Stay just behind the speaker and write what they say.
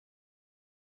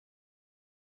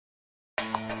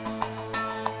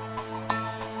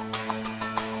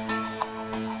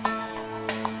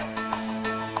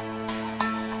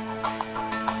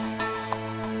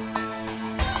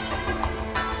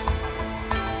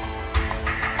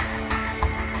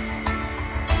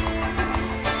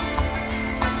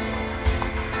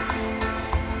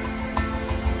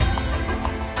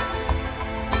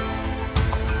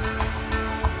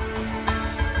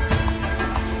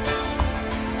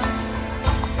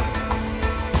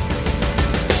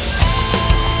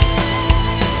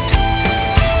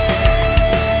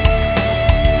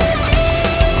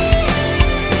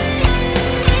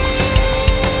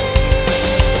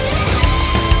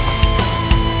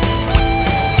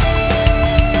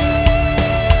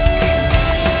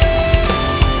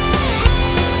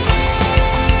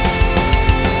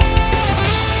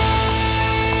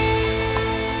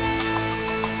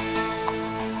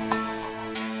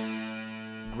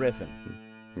Griffin,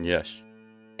 Yes.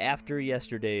 after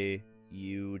yesterday,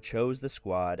 you chose the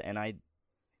squad, and I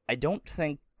don't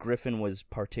think Griffin was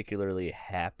particularly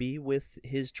happy with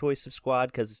his choice of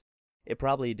squad, because it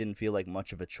probably didn't feel like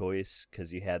much of a choice,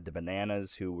 because you had the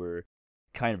Bananas, who were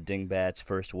kind of dingbats,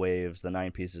 first waves, the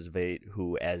 9 Pieces of 8,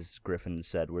 who, as Griffin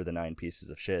said, were the 9 pieces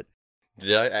of shit.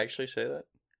 Did I actually say that?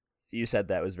 You said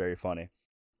that was very funny.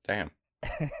 Damn.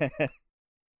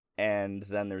 And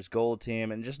then there's Gold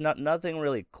Team, and just nothing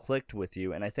really clicked with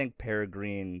you, and I think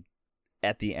Peregrine,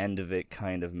 at the end of it,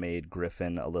 kind of made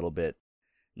Griffin a little bit,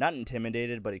 not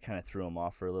intimidated, but he kind of threw him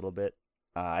off for a little bit.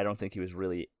 I don't think he was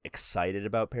really excited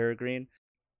about Peregrine.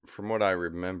 From what I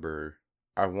remember,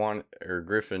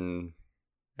 Griffin...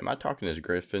 Am I talking as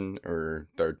Griffin or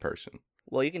third person?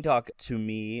 Well, you can talk to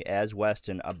me as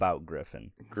Weston about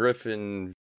Griffin.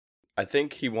 Griffin, I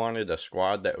think he wanted a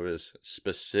squad that was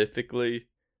specifically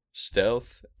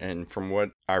stealth, and from what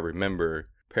I remember,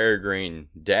 Peregrine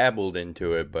dabbled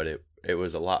into it, but it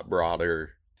was a lot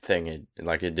broader thing.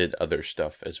 It did other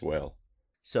stuff as well.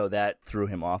 So that threw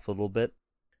him off a little bit?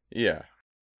 Yeah.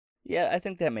 Yeah, I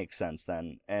think that makes sense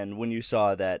then. And when you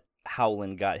saw that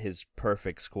Howland got his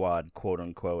perfect squad,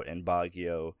 quote-unquote, and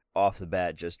Baguio off the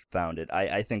bat just found it,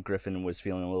 I think Griffin was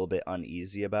feeling a little bit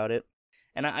uneasy about it.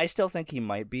 And I still think he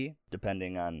might be,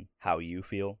 depending on how you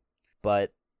feel.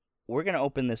 But we're going to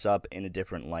open this up in a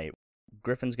different light.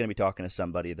 Griffin's going to be talking to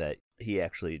somebody that he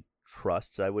actually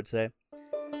trusts, I would say.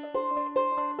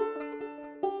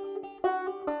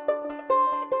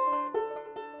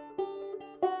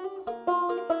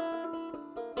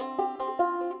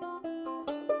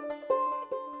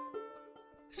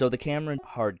 So the camera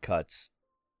hard cuts.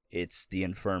 It's the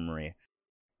infirmary.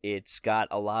 It's got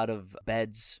a lot of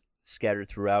beds scattered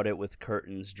throughout it with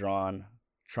curtains drawn,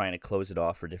 trying to close it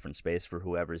off for different space for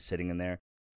whoever's sitting in there.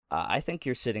 I think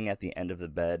you're sitting at the end of the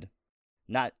bed.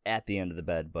 Not at the end of the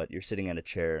bed, but you're sitting at a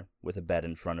chair with a bed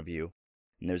in front of you,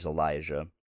 and there's Elijah.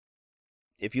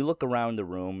 If you look around the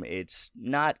room, it's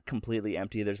not completely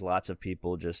empty. There's lots of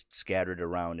people just scattered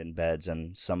around in beds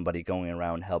and somebody going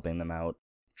around helping them out,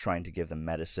 trying to give them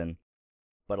medicine.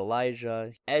 But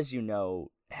Elijah, as you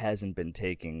know, hasn't been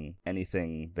taking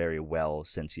anything very well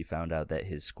since he found out that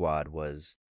his squad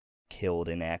was killed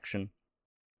in action.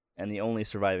 And the only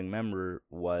surviving member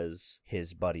was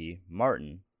his buddy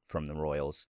Martin from the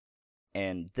Royals.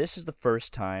 And this is the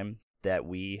first time that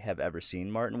we have ever seen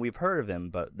Martin. We've heard of him,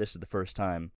 but this is the first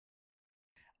time.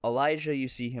 Elijah, you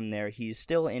see him there. He's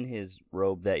still in his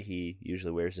robe that he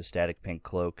usually wears, a static pink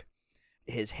cloak.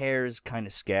 His hair's kind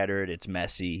of scattered, it's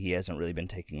messy, he hasn't really been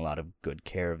taking a lot of good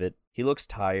care of it. He looks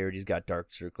tired, he's got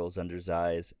dark circles under his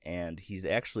eyes, and he's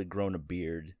actually grown a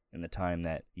beard in the time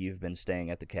that you've been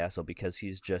staying at the castle because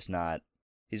he's just not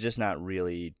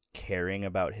really caring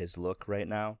about his look right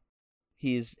now.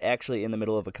 He's actually in the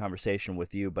middle of a conversation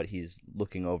with you, but he's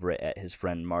looking over it at his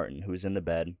friend Martin, who's in the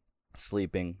bed,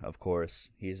 sleeping, of course.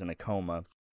 He's in a coma.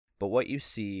 But what you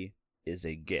see is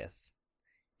a Gith.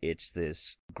 It's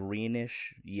this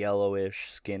greenish,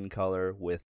 yellowish skin color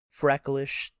with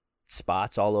frecklish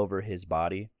spots all over his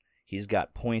body. He's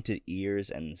got pointed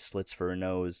ears and slits for a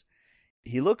nose.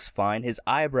 He looks fine. His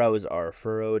eyebrows are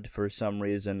furrowed for some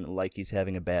reason, like he's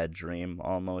having a bad dream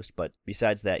almost. But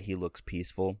besides that, he looks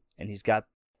peaceful. And he's got,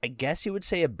 I guess you would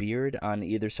say, a beard on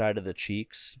either side of the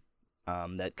cheeks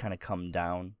that kind of come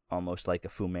down, almost like a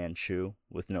Fu Manchu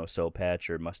with no soul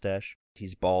patch or mustache.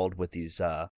 He's bald with these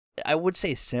I would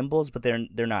say symbols, but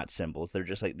they're not symbols. They're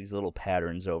just like these little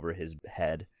patterns over his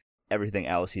head. Everything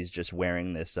else, he's just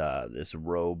wearing this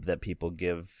robe that people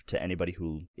give to anybody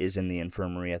who is in the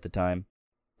infirmary at the time.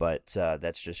 But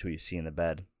that's just who you see in the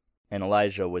bed. And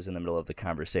Elijah was in the middle of the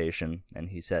conversation, and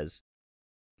he says,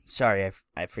 "Sorry,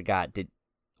 I forgot.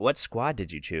 What squad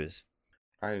did you choose?"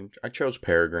 I chose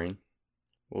Peregrine.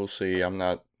 We'll see. I'm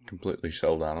not completely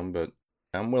sold on him, but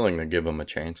I'm willing to give him a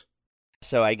chance.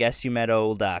 So I guess you met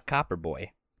old Copper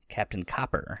Boy, Captain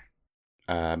Copper.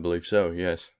 I believe so,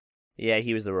 yes. Yeah,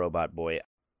 he was the robot boy.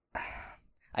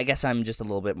 I guess I'm just a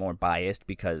little bit more biased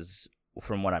because,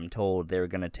 from what I'm told, they're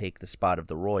going to take the spot of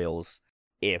the Royals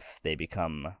if they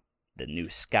become the new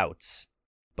Scouts.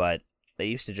 But they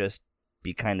used to just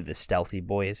be kind of the stealthy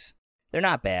boys. They're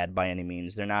not bad by any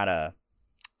means. They're not a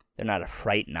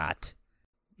fright knot.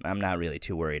 I'm not really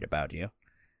too worried about you.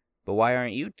 But why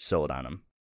aren't you sold on them?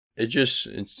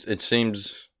 It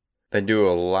seems they do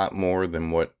a lot more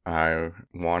than what I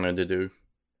wanted to do.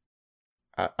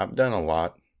 I've done a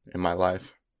lot in my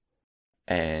life,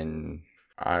 and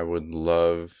I would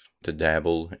love to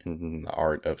dabble in the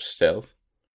art of stealth.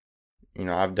 You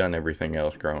know, I've done everything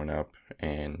else growing up,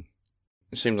 and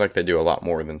It seems like they do a lot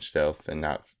more than stealth and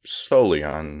not solely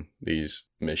on these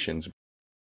missions.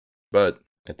 But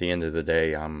at the end of the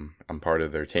day, I'm part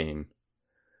of their team.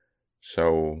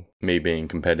 So me being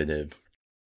competitive,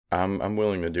 I'm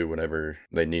willing to do whatever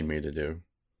they need me to do.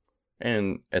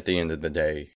 And at the end of the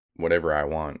day, whatever I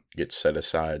want gets set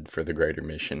aside for the greater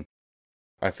mission.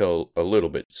 I feel a little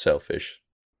bit selfish.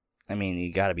 I mean,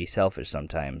 you gotta be selfish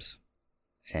sometimes.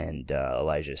 And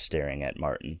Elijah's staring at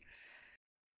Martin.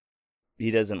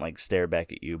 He doesn't stare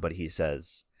back at you, but he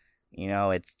says,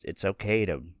 it's okay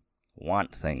to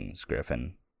want things,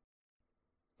 Griffin.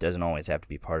 Doesn't always have to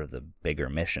be part of the bigger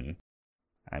mission.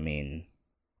 I mean,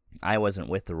 I wasn't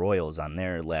with the Royals on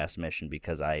their last mission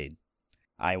because I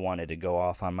wanted to go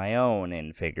off on my own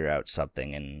and figure out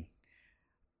something, and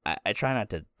I try not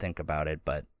to think about it,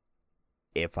 but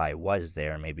if I was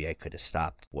there, maybe I could have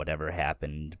stopped whatever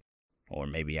happened, or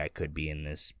maybe I could be in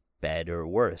this bed or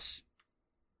worse.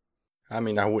 I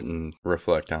mean, I wouldn't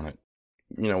reflect on it.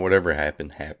 Whatever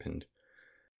happened, happened.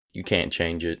 You can't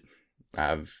change it.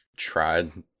 I've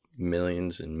tried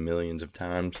millions and millions of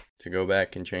times to go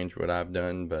back and change what I've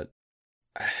done, but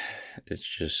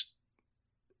it's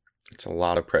a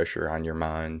lot of pressure on your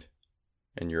mind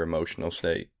and your emotional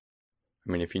state.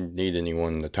 I mean, if you need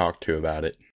anyone to talk to about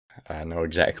it, I know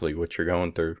exactly what you're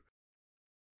going through.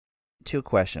 2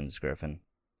 questions, Griffin.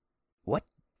 What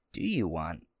do you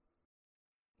want?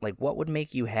 What would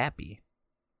make you happy?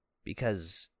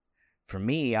 Because for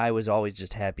me, I was always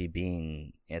just happy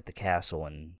being at the castle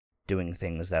and doing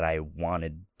things that I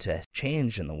wanted to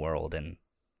change in the world. And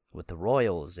with the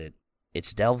Royals,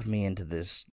 it's delved me into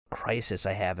this crisis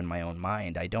I have in my own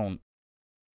mind. I don't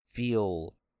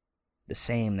feel the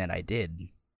same that I did.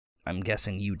 I'm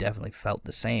guessing you definitely felt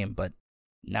the same, but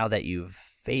now that you've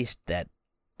faced that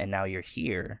and now you're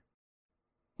here,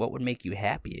 what would make you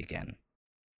happy again?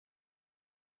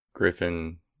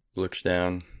 Griffin looks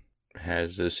down,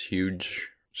 has this huge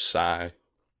sigh.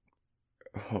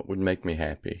 What would make me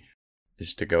happy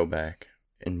is to go back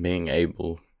and being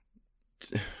able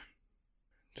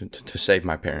to save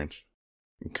my parents.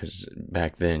 Because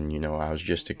back then, I was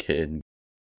just a kid.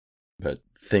 But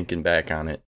thinking back on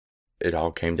it, it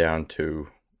all came down to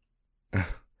I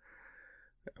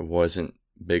wasn't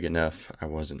big enough, I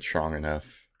wasn't strong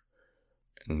enough.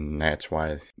 And that's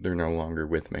why they're no longer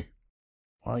with me.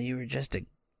 Well, you were just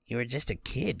a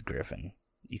kid, Griffin.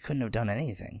 You couldn't have done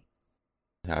anything.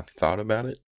 I've thought about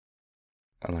it.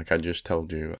 Like I just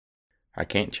told you, I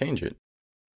can't change it.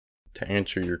 To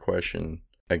answer your question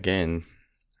again,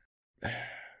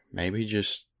 maybe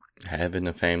just having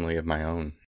a family of my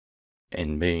own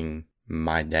and being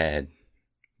my dad,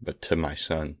 but to my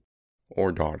son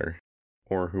or daughter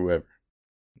or whoever.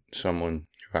 Someone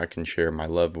who I can share my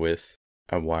love with,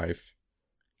 a wife,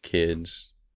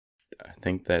 kids. I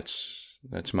think that's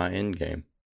my end game.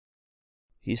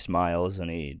 He smiles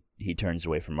and he turns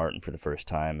away from Martin for the first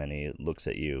time and he looks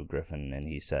at you, Griffin, and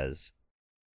he says,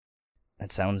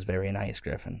 "That sounds very nice,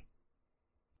 Griffin.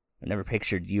 I never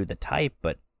pictured you the type,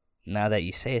 but now that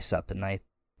you say something, I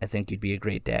think you'd be a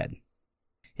great dad.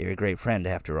 You're a great friend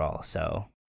after all, so..."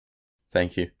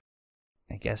 Thank you.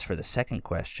 I guess for the second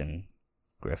question,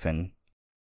 Griffin,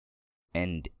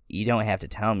 and you don't have to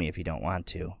tell me if you don't want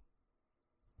to,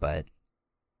 but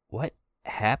what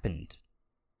happened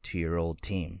to your old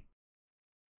team?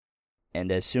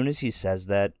 And as soon as he says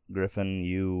that, Griffin,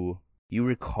 you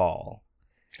recall.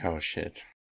 Oh, shit.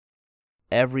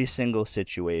 Every single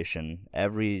situation,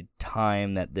 every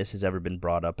time that this has ever been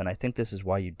brought up, and I think this is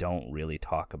why you don't really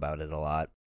talk about it a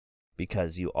lot,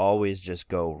 because you always just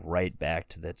go right back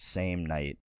to that same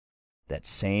night, that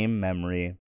same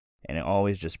memory, and it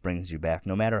always just brings you back,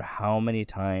 no matter how many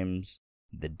times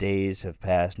the days have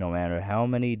passed, no matter how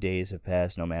many days have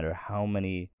passed, no matter how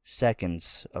many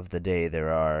seconds of the day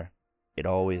there are, it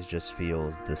always just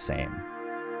feels the same.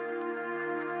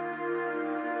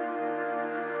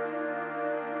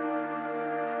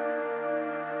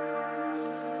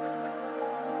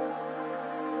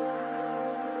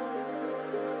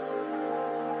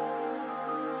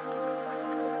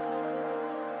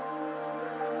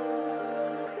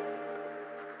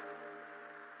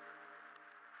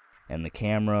 And the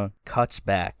camera cuts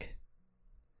back.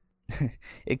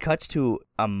 It cuts to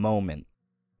a moment.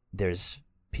 There's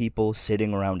people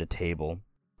sitting around a table,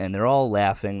 and they're all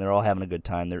laughing, they're all having a good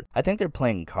time. I think they're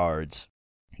playing cards.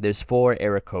 There's 4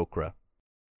 Aarakocra.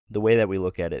 The way that we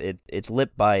look at it, it's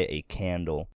lit by a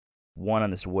candle, one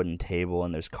on this wooden table,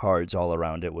 and there's cards all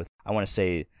around it with, I want to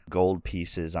say, gold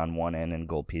pieces on one end and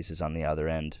gold pieces on the other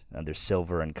end. And there's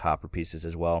silver and copper pieces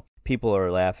as well. People are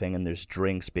laughing, and there's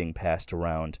drinks being passed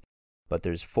around. But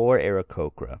there's 4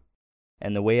 Aarakocra,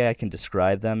 And the way I can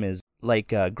describe them is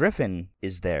like Griffin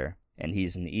is there, and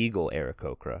he's an eagle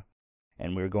Aarakocra.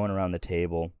 And we were going around the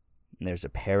table, and there's a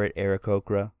parrot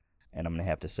Aarakocra, and I'm going to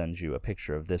have to send you a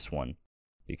picture of this one,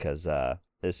 because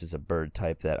this is a bird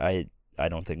type that I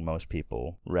don't think most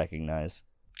people recognize.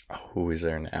 Oh, is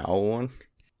there an owl one?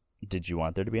 Did you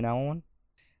want there to be an owl one?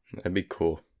 That'd be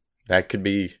cool. That could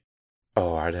be...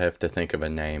 Oh, I'd have to think of a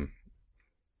name.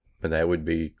 But that would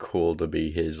be cool to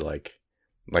be his, like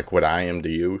what I am to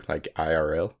you, like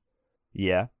IRL.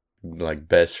 Yeah. Like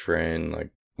best friend,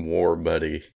 like war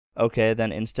buddy. Okay,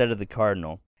 then instead of the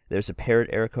cardinal, there's a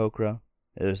parrot Aarakocra,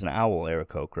 there's an owl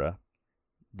Aarakocra,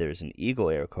 there's an eagle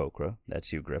Aarakocra,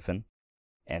 that's you, Griffin,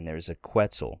 and there's a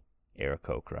Quetzal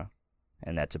Aarakocra,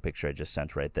 and that's a picture I just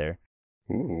sent right there.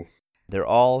 Ooh. They're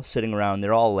all sitting around,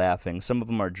 they're all laughing, some of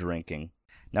them are drinking.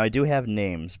 Now, I do have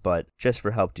names, but just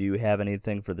for help, do you have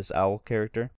anything for this owl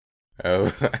character?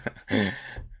 Oh.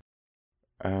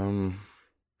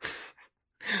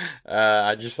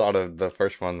 I just thought of the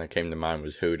first one that came to mind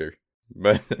was Hooter.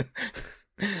 But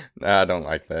I don't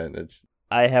like that.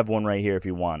 I have one right here if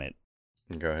you want it.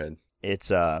 Go ahead.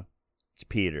 It's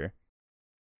Peter.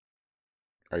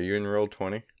 Are you in roll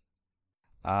 20?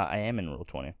 I am in roll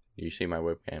 20. You see my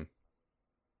webcam?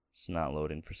 It's not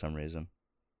loading for some reason.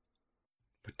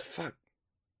 What the fuck?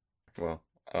 Well,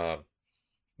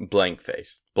 blank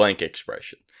face. Blank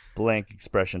expression. Blank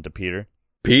expression to Peter.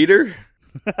 Peter?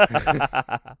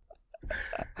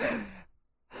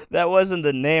 That wasn't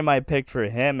the name I picked for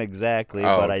him exactly,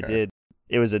 but okay. I did.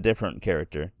 It was a different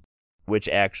character, which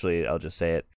actually, I'll just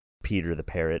say it, Peter the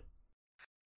Parrot.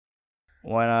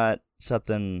 Why not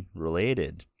something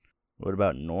related? What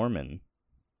about Norman?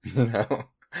 No,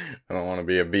 I don't want to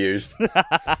be abused.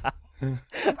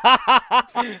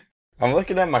 I'm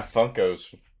looking at my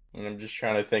Funkos, and I'm just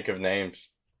trying to think of names.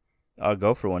 I'll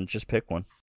go for one. Just pick one.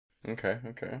 Okay.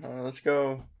 Let's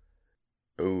go.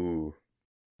 Ooh.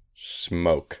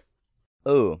 Smoke.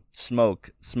 Ooh,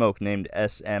 Smoke. Smoke, named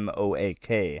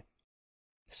Smoak.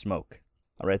 Smoke.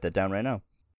 I'll write that down right now.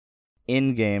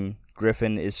 In-game,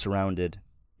 Griffin is surrounded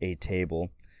a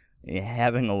table,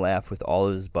 having a laugh with all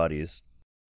of his buddies.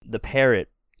 The parrot,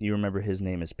 you remember his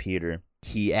name is Peter.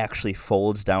 He actually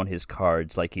folds down his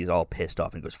cards like he's all pissed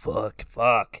off and goes, fuck,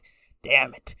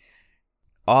 damn it.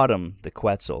 Autumn, the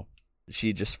Quetzal,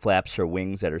 she just flaps her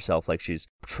wings at herself like she's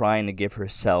trying to give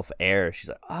herself air. She's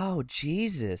like, oh,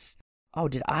 Jesus. Oh,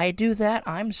 did I do that?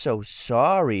 I'm so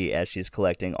sorry, as she's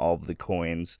collecting all of the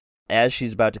coins. As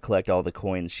she's about to collect all the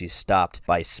coins, she's stopped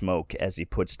by Smoke as he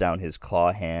puts down his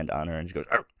claw hand on her and she goes,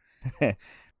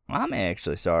 I'm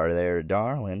actually sorry there,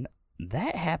 darling.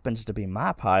 That happens to be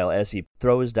my pile, as he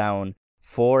throws down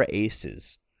 4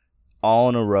 aces all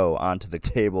in a row onto the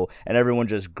table, and everyone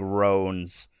just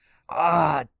groans.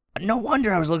 No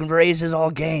wonder I was looking for aces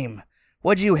all game.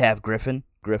 What'd you have, Griffin?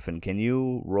 Griffin, can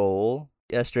you roll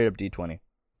a straight up D20?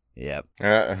 Yep.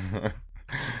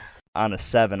 On a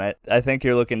 7, I think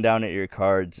you're looking down at your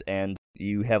cards, and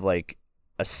you have like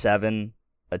a 7,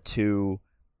 a 2,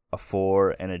 a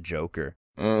 4, and a joker.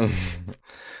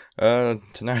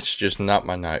 Tonight's just not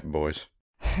my night, boys.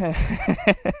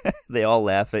 They all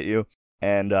laugh at you,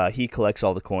 and he collects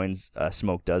all the coins,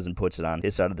 Smoke does, and puts it on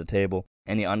his side of the table,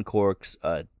 and he uncorks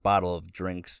a bottle of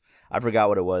drinks. I forgot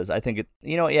what it was. I think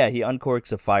he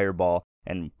uncorks a Fireball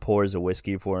and pours a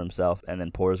whiskey for himself, and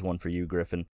then pours one for you,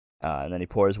 Griffin, and then he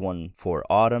pours one for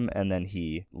Autumn, and then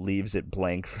he leaves it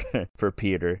blank for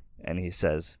Peter, and he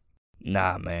says,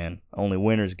 nah, man, only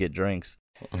winners get drinks.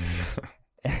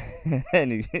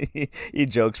 And he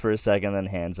jokes for a second, then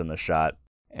hands him the shot.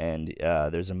 And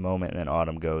there's a moment, and then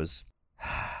Autumn goes,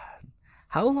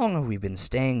 how long have we been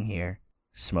staying here?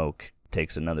 Smoke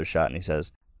takes another shot, and he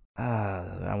says,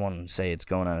 I want to say it's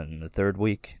going on in the 3rd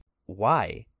week.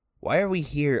 Why? Why are we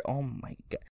here? Oh, my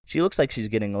God. She looks like she's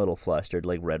getting a little flustered,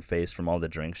 like red-faced from all the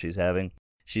drinks she's having.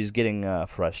 She's getting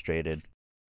frustrated.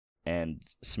 And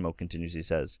Smoke continues, he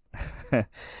says,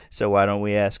 so why don't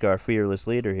we ask our fearless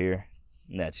leader here?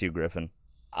 And that's you, Griffin.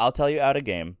 I'll tell you out of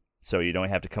game, so you don't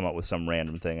have to come up with some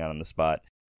random thing on the spot.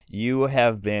 You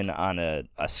have been on a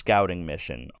scouting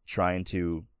mission, trying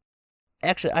to...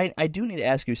 Actually, I do need to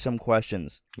ask you some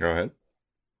questions. Go ahead.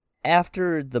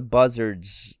 After the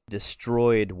buzzards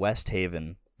destroyed West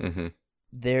Haven,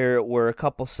 there were a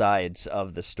couple sides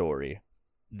of the story.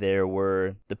 There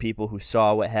were the people who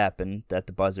saw what happened, that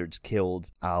the buzzards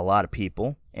killed a lot of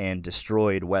people and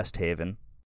destroyed West Haven,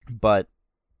 but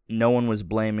no one was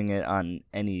blaming it on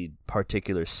any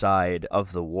particular side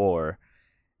of the war.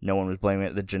 No one was blaming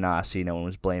it the Genasi, no one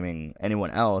was blaming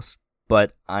anyone else.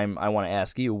 But I want to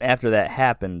ask you, after that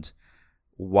happened,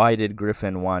 why did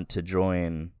Griffin want to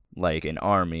join like an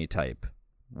army type.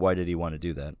 Why did he want to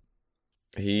do that?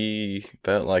 He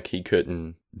felt like he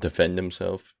couldn't defend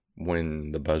himself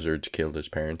when the buzzards killed his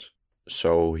parents.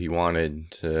 So he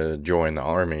wanted to join the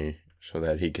army so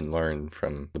that he can learn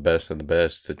from the best of the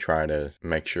best to try to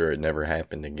make sure it never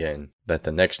happened again. That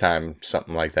the next time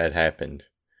something like that happened,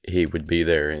 he would be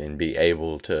there and be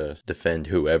able to defend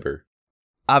whoever.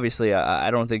 Obviously,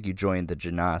 I don't think you joined the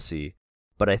Genasi,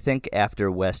 but I think after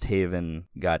West Haven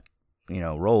got,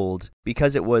 rolled,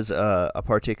 because it was a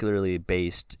particularly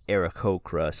based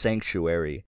Aarakocra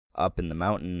sanctuary up in the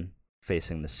mountain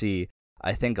facing the sea,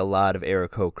 I think a lot of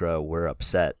Aarakocra were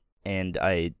upset. And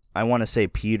I want to say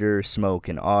Peter, Smoke,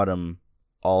 and Autumn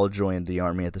all joined the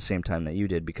army at the same time that you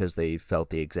did because they felt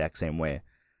the exact same way,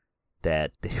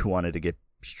 that they wanted to get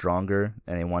stronger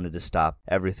and they wanted to stop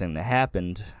everything that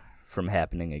happened from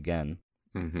happening again.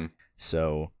 Mm-hmm.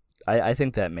 So I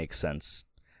think that makes sense.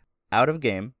 Out of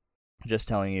game, just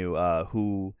telling you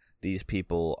who these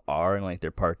people are and like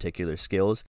their particular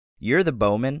skills. You're the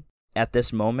bowman. At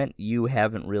this moment, you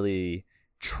haven't really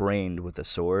trained with a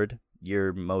sword.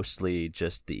 You're mostly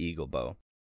just the eagle bow.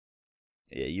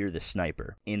 You're the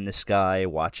sniper in the sky,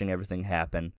 watching everything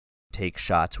happen. Take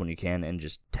shots when you can and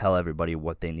just tell everybody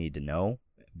what they need to know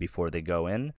before they go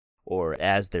in or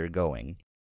as they're going.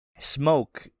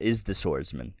 Smoke is the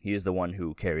swordsman. He is the one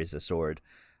who carries the sword.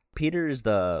 Peter is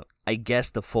the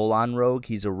full-on rogue.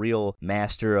 He's a real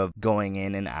master of going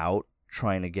in and out,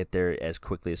 trying to get there as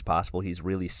quickly as possible. He's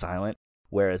really silent.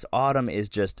 Whereas Autumn is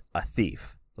just a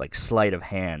thief. Like sleight of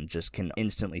hand, just can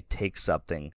instantly take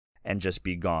something and just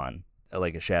be gone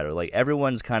like a shadow. Like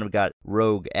everyone's kind of got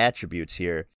rogue attributes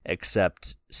here,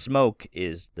 except Smoke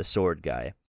is the sword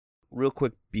guy. Real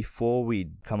quick, before we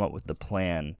come up with the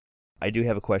plan, I do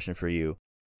have a question for you.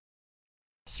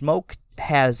 Smoke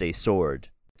has a sword.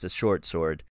 It's a short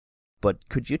sword. But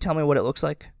could you tell me what it looks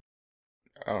like?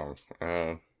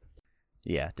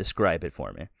 Yeah, describe it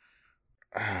for me.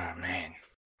 Oh, man.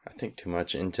 I think too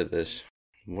much into this.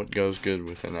 What goes good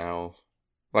with an owl?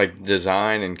 Like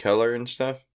design and color and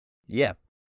stuff? Yeah.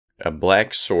 A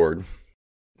black sword.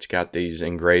 It's got these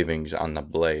engravings on the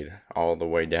blade, all the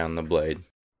way down the blade.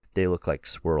 They look like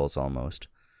swirls almost.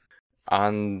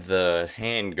 On the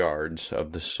hand guards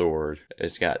of the sword,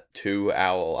 it's got 2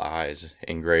 owl eyes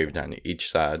engraved on each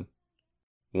side.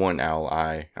 1 owl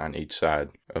eye on each side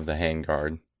of the hand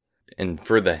guard. And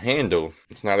for the handle,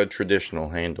 it's not a traditional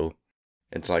handle.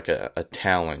 It's like a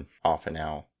talon off an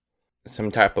owl.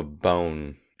 Some type of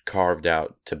bone carved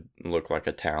out to look like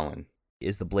a talon.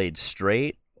 Is the blade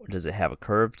straight? Or does it have a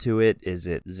curve to it? Is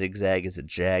it zigzag? Is it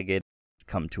jagged?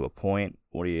 Come to a point?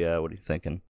 What are you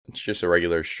thinking? It's just a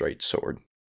regular straight sword.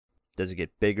 Does it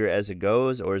get bigger as it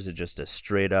goes, or is it just a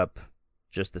straight up,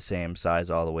 just the same size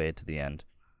all the way to the end?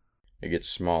 It gets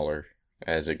smaller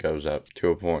as it goes up to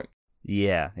a point.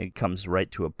 Yeah, it comes right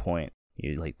to a point.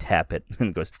 You like tap it and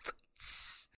it goes.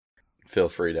 Feel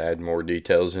free to add more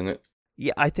details in it.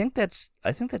 Yeah, I think that's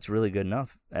really good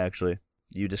enough, actually.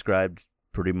 You described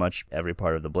pretty much every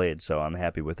part of the blade, so I'm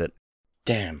happy with it.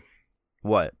 Damn.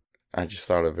 What? I just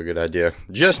thought of a good idea.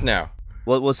 Just now.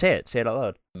 Well, we'll say it. Say it out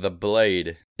loud. The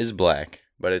blade is black,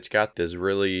 but it's got this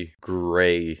really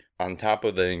gray on top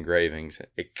of the engravings.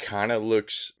 It kind of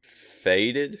looks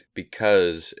faded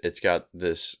because it's got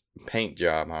this paint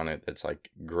job on it that's like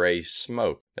gray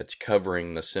smoke that's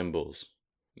covering the symbols.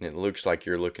 It looks like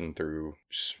you're looking through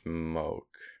smoke,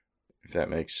 if that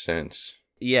makes sense.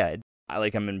 Yeah,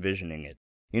 I'm envisioning it.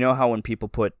 You know how when people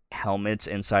put helmets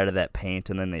inside of that paint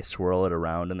and then they swirl it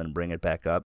around and then bring it back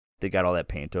up? They got all that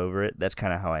paint over it. That's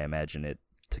kind of how I imagine it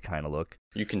to kind of look.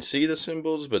 You can see the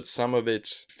symbols, but some of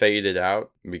it's faded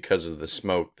out because of the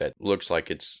smoke that looks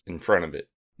like it's in front of it.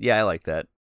 Yeah, I like that.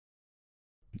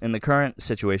 In the current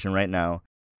situation right now,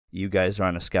 you guys are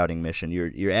on a scouting mission.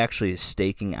 You're actually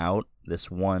staking out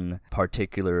this one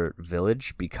particular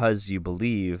village because you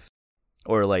believe,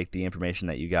 or like the information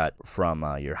that you got from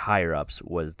your higher-ups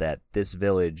was that this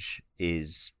village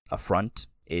is a front.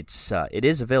 It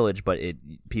is a village, but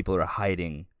people are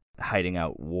hiding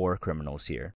out war criminals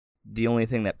here. The only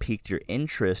thing that piqued your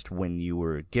interest when you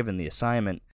were given the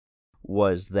assignment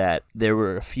was that there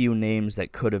were a few names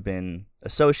that could have been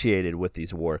associated with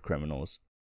these war criminals.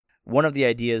 One of the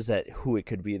ideas that who it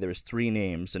could be, there's 3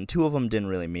 names, and 2 of them didn't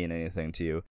really mean anything to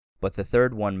you, but the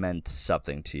third one meant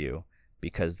something to you,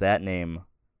 because that name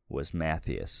was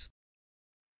Matthias.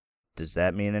 Does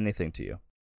that mean anything to you?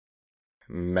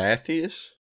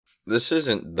 Matthias? This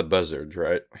isn't the buzzards,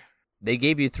 right? They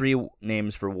gave you 3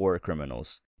 names for war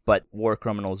criminals, but war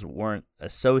criminals weren't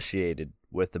associated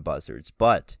with the buzzards.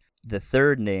 But the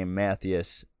third name,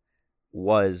 Matthias,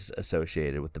 was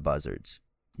associated with the buzzards.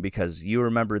 because you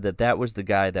remember that was the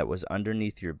guy that was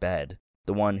underneath your bed,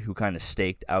 the one who kind of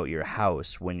staked out your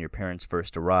house when your parents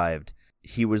first arrived.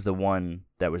 He was the one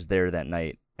that was there that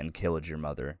night and killed your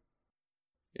mother.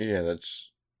 Yeah,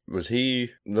 was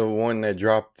he the one that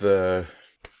dropped the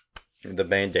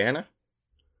bandana?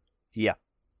 Yeah.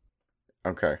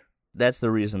 Okay. That's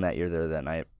the reason that you're there that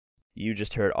night. You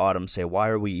just heard Autumn say, "Why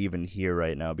are we even here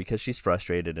right now?" Because she's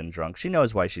frustrated and drunk. She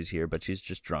knows why she's here, but she's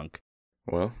just drunk.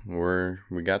 Well,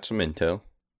 we got some intel.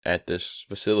 At this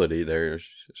facility, there's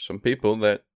some people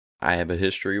that I have a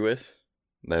history with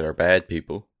that are bad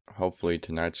people. Hopefully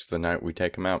tonight's the night we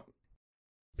take them out.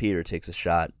 Peter takes a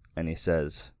shot and he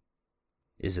says,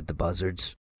 "Is it the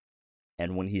buzzards?"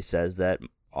 And when he says that,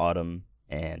 Autumn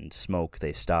and Smoke,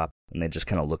 they stop and they just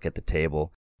kind of look at the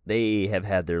table. They have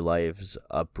had their lives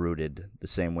uprooted the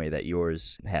same way that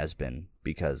yours has been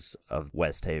because of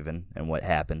West Haven and what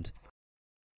happened.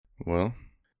 Well,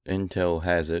 intel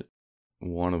has it.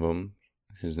 One of them,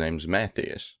 his name's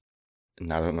Matthias.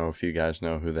 And I don't know if you guys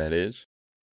know who that is.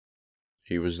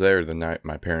 He was there the night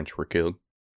my parents were killed.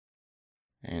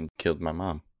 And killed my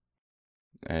mom.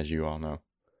 As you all know.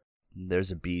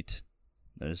 There's a beat.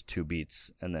 There's 2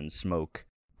 beats. And then Smoke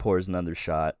pours another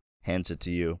shot, hands it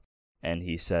to you. And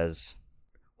he says,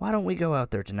 "Why don't we go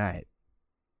out there tonight?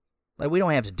 Like, we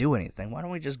don't have to do anything. Why don't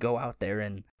we just go out there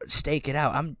and stake it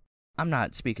out? I'm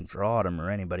not speaking for Autumn or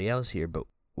anybody else here, but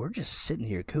we're just sitting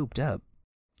here cooped up.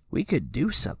 We could do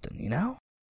something, you know?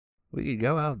 We could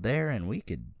go out there and we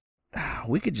could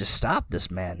just stop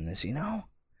this madness, you know?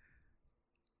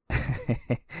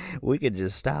 We could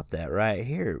just stop that right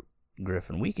here,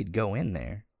 Griffin. We could go in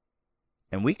there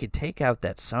and we could take out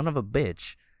that son of a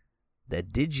bitch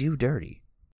that did you dirty."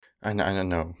 I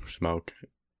know, Smoke.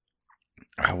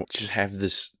 I just have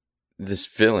this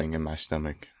feeling in my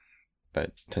stomach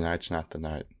that tonight's not the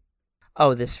night.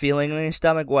 Oh, this feeling in your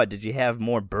stomach? What, did you have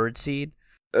more birdseed?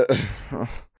 You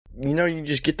know, you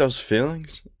just get those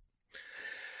feelings.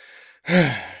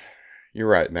 You're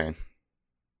right, man.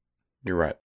 You're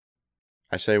right.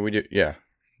 I say we do, yeah.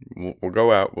 We'll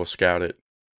go out, we'll scout it.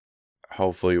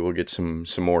 Hopefully we'll get some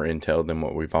more intel than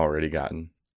what we've already gotten.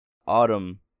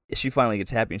 Autumn, she finally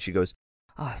gets happy and she goes,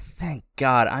 "Oh, thank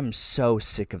God, I'm so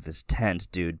sick of this tent,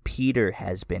 dude. Peter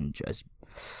has been just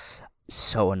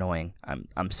so annoying.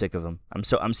 I'm sick of him.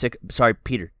 I'm sick. Sorry,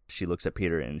 Peter." She looks at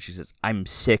Peter and she says, "I'm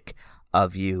sick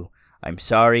of you. I'm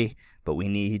sorry, but we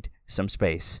need some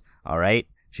space, all right?"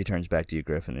 She turns back to you,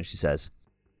 Griffin, and she says,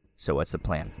 "So what's the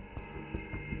plan?"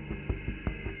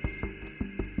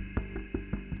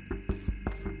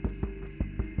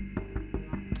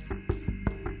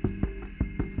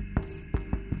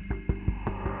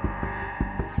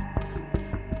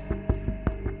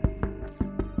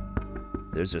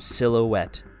 There's a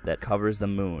silhouette that covers the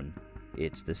moon.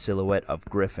 It's the silhouette of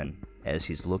Griffin as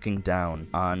he's looking down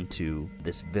onto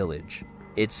this village.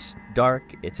 It's dark,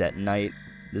 it's at night.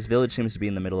 This village seems to be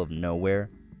in the middle of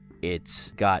nowhere. It's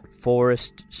got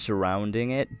forest surrounding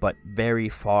it, but very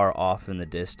far off in the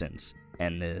distance.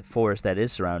 And the forest that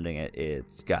is surrounding it,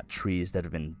 it's got trees that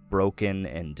have been broken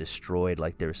and destroyed,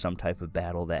 like there's some type of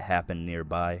battle that happened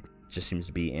nearby. It just seems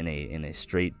to be in a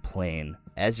straight plain.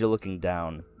 As you're looking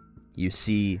down, you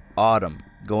see Autumn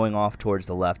going off towards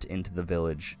the left into the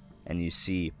village, and you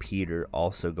see Peter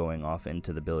also going off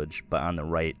into the village, but on the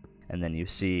right, and then you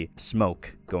see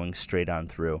Smoke going straight on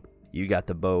through. You got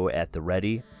the bow at the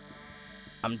ready.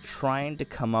 I'm trying to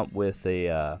come up with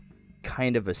a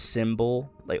kind of a symbol,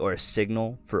 or a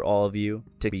signal for all of you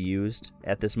to be used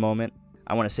at this moment.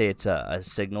 I want to say it's a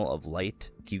signal of light.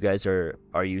 You guys are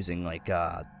using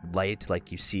light,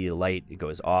 like you see a light, it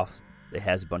goes off. It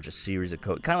has a bunch of series of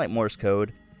code, kind of like Morse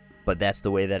code, but that's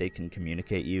the way that it can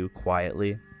communicate you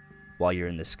quietly while you're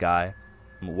in the sky.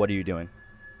 What are you doing?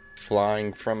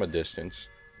 Flying from a distance.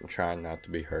 I'm trying not to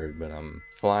be heard, but I'm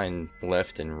flying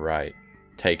left and right,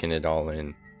 taking it all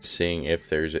in, seeing if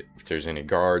there's any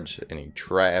guards, any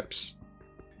traps,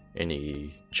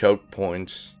 any choke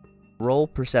points. Roll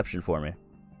perception for me.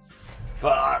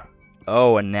 Fuck!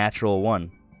 Oh, a natural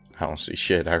 1. I don't see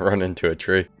shit. I run into a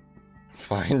tree.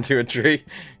 Fly into a tree,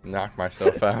 knock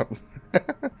myself out.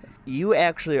 You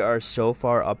actually are so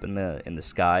far up in the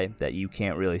sky that you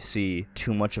can't really see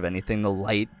too much of anything. The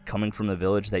light coming from the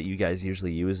village that you guys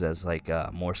usually use as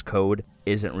Morse code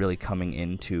isn't really coming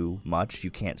in too much.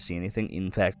 You can't see anything. In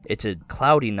fact, it's a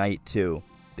cloudy night too.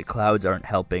 The clouds aren't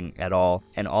helping at all.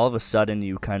 And all of a sudden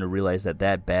you kind of realize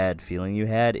that bad feeling you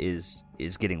had is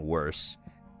getting worse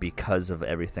because of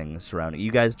everything surrounding.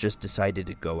 You guys just decided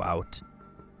to go out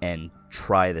and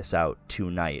try this out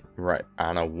tonight. Right,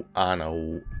 on a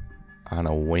wing.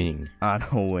 On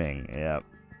a wing, yeah.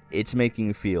 It's making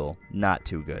you feel not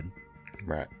too good.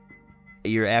 Right.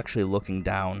 You're actually looking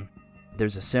down.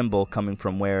 There's a symbol coming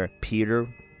from where Peter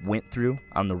went through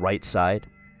on the right side.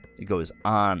 It goes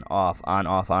on, off, on,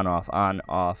 off, on, off, on,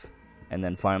 off, and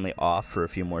then finally off for a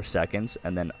few more seconds,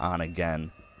 and then on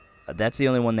again. That's the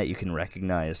only one that you can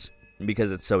recognize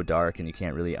because it's so dark and you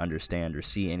can't really understand or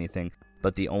see anything.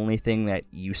 But the only thing that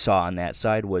you saw on that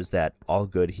side was that all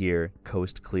good here,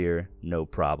 coast clear, no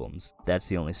problems. That's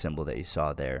the only symbol that you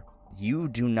saw there. You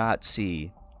do not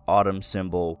see autumn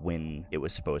symbol when it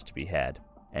was supposed to be had.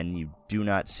 And you do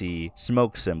not see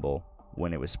smoke symbol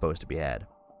when it was supposed to be had.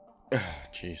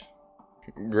 Jeez.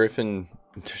 Griffin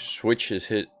switches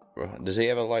hit. Does he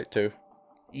have a light too?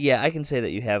 Yeah, I can say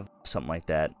that you have something like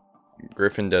that.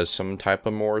 Griffin does some type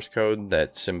of Morse code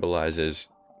that symbolizes,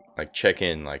 like, check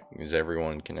in, like,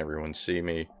 can everyone see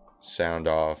me? Sound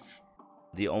off.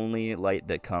 The only light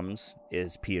that comes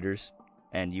is Peter's,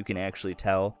 and you can actually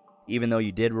tell, even though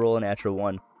you did roll a natural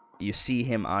 1, you see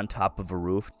him on top of a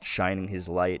roof shining his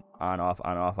light on, off,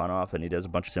 on, off, on, off, and he does a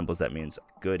bunch of symbols that means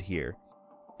good here.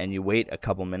 And you wait a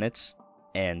couple minutes,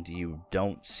 and you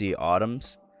don't see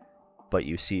Autumn's, but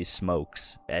you see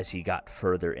Smoke's. As he got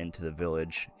further into the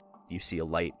village, you see a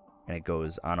light, and it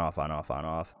goes on, off, on, off, on,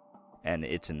 off. And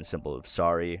it's in the symbol of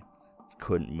sorry,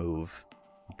 couldn't move,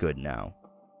 good now.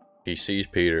 He sees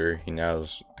Peter. He now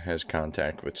has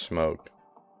contact with Smoke.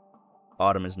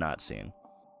 Autumn is not seen.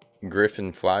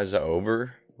 Griffin flies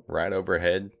right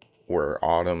overhead where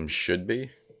Autumn should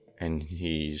be. And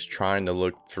he's trying to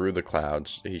look through the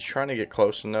clouds. He's trying to get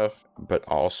close enough, but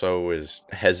also is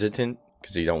hesitant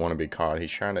because he don't want to be caught.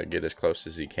 He's trying to get as close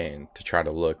as he can to try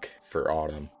to look for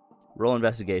Autumn. Roll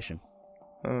investigation.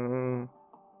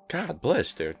 God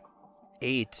bless, dude.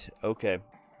 8. Okay.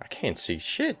 I can't see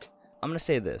shit. I'm going to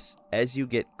say this. As you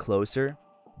get closer,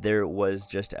 there was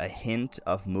just a hint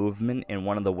of movement in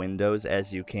one of the windows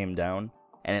as you came down,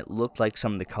 and it looked like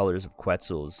some of the colors of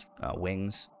Quetzal's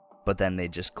wings, but then they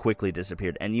just quickly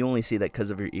disappeared. And you only see that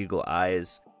because of your eagle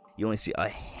eyes. You only see a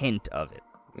hint of it.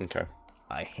 Okay.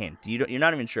 A hint. You're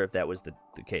not even sure if that was the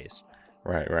case.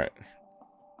 Right.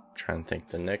 Trying to think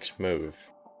the next move.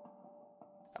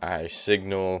 I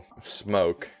signal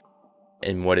Smoke,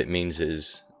 and what it means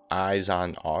is eyes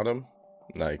on Autumn.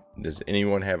 Like, does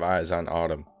anyone have eyes on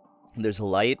Autumn? There's a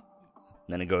light,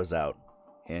 then it goes out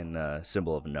in the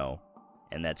symbol of no,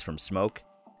 and that's from Smoke,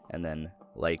 and then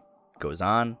light goes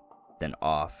on, then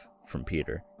off from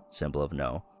Peter, symbol of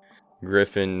no.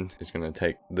 Griffin is going to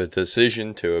take the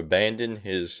decision to abandon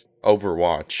his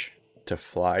overwatch to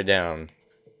fly down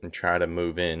and try to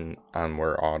move in on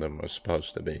where Autumn was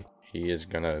supposed to be. He is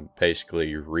going to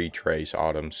basically retrace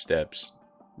Autumn's steps.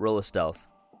 Roll a stealth.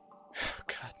 Oh,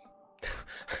 God.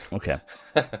 Okay.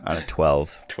 On a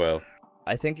 12. 12.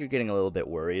 I think you're getting a little bit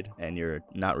worried, and you're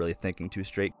not really thinking too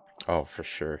straight. Oh, for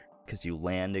sure. Because you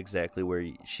land exactly where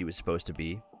she was supposed to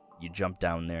be. You jump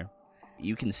down there.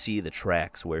 You can see the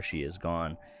tracks where she is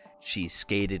gone. She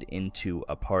skated into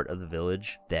a part of the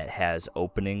village that has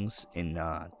openings in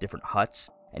different huts,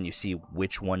 and you see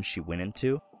which one she went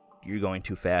into. You're going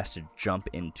too fast to jump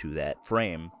into that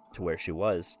frame to where she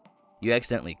was. You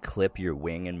accidentally clip your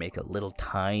wing and make a little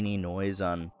tiny noise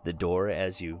on the door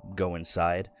as you go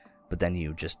inside, but then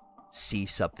you just see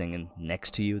something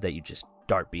next to you that you just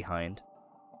dart behind.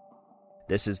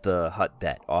 This is the hut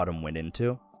that Autumn went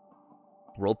into.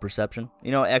 Roll perception.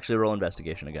 Actually roll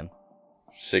investigation again.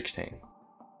 16.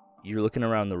 You're looking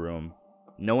around the room.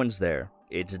 No one's there.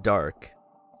 It's dark.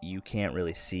 You can't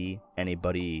really see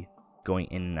anybody going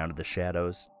in and out of the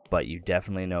shadows, but you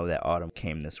definitely know that Autumn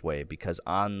came this way because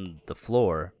on the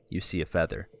floor you see a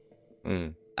feather.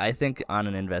 I think on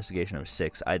an investigation of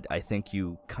 6, I think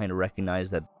you kind of recognize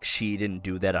that she didn't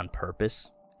do that on purpose,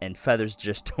 and feathers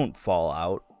just don't fall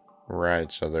out.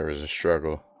 Right, so there was a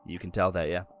struggle. You can tell that,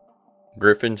 yeah.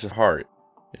 Griffin's heart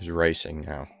is racing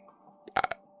now.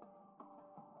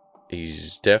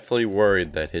 He's definitely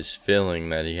worried that his feeling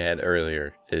that he had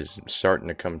earlier is starting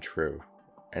to come true,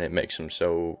 and it makes him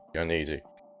so uneasy.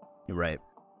 You're right.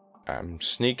 I'm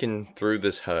sneaking through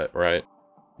this hut, right?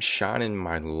 Shining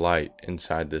my light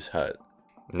inside this hut.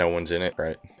 No one's in it,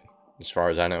 right? As far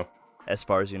as I know. As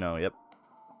far as you know, yep.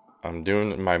 I'm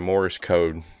doing my Morse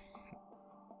code,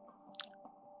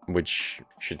 which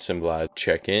should symbolize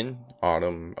check in,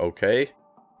 Autumn, okay?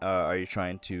 Are you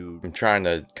trying to... I'm trying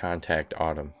to contact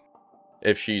Autumn.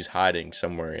 If she's hiding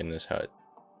somewhere in this hut.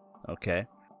 Okay.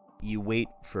 You wait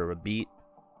for a beat,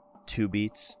 2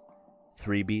 beats,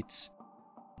 3 beats.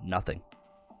 Nothing.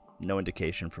 No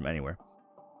indication from anywhere.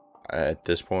 At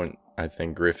this point, I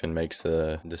think Griffin makes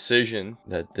the decision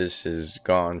that this has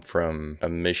gone from a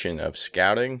mission of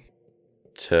scouting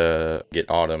to get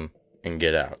Autumn and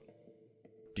get out.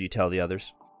 Do you tell the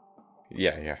others?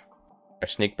 Yeah. I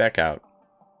sneak back out,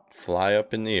 fly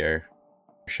up in the air,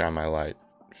 shine my light,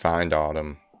 find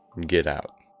Autumn, and get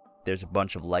out. There's a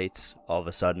bunch of lights all of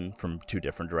a sudden from two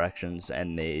different directions,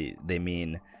 and they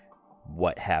mean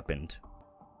what happened.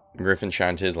 Griffin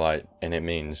shines his light, and it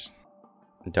means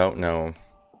don't know,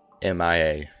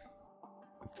 MIA,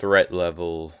 threat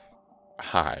level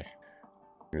high.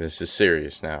 This is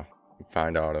serious now.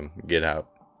 Find Autumn, get out,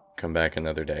 come back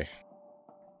another day.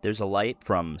 There's a light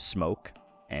from Smoke,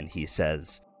 and he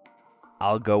says,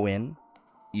 I'll go in,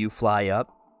 you fly up,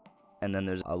 and then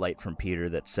there's a light from Peter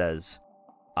that says,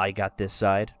 I got this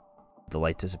side. The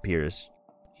light disappears.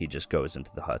 He just goes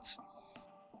into the huts.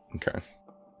 Okay.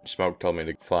 Smoke told me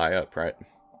to fly up, right?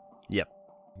 Yep.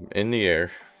 In the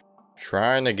air,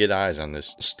 trying to get eyes on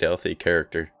this stealthy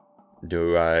character.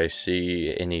 Do I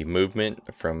see any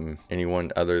movement from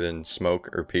anyone other than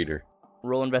Smoke or Peter?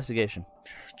 Roll investigation.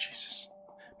 Oh, Jesus.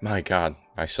 My God,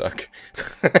 I suck.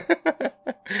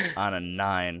 On a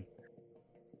 9.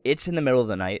 It's in the middle of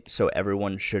the night, so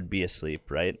everyone should be asleep,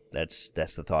 right? That's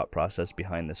the thought process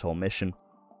behind this whole mission.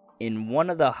 In one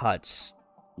of the huts,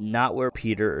 not where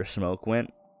Peter or Smoke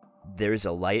went, there's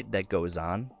a light that goes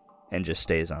on and just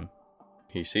stays on.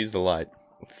 He sees the light,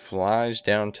 flies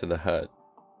down to the hut,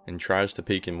 and tries to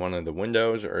peek in one of the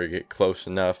windows or get close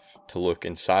enough to look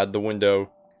inside the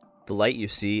window. The light you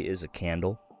see is a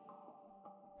candle,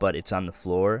 but it's on the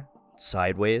floor,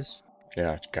 sideways.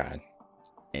 Yeah, God.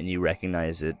 And you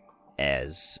recognize it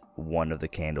as one of the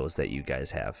candles that you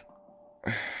guys have.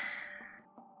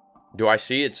 Do I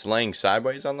see it's laying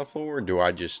sideways on the floor, or do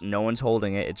I just... No one's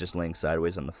holding it, it's just laying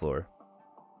sideways on the floor.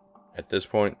 At this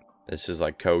point, this is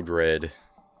like code red.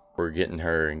 We're getting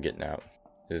her and getting out.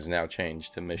 It is now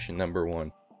changed to mission number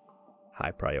 1.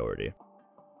 High priority.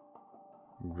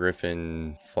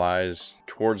 Griffin flies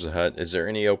towards the hut. Is there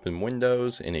any open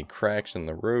windows, any cracks in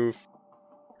the roof?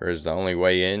 Or is the only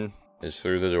way in is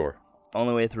through the door?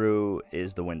 Only way through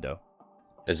is the window.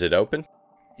 Is it open?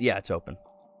 Yeah, it's open.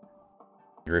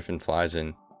 Griffin flies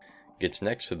in, gets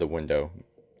next to the window,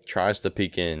 tries to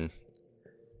peek in.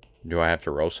 Do I have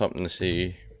to roll something to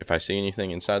see if I see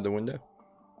anything inside the window?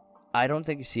 I don't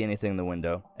think you see anything in the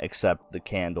window except the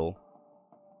candle.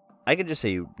 I could just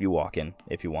say you walk in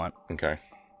if you want. Okay.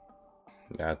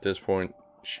 Now at this point,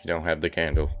 she don't have the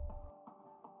candle.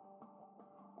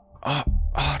 Oh,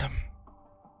 Autumn.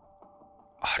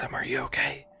 Autumn, are you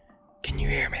okay? Can you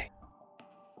hear me?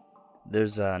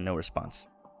 There's no response.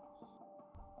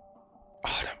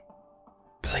 Autumn,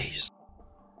 please.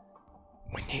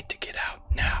 We need to get out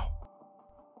now.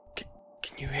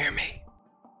 Can you hear me?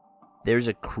 There's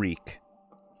a creak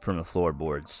from the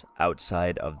floorboards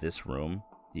outside of this room.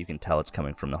 You can tell it's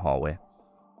coming from the hallway.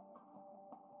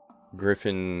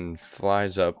 Griffin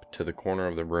flies up to the corner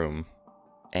of the room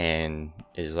and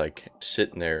is like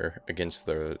sitting there against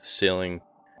the ceiling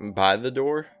by the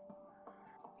door.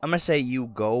 I'm going to say you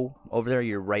go over there.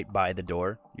 You're right by the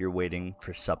door. You're waiting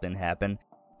for something to happen.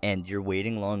 And you're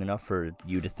waiting long enough for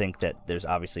you to think that there's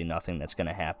obviously nothing that's going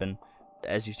to happen.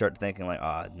 As you start thinking like,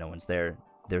 no one's there,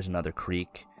 there's another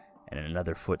creak and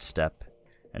another footstep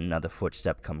and another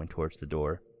footstep coming towards the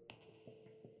door.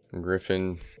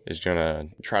 Griffin is going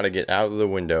to try to get out of the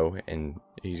window, and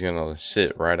he's going to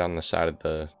sit right on the side of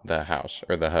the house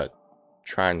or the hut,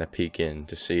 trying to peek in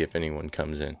to see if anyone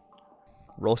comes in.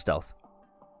 Roll stealth.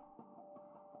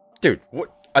 Dude, what?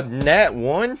 A nat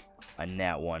 1? A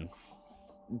nat 1.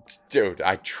 Dude,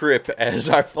 I trip as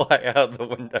I fly out the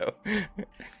window.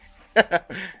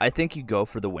 I think you go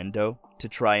for the window to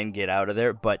try and get out of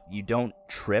there, but you don't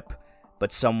trip,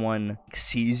 but someone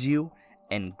sees you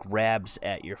and grabs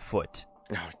at your foot.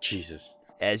 Oh, Jesus.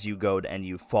 As you go and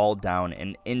you fall down,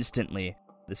 and instantly,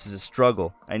 this is a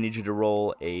struggle. I need you to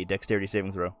roll a dexterity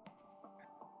saving throw.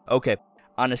 Okay,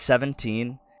 on a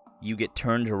 17, you get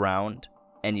turned around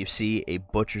and you see a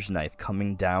butcher's knife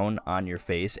coming down on your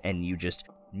face, and you just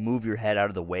move your head out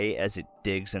of the way as it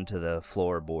digs into the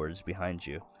floorboards behind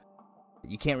you.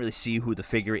 You can't really see who the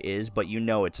figure is, but you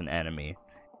know it's an enemy.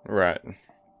 Right.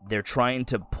 They're trying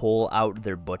to pull out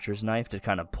their butcher's knife to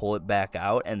kind of pull it back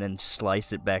out and then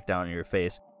slice it back down in your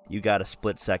face. You got a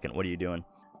split second. What are you doing?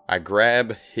 I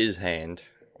grab his hand,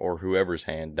 or whoever's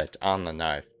hand that's on the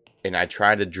knife, and I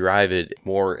try to drive it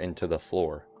more into the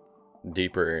floor,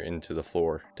 deeper into the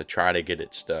floor, to try to get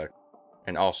it stuck,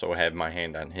 and also have my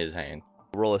hand on his hand.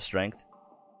 Roll a strength.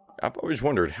 I've always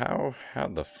wondered how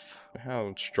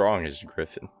strong is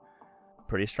Griffin?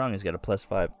 Pretty strong. He's got a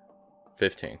 +5.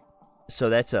 15. So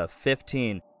that's a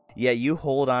 15. Yeah, you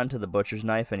hold on to the butcher's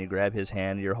knife and you grab his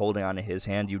hand. You're holding on to his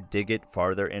hand. You dig it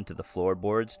farther into the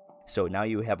floorboards. So now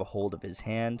you have a hold of his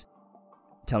hand.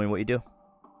 Tell me what you do.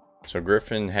 So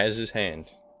Griffin has his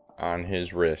hand on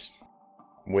his wrist.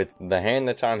 With the hand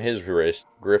that's on his wrist,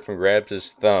 Griffin grabs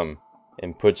his thumb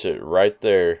and puts it right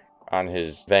there on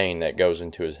his vein that goes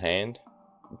into his hand.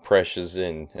 Presses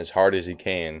in as hard as he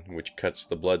can, which cuts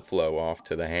the blood flow off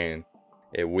to the hand.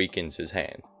 It weakens his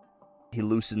hand. He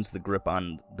loosens the grip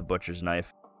on the butcher's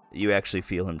knife. You actually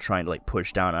feel him trying to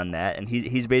push down on that, and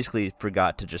he's basically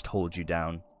forgot to just hold you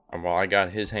down. And while I got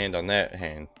his hand on that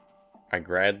hand, I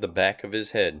grabbed the back of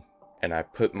his head and I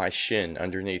put my shin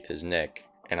underneath his neck,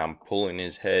 and I'm pulling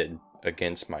his head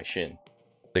against my shin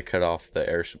to cut off the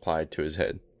air supply to his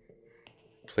head.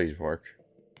 Please work.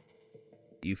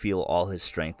 You feel all his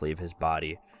strength leave his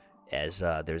body as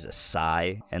there's a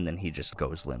sigh, and then he just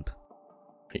goes limp.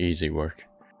 Easy work.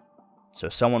 So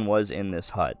someone was in this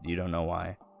hut. You don't know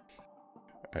why.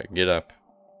 I get up.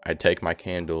 I take my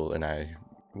candle and I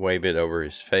wave it over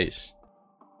his face.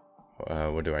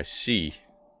 What do I see?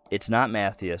 It's not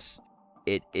Matthias.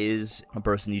 It is a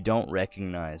person you don't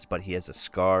recognize, but he has a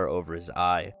scar over his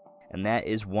eye. And that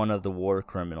is one of the war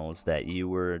criminals that you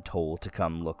were told to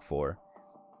come look for.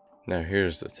 Now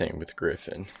here's the thing with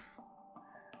Griffin.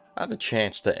 I have a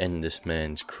chance to end this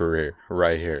man's career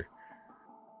right here.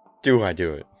 Do I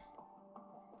do it?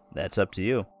 That's up to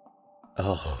you.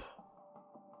 Oh.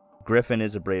 Griffin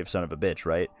is a brave son of a bitch,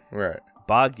 right? Right.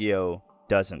 Baggio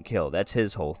doesn't kill. That's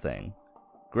his whole thing.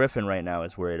 Griffin right now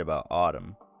is worried about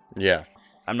Autumn. Yeah.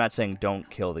 I'm not saying don't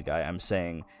kill the guy. I'm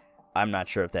saying I'm not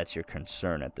sure if that's your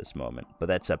concern at this moment, but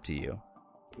that's up to you.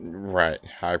 Right.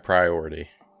 High priority.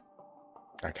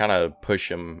 I kind of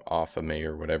push him off of me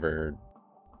or whatever.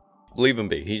 Leave him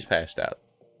be. He's passed out.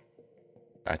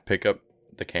 I pick up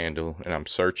the candle and I'm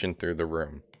searching through the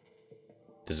room.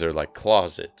 Is there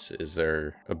closets? Is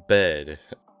there a bed?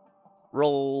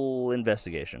 Roll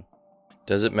investigation.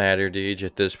 Does it matter, Deej,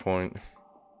 at this point?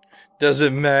 Does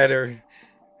it matter?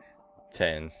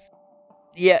 10.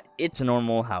 Yeah, it's a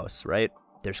normal house, right?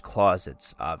 There's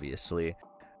closets, obviously,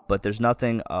 but there's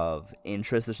nothing of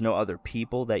interest. There's no other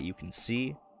people that you can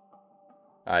see.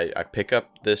 I pick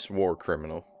up this war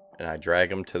criminal and I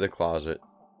drag him to the closet.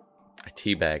 I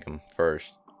teabag him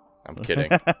first. I'm kidding.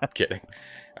 Kidding.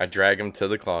 I drag him to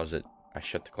the closet. I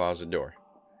shut the closet door.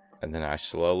 And then I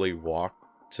slowly walk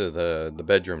to the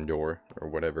bedroom door or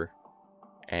whatever.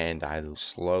 And I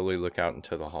slowly look out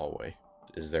into the hallway.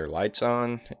 Is there lights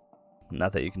on?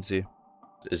 Not that you can see.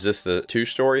 Is this the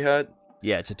 2-story hut?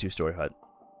 Yeah, it's a 2-story hut.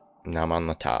 Now I'm on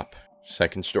the top.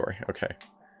 2nd story. Okay.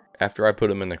 After I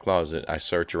put him in the closet, I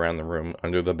search around the room,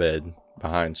 under the bed,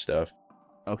 behind stuff.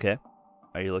 Okay.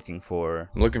 Are you looking for...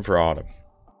 I'm looking for Autumn.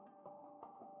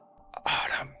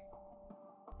 Autumn.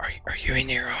 Are you in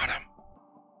here, Autumn?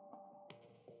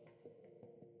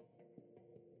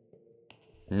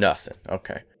 Nothing.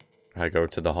 Okay. I go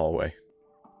to the hallway.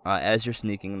 As you're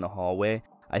sneaking in the hallway,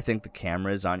 I think the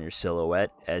camera is on your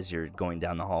silhouette as you're going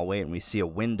down the hallway, and we see a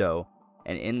window,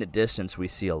 and in the distance we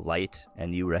see a light,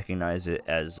 and you recognize it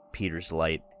as Peter's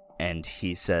light, and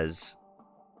he says,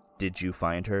 "Did you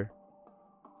find her?"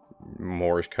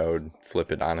 Morse code,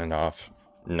 flip it on and off.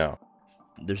 No.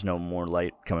 There's no more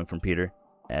light coming from Peter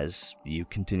as you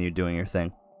continue doing your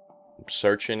thing. I'm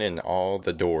searching in all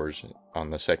the doors on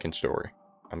the 2nd story.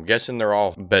 I'm guessing they're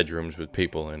all bedrooms with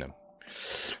people in them.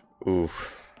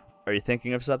 Oof. Are you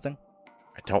thinking of something?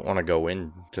 I don't want to go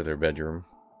into their bedroom.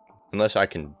 Unless I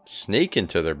can sneak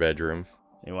into their bedroom.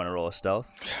 You want to roll a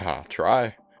stealth? I'll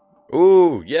try.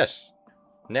 Ooh, yes.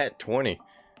 Nat 20.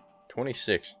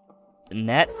 26.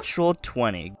 Natural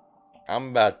 20. I'm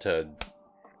about to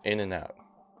in and out.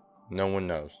 No one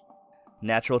knows.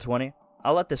 Natural 20?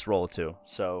 I'll let this roll too,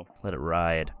 so let it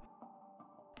ride.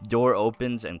 Door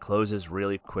opens and closes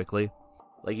really quickly.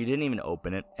 Like you didn't even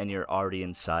open it, and you're already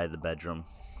inside the bedroom.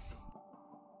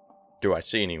 Do I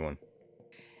see anyone?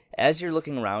 As you're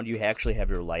looking around, you actually have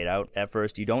your light out at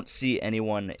first. You don't see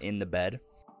anyone in the bed.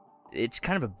 It's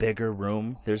kind of a bigger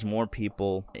room. There's more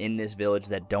people in this village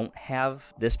that don't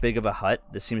have this big of a hut.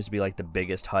 This seems to be like the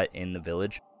biggest hut in the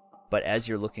village. But as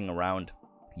you're looking around,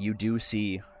 you do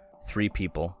see 3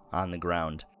 people on the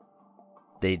ground.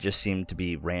 They just seem to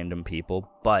be random people,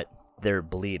 but they're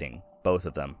bleeding, both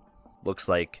of them. Looks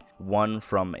like one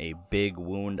from a big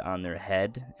wound on their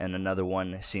head, and another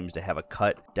one seems to have a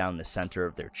cut down the center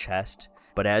of their chest.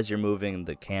 But as you're moving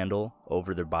the candle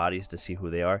over their bodies to see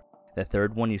who they are, the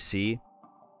third one you see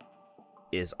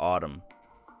is Autumn,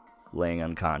 laying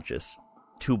unconscious.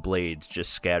 2 blades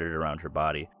just scattered around her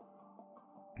body.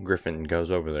 Griffin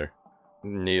goes over there.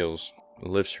 Kneels,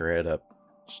 lifts her head up.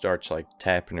 starts like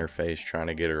tapping her face, trying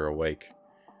to get her awake.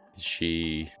 Is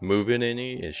she moving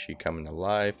any? Is she coming to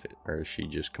life? Or is she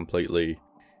just completely...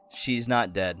 She's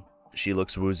not dead. She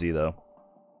looks woozy, though.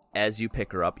 As you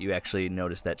pick her up, you actually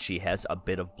notice that she has a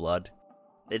bit of blood.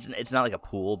 It's not like a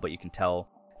pool, but you can tell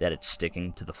that it's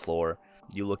sticking to the floor.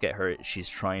 You look at her, she's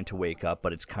trying to wake up,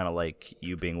 but it's kind of like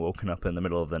you being woken up in the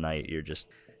middle of the night. It's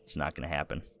not going to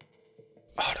happen.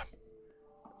 Autumn,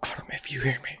 if you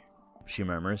hear me, she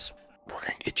murmurs. We're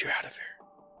going to get you out of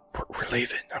here. We're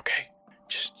leaving, okay?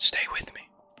 Just stay with me.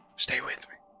 Stay with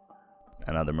me.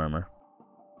 Another murmur.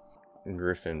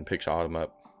 Griffin picks Autumn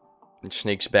up and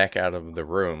sneaks back out of the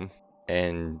room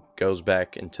and goes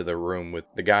back into the room with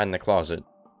the guy in the closet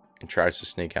and tries to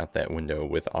sneak out that window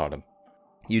with Autumn.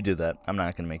 You do that. I'm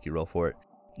not going to make you roll for it.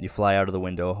 You fly out of the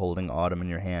window holding Autumn in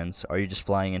your hands. Are you just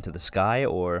flying into the sky,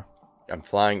 or...? I'm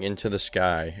flying into the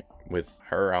sky with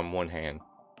her on one hand,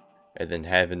 and then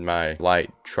having my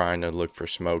light trying to look for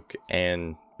Smoke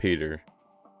and Peter,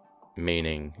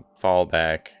 meaning fall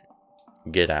back,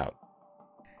 get out.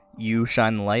 You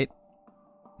shine the light.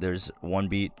 There's 1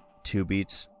 beat, 2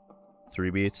 beats, 3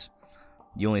 beats.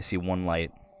 You only see 1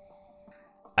 light.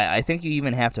 I think you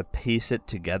even have to piece it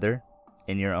together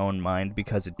in your own mind,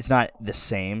 because it's not the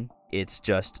same. It's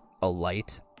just a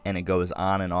light, and it goes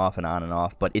on and off and on and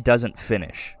off, but it doesn't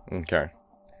finish. Okay.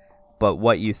 But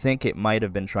what you think it might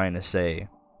have been trying to say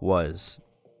was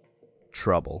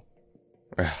trouble.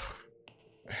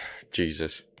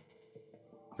 Jesus.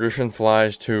 Griffin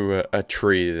flies to a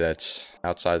tree that's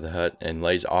outside the hut and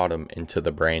lays Autumn into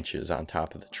the branches on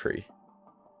top of the tree.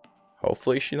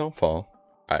 Hopefully she don't fall.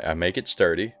 I make it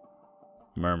sturdy.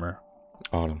 Murmur.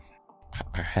 Autumn,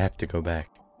 I have to go back.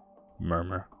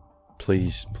 Murmur.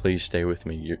 Please stay with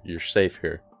me. You're safe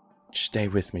here. Just stay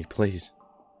with me, please.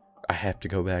 I have to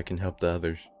go back and help the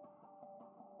others.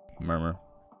 Murmur.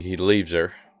 He leaves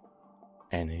her,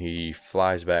 and he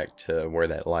flies back to where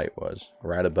that light was,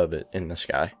 right above it in the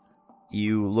sky.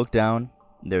 You look down.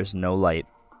 There's no light.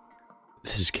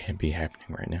 This can't be happening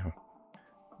right now.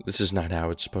 This is not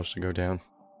how it's supposed to go down.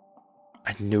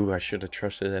 I knew I should have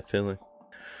trusted that feeling.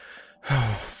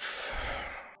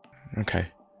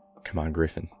 Okay. Come on,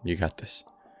 Griffin. You got this.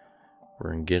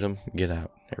 We're gonna get him, get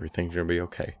out. Everything's gonna be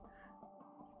okay.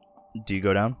 Do you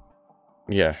go down?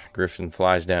 Yeah, Griffin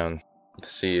flies down to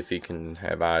see if he can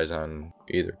have eyes on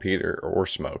either Peter or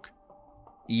Smoke.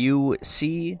 You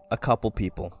see a couple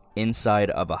people inside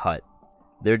of a hut.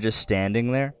 They're just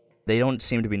standing there. They don't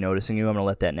seem to be noticing you. I'm going to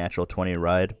let that natural 20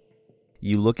 ride.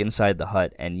 You look inside the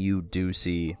hut, and you do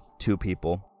see 2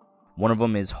 people. One of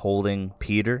them is holding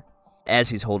Peter. As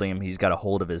he's holding him, he's got a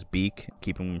hold of his beak,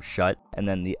 keeping him shut. And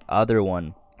then the other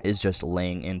one is just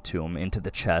laying into him, into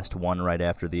the chest, one right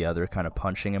after the other, kind of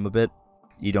punching him a bit.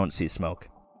 You don't see Smoke.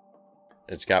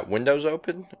 It's got windows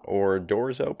open, or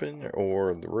doors open,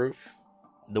 or the roof.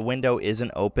 The window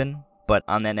isn't open, but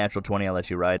on that natural 20 I'll let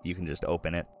you ride, you can just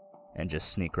open it and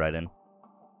just sneak right in.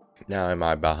 Now am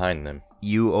I behind them?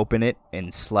 You open it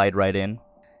and slide right in.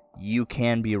 You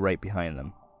can be right behind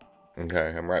them.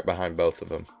 Okay, I'm right behind both of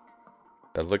them.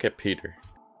 But look at Peter.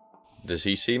 Does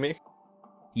he see me?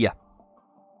 Yeah.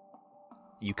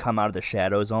 You come out of the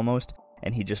shadows almost,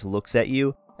 and he just looks at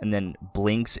you and then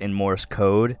blinks in Morse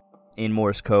code. In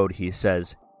Morse code, he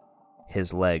says,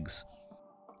 his legs.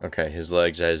 Okay, his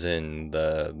legs as in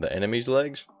the enemy's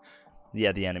legs?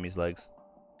 Yeah, the enemy's legs.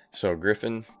 So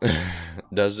Griffin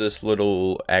does this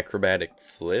little acrobatic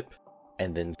flip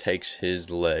and then takes his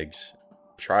legs,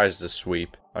 tries to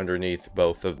sweep underneath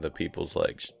both of the people's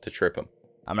legs to trip him.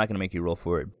 I'm not going to make you roll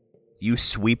for it. You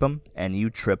sweep him and you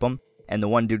trip him, and the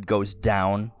one dude goes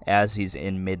down as he's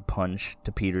in mid-punch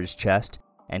to Peter's chest,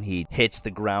 and he hits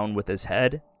the ground with his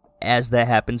head. As that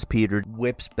happens, Peter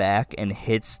whips back and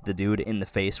hits the dude in the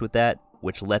face with that,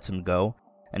 which lets him go,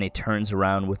 and he turns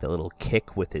around with a little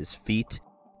kick with his feet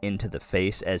into the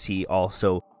face as he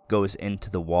also goes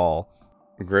into the wall.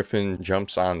 Griffin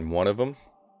jumps on one of them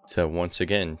to once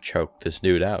again choke this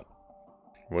dude out.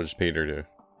 What does Peter do?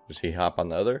 Does he hop on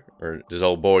the other? Or does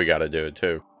old boy gotta do it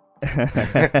too?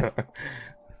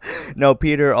 No,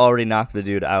 Peter already knocked the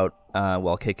dude out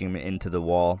while kicking him into the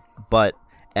wall. But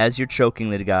as you're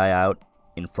choking the guy out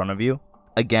in front of you,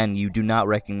 again, you do not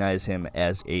recognize him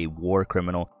as a war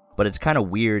criminal. But it's kind of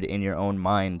weird in your own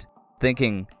mind,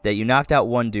 thinking that you knocked out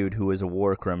one dude who was a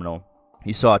war criminal.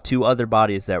 You saw 2 other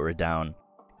bodies that were down,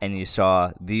 and you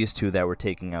saw these 2 that were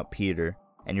taking out Peter.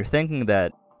 And you're thinking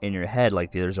that in your head,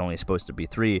 like, there's only supposed to be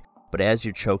 3. But as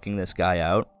you're choking this guy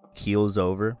out, keels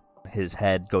over, his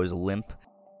head goes limp,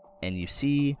 and you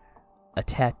see a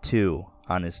tattoo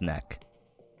on his neck.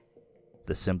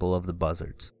 The symbol of the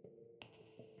buzzards.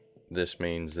 this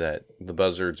means that the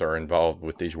buzzards are involved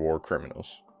with these war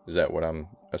criminals. Is that what I'm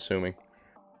assuming?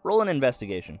 Roll an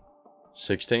investigation.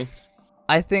 16?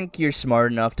 I think you're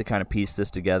smart enough to kind of piece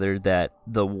this together that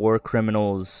the war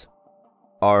criminals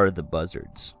are the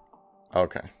buzzards.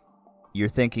 Okay. You're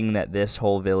thinking that this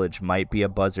whole village might be a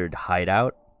buzzard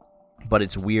hideout, but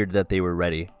it's weird that they were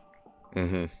ready.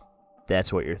 Mm-hmm.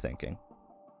 That's what you're thinking.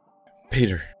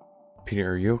 Peter,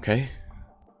 are you okay?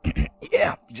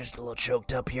 Yeah, just a little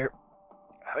choked up here.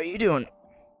 How are you doing?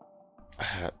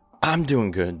 I'm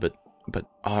doing good, but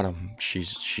Autumn,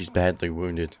 she's badly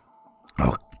wounded.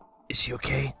 Oh, is she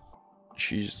okay?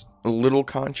 She's a little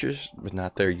conscious, but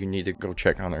not there. You need to go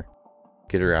check on her.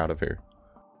 Get her out of here.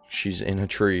 She's in a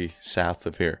tree south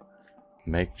of here.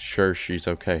 Make sure she's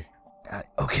okay.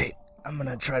 Okay, I'm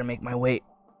gonna try to make my way.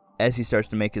 As he starts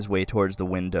to make his way towards the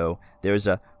window, there's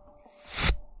a...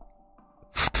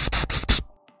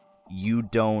 You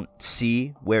don't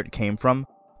see where it came from,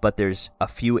 but there's a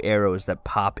few arrows that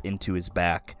pop into his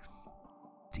back.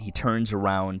 He turns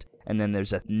around, and then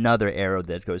there's another arrow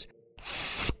that goes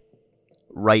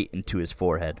right into his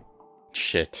forehead.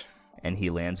 Shit. And he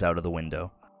lands out of the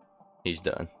window. He's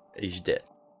done. He's dead.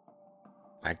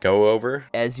 I go over.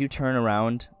 As you turn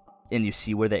around and you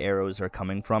see where the arrows are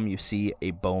coming from, you see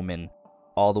a bowman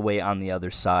all the way on the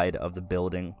other side of the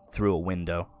building through a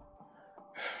window.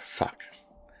 Fuck.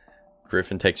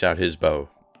 Griffin takes out his bow.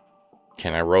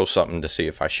 Can I roll something to see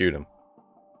if I shoot him?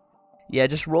 Yeah,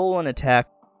 just roll an attack.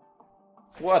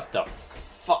 What the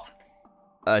fuck?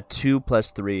 2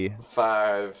 plus 3.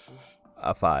 5.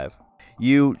 A 5.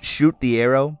 You shoot the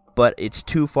arrow, but it's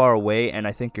too far away, and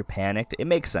I think you're panicked. It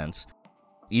makes sense.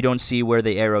 You don't see where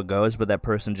the arrow goes, but that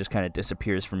person just kind of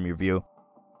disappears from your view.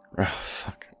 Oh,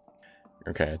 fuck.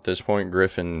 Okay, at this point,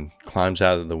 Griffin climbs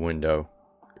out of the window,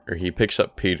 or he picks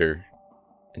up Peter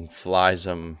and flies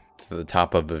him to the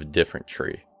top of a different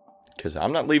tree. Because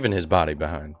I'm not leaving his body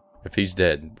behind. If he's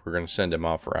dead, we're going to send him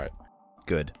off right.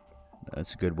 Good.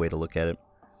 That's a good way to look at it.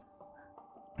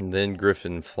 And then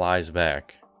Griffin flies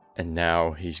back, and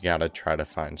now he's got to try to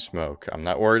find Smoke. I'm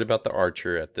not worried about the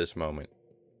archer at this moment.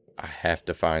 I have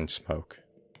to find Smoke.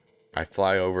 I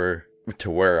fly over to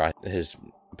where his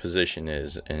position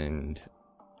is, and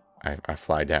I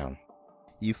fly down.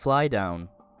 You fly down,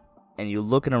 and you're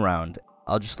looking around.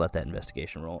 I'll just let that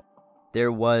investigation roll.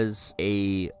 There was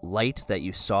a light that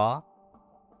you saw,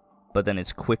 but then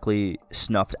it's quickly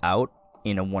snuffed out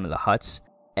in one of the huts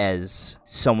as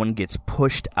someone gets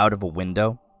pushed out of a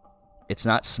window. It's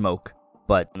not Smoke,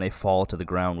 but they fall to the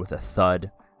ground with a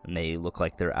thud, and they look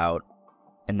like they're out.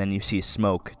 And then you see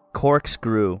Smoke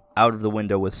corkscrew out of the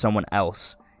window with someone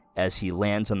else as he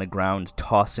lands on the ground,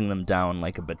 tossing them down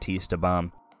like a Batista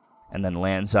bomb, and then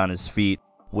lands on his feet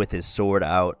with his sword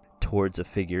out towards a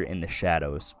figure in the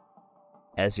shadows.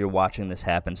 As you're watching this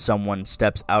happen, someone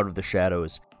steps out of the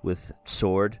shadows with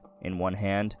sword in one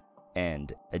hand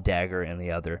and a dagger in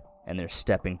the other, and they're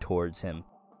stepping towards him.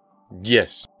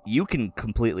 Yes. You can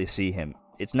completely see him.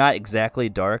 It's not exactly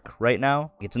dark right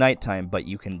now. It's nighttime, but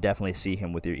you can definitely see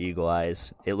him with your eagle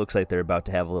eyes. It looks like they're about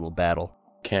to have a little battle.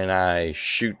 Can I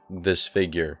shoot this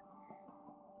figure?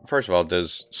 First of all,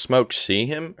 does Smoke see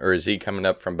him, or is he coming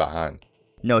up from behind?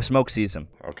 No, Smoke sees him.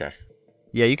 Okay.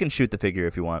 Yeah, you can shoot the figure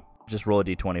if you want. Just roll a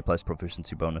d20 plus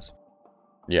proficiency bonus.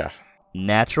 Yeah.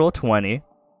 Natural 20.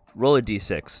 Roll a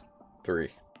d6. 3.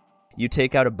 You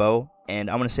take out a bow, and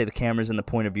I'm going to say the camera's in the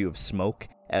point of view of Smoke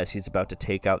as he's about to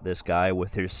take out this guy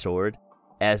with his sword.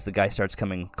 As the guy starts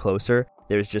coming closer,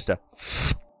 there's just a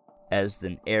as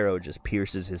an arrow just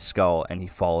pierces his skull and he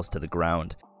falls to the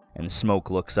ground. And Smoke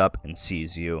looks up and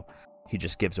sees you. He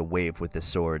just gives a wave with his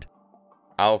sword.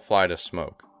 I'll fly to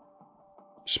Smoke.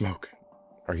 Smoke,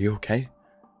 are you okay?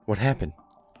 What happened?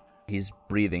 He's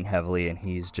breathing heavily and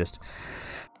he's just...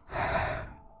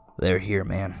 They're here,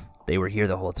 man. They were here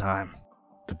the whole time.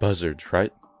 The buzzards,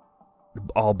 right?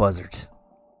 All buzzards.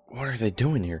 What are they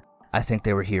doing here? I think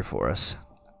they were here for us.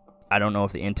 I don't know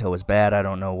if the intel was bad. I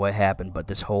don't know what happened, but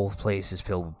this whole place is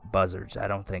filled with buzzards. I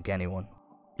don't think anyone...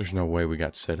 There's no way we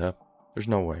got set up. There's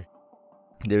no way.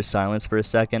 There's silence for a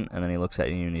second, and then he looks at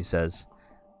you and he says,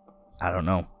 I don't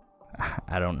know.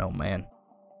 I don't know, man.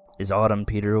 Is Autumn,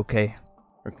 Peter, okay?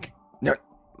 Okay. No.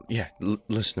 Yeah,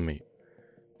 listen to me.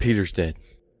 Peter's dead.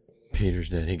 Peter's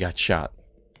dead. He got shot.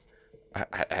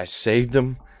 I saved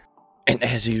him, and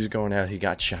as he was going out, he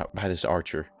got shot by this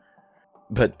archer.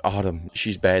 But Autumn,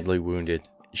 she's badly wounded.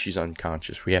 She's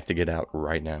unconscious. We have to get out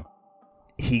right now.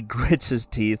 He grits his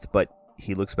teeth, but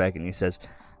he looks back and he says,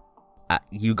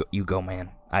 you go, man.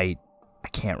 I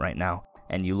can't right now.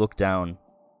 And you look down.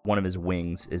 One of his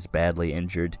wings is badly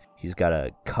injured. He's got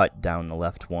a cut down the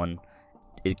left one.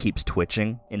 It keeps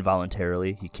twitching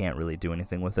involuntarily. He can't really do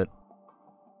anything with it.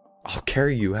 I'll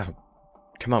carry you out.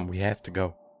 Come on, we have to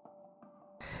go.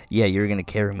 Yeah, you're gonna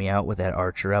carry me out with that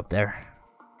archer up there?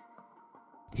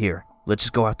 Here, let's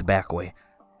just go out the back way.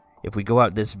 If we go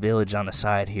out this village on the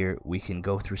side here, we can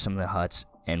go through some of the huts,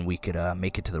 and we could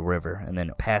make it to the river. And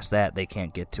then past that, they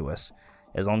can't get to us.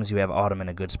 As long as you have Autumn in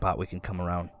a good spot, we can come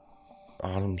around.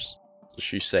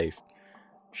 She's safe.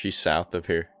 She's south of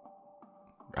here.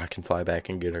 I can fly back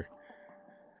and get her.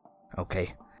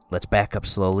 Okay, let's back up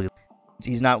slowly.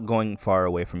 He's not going far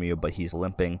away from you, but he's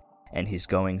limping, and he's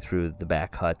going through the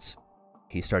back huts.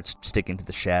 He starts sticking to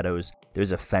the shadows.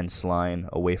 There's a fence line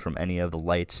away from any of the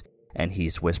lights, and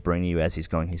he's whispering to you as he's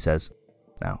going. He says,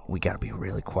 "Now, we gotta be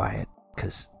really quiet,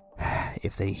 because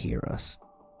if they hear us,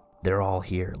 they're all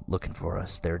here looking for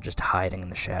us. They're just hiding in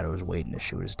the shadows, waiting to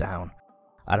shoot us down.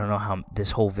 I don't know how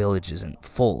this whole village isn't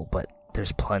full, but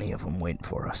there's plenty of them waiting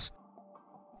for us.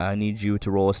 I need you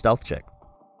to roll a stealth check."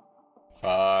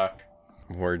 Fuck.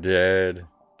 We're dead.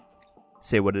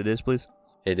 Say what it is, please.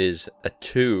 It is a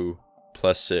 2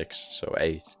 plus 6, so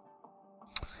 8.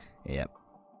 Yep.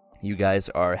 You guys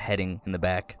are heading in the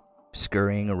back,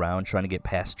 scurrying around, trying to get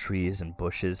past trees and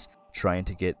bushes, trying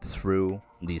to get through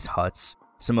these huts.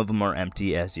 Some of them are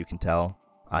empty, as you can tell.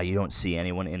 You don't see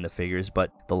anyone in the figures,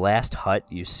 but the last hut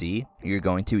you see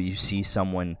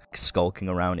someone skulking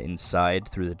around inside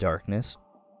through the darkness.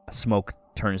 Smoke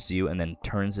turns to you and then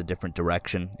turns a different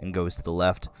direction and goes to the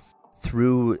left.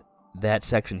 Through that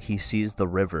section, he sees the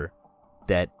river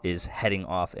that is heading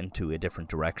off into a different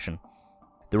direction.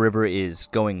 The river is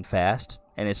going fast,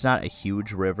 and it's not a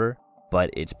huge river, but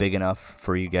it's big enough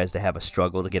for you guys to have a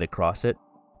struggle to get across it.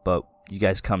 But you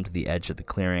guys come to the edge of the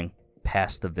clearing,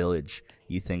 past the village.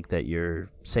 You think that you're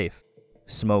safe.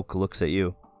 Smoke looks at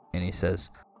you, and he says,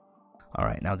 "All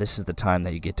right, now this is the time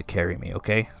that you get to carry me,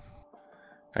 okay?"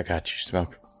 I got you,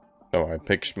 Smoke. So I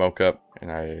pick Smoke up,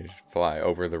 and I fly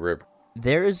over the river.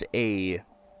 There's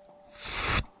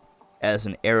as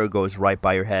an arrow goes right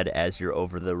by your head as you're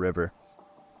over the river,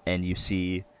 and you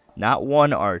see not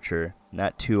one archer,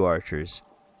 not two archers,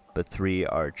 but 3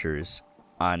 archers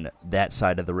on that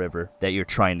side of the river that you're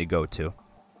trying to go to.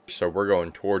 So we're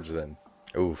going towards them.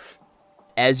 Oof.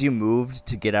 As you moved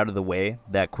to get out of the way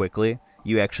that quickly,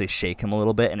 you actually shake him a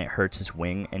little bit, and it hurts his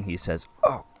wing, and he says,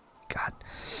 "Oh, God.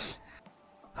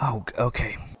 Oh,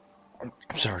 okay.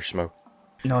 I'm sorry, Smoke.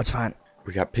 No, it's fine.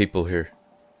 We got people here.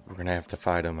 We're gonna have to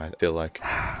fight them, I feel like."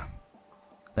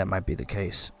 That might be the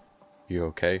case. You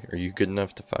okay? Are you good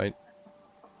enough to fight?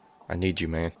 I need you,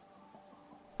 man.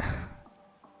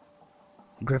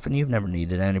 Griffin, you've never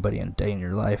needed anybody a day in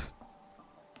your life.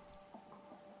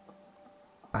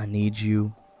 I need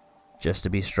you just to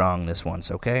be strong this once,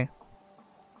 okay?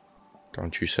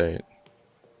 Don't you say it.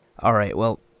 Alright,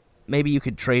 well, maybe you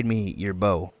could trade me your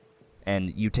bow, and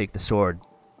you take the sword.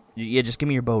 Yeah, just give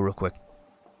me your bow real quick.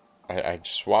 I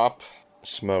swap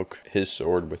Smoke his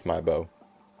sword with my bow.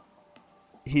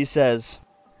 He says,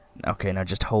 "Okay, now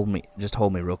just hold me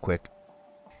real quick."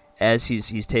 As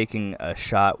he's taking a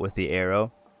shot with the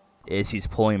arrow, as he's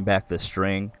pulling back the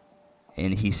string,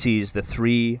 and he sees the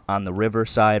 3 on the river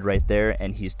side right there,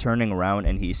 and he's turning around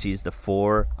and he sees the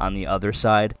 4 on the other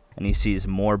side, and he sees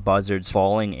more buzzards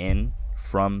falling in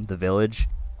from the village.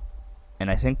 And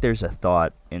I think there's a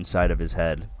thought inside of his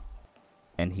head,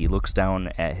 and he looks down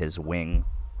at his wing,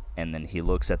 and then he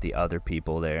looks at the other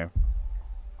people there,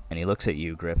 and he looks at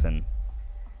you, Griffin,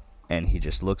 and he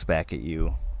just looks back at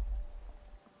you.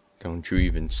 Don't you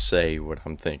even say what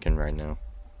I'm thinking right now.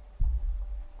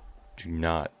 Do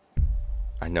not.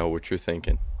 I know what you're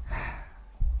thinking.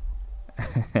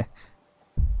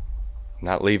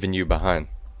 Not leaving you behind.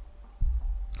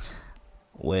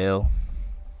 Well.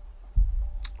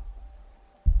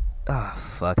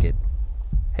 Fuck it.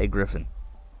 Hey, Griffin.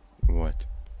 What?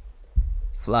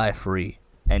 Fly free.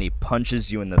 And he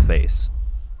punches you in the face.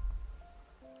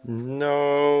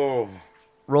 No.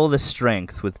 Roll the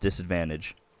strength with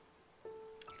disadvantage.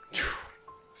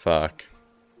 Fuck.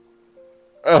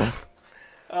 Oh.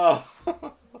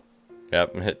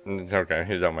 Yep, it's okay.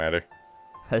 It don't matter.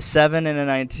 A 7 and a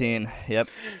 19. Yep.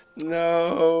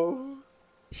 No.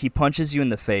 He punches you in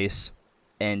the face,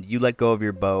 and you let go of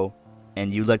your bow,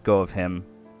 and you let go of him,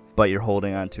 but you're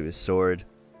holding onto his sword.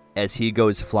 As he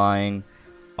goes flying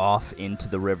off into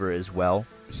the river as well,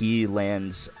 he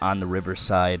lands on the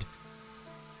riverside,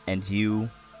 and you,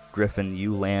 Griffin,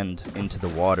 you land into the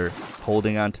water,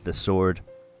 holding onto the sword,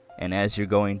 and as you're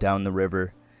going down the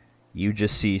river, you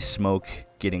just see Smoke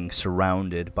getting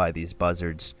surrounded by these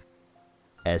buzzards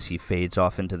as he fades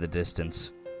off into the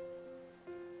distance.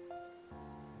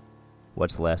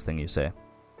 What's the last thing you say?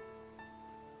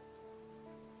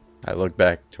 I look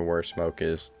back to where Smoke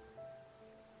is.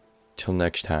 Till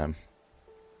next time,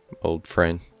 old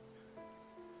friend.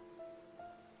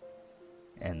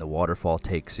 And the waterfall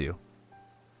takes you.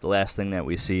 The last thing that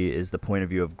we see is the point of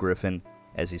view of Griffin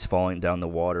as he's falling down the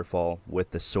waterfall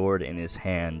with the sword in his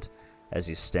hand as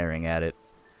he's staring at it,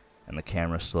 and the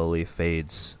camera slowly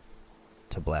fades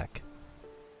to black.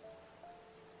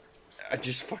 I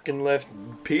just fucking left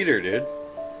Peter, dude.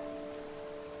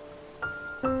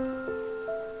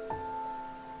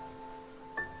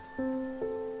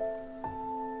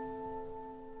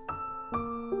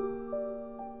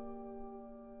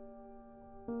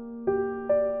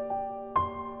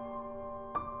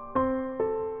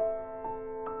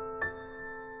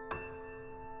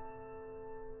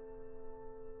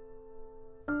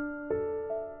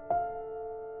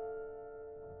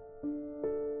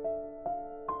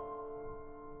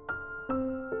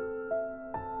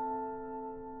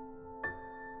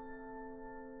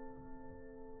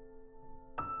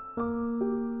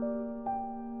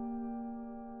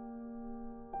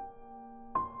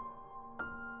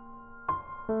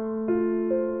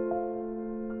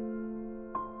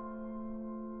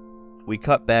 We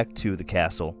cut back to the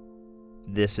castle.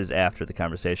 This is after the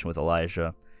conversation with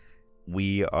Elijah.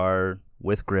 We are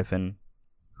with Griffin,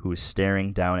 who's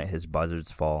staring down at his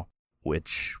buzzard's fall,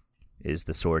 which is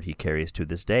the sword he carries to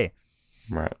this day.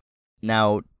 Right.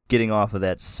 Now, getting off of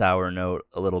that sour note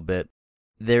a little bit,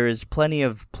 there is plenty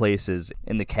of places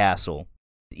in the castle.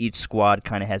 Each squad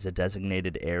kind of has a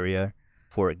designated area.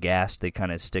 For a ghast, they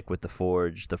kind of stick with the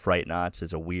forge. The Fright Knots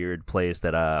is a weird place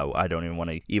that I don't even want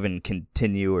to even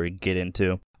continue or get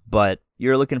into. But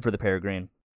you're looking for the Peregrine.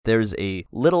 There's a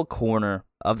little corner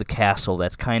of the castle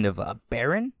that's kind of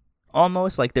barren,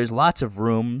 almost. Like there's lots of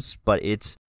rooms, but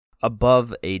it's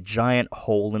above a giant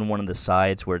hole in one of the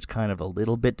sides where it's kind of a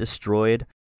little bit destroyed.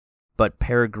 But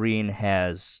Peregrine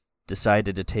has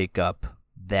decided to take up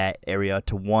that area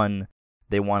to one.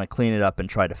 They want to clean it up and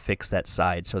try to fix that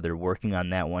side, so they're working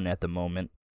on that one at the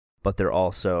moment. But they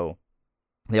also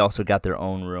got their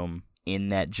own room in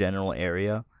that general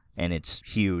area, and it's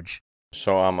huge.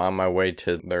 So I'm on my way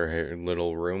to their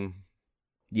little room.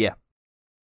 Yeah.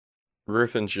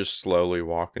 Griffin's just slowly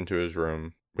walking to his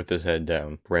room with his head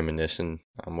down, reminiscing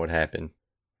on what happened.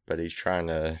 But he's trying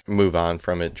to move on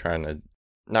from it, trying to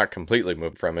not completely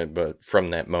move from it, but from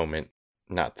that moment,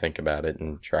 not think about it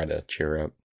and try to cheer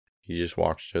up. He just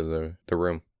walks to the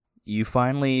room. You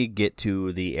finally get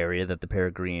to the area that the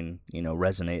Peregrine,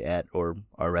 resonate at or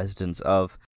are residents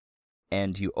of,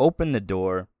 and you open the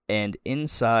door, and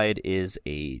inside is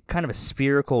a kind of a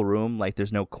spherical room, like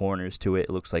there's no corners to it. It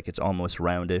looks like it's almost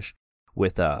roundish,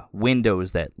 with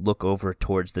windows that look over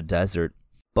towards the desert.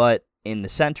 But in the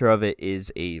center of it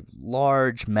is a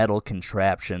large metal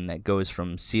contraption that goes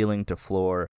from ceiling to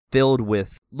floor, filled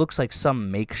with, looks like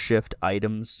some makeshift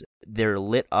items. They're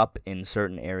lit up in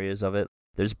certain areas of it.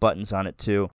 There's buttons on it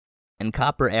too. And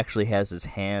Copper actually has his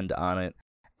hand on it,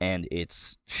 and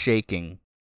it's shaking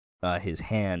his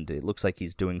hand. It looks like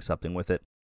he's doing something with it.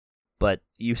 But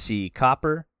you see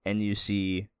Copper, and you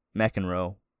see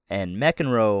McEnroe. And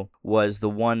McEnroe was the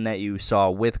one that you saw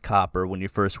with Copper when you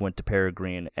first went to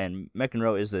Peregrine. And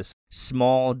McEnroe is this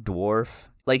small dwarf.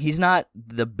 Like, he's not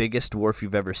the biggest dwarf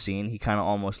you've ever seen. He kind of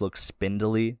almost looks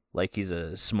spindly, like he's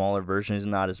a smaller version. He's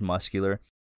not as muscular.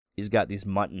 He's got these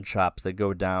mutton chops that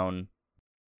go down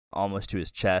almost to his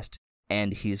chest.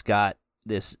 And he's got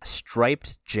this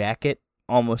striped jacket,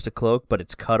 almost a cloak, but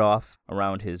it's cut off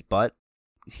around his butt.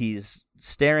 He's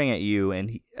staring at you,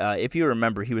 and if you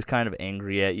remember, he was kind of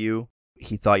angry at you.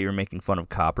 He thought you were making fun of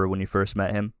Copper when you first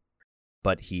met him.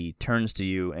 But he turns to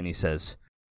you, and he says,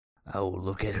 "Oh,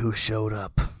 look at who showed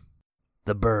up.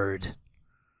 The bird."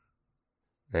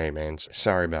 Hey, man,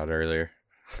 sorry about earlier.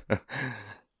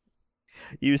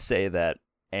 You say that,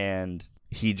 and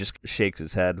he just shakes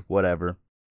his head, whatever.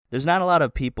 There's not a lot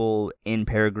of people in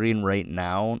Peregrine right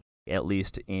now, at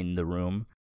least in the room,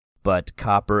 but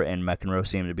Copper and McEnroe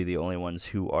seem to be the only ones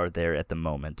who are there at the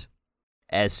moment.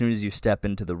 As soon as you step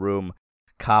into the room,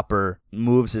 Copper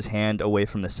moves his hand away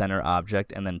from the center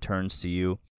object and then turns to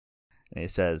you, and he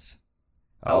says,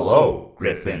 "Hello,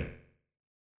 Griffin.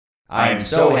 I am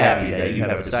so happy that you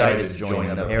have decided to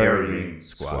join the Peregrine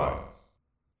squad."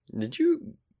 Did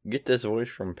you get this voice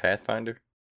from Pathfinder?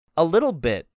 "A little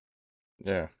bit."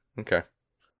 Yeah, okay.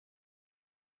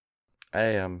 I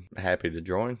am happy to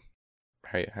join.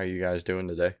 How you guys doing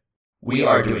today? We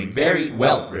are doing very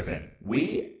well, Griffin.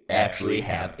 We actually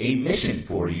have a mission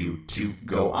for you to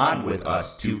go on with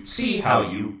us to see how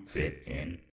you fit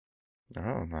in.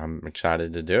 Oh, I'm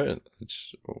excited to do it.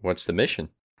 What's the mission?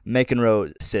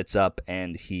 McEnroe sits up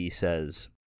and he says,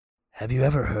 Have you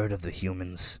ever heard of the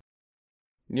humans?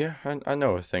 Yeah, I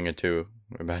know a thing or two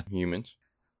about humans.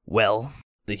 Well,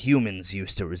 the humans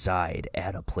used to reside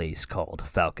at a place called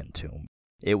Falcon Tomb.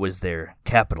 It was their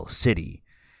capital city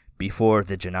before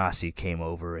the Genasi came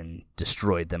over and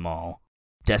destroyed them all,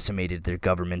 decimated their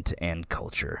government and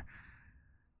culture.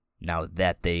 Now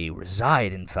that they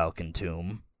reside in Falcon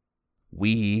Tomb,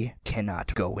 we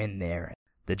cannot go in there.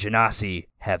 The Genasi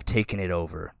have taken it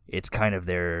over. It's kind of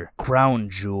their crown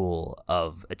jewel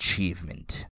of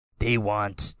achievement. They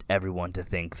want everyone to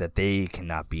think that they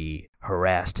cannot be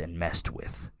harassed and messed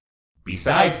with.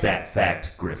 Besides that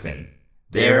fact, Griffin,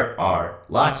 there are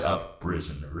lots of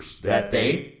prisoners that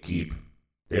they keep.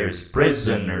 There's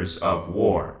prisoners of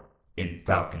war in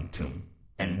Falcon Tomb,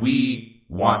 and we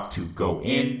want to go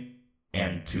in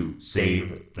and to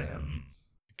save them.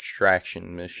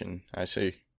 Extraction mission, I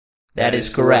see. That is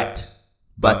correct.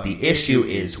 But the issue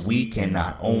is we can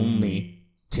not only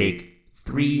take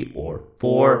 3 or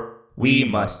 4, we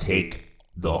must take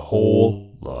the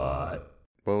whole lot.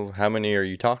 Well, how many are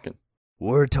you talking?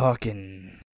 We're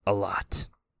talking a lot.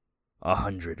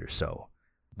 100 or so.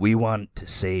 We want to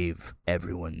save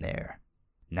everyone there.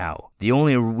 Now, the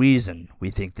only reason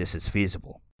we think this is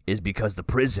feasible is because the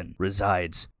prison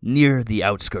resides near the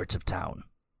outskirts of town.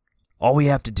 All we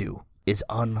have to do is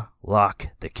unlock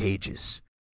the cages.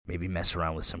 Maybe mess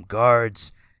around with some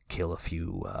guards, kill a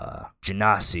few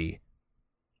Genasi,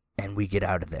 and we get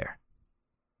out of there.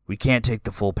 We can't take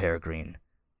the full Peregrine.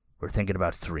 We're thinking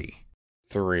about 3.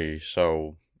 3,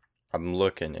 so I'm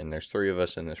looking, and there's 3 of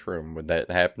us in this room. Would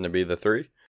that happen to be the 3?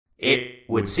 It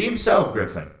would seem so,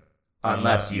 Griffin,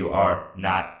 unless you are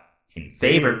not in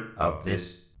favor of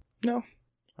this. No,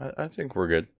 I think we're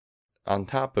good. On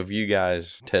top of you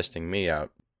guys testing me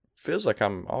out, feels like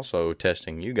I'm also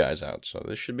testing you guys out, so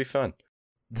this should be fun.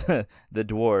 The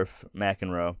dwarf,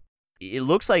 McEnroe. It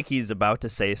looks like he's about to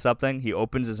say something. He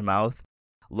opens his mouth,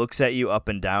 looks at you up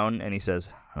and down, and he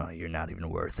says, "Oh, you're not even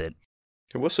worth it."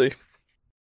 We'll see.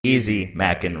 Easy,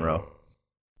 McEnroe.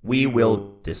 We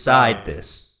will decide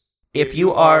this. If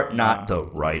you are not the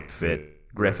right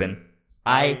fit, Griffin,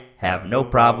 I have no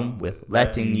problem with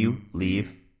letting you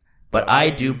leave, but I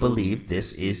do believe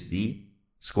this is the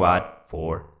squad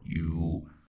for you.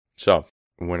 So,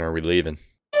 when are we leaving?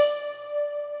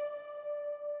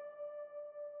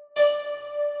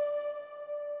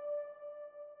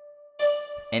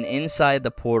 And inside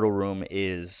the portal room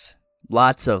is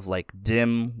lots of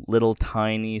dim little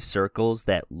tiny circles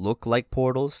that look like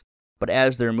portals, but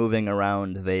as they're moving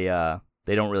around, they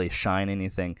don't really shine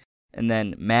anything. And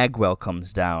then Magwell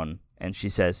comes down and she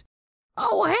says,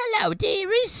 "Oh, hello,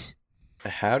 dearies.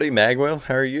 Howdy, Magwell.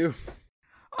 How are you?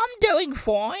 I'm doing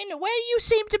fine. Where you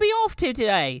seem to be off to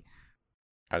today?"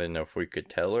 I didn't know if we could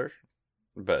tell her,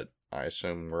 but I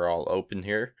assume we're all open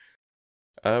here.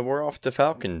 We're off to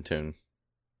Falcon Tomb.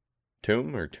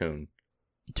 Tomb or Tune?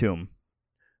 Tomb.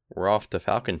 We're off to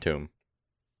Falcon Tomb.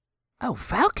 Oh,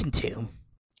 Falcon Tomb?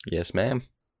 Yes, ma'am.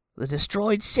 The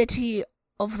destroyed city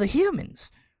of the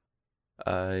humans.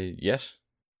 Yes.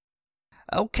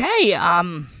 Okay,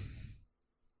 Out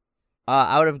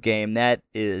of game, that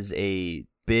is a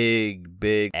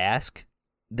big ask.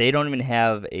 They don't even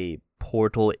have a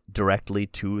portal directly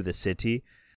to the city.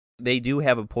 They do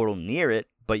have a portal near it,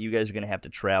 but you guys are going to have to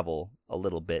travel a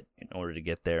little bit in order to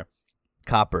get there.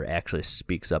 Copper actually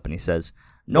speaks up and he says,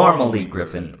 Normally,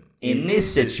 Griffin, in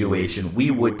this situation,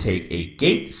 we would take a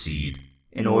gate seed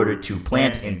in order to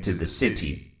plant into the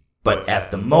city. But at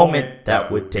the moment,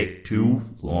 that would take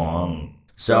too long.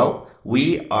 So,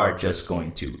 we are just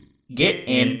going to get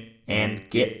in and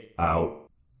get out.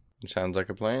 Sounds like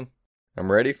a plan.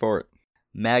 I'm ready for it.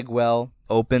 Magwell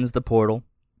opens the portal.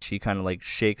 She kind of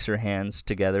shakes her hands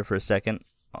together for a second,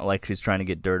 like she's trying to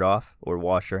get dirt off or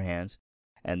wash her hands.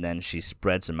 And then she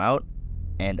spreads them out,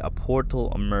 and a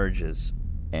portal emerges.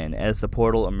 And as the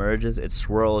portal emerges, it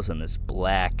swirls in this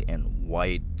black and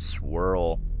white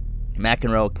swirl.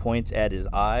 McEnroe points at his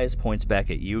eyes, points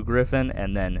back at you, Griffin,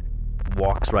 and then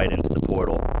walks right into the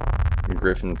portal.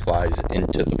 Griffin flies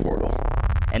into the portal.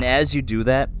 And as you do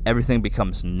that, everything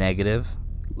becomes negative,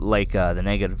 like the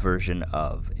negative version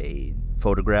of a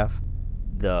photograph.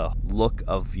 The look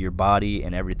of your body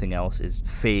and everything else is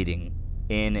fading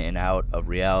in and out of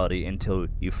reality until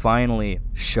you finally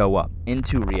show up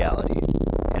into reality.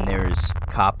 And there's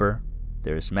Copper,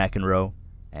 there's McEnroe,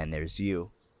 and there's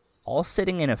you. All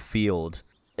sitting in a field.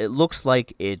 It looks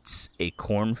like it's a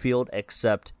cornfield,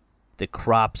 except the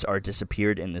crops are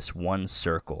disappeared in this one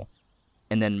circle.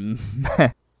 And then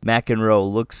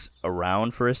McEnroe looks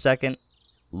around for a second,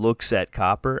 looks at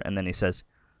Copper, and then he says,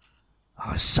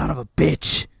 "Oh, son of a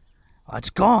bitch. Oh, it's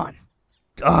gone.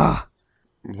 Ugh.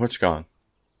 What's gone?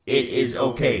 It is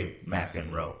okay,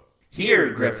 McEnroe.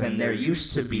 Here, Griffin, there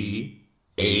used to be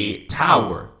a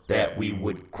tower that we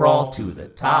would crawl to the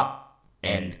top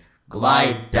and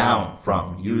glide down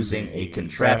from using a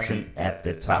contraption at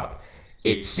the top.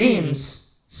 It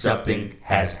seems something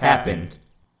has happened.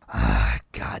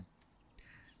 God.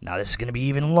 Now this is going to be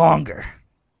even longer.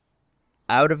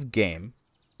 Out of game.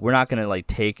 We're not going to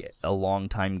take a long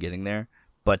time getting there,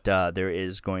 but there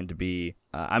is going to be,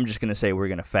 I'm just going to say we're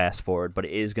going to fast forward, but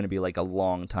it is going to be a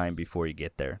long time before you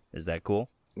get there. Is that cool?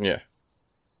 Yeah.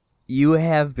 You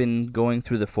have been going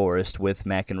through the forest with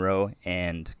McEnroe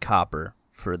and Copper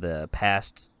for the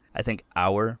past, I think,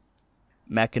 hour.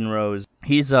 McEnroe's,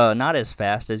 he's not as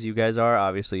fast as you guys are.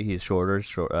 Obviously, he's shorter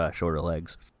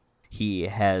legs. He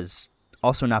has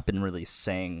also not been really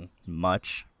saying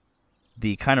much.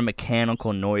 The kind of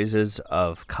mechanical noises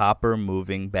of Copper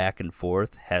moving back and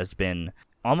forth has been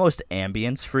almost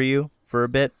ambience for you for a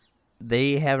bit.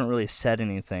 They haven't really said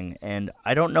anything, and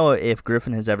I don't know if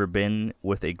Griffin has ever been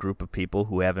with a group of people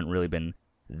who haven't really been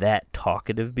that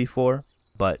talkative before,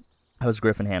 but how's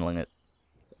Griffin handling it?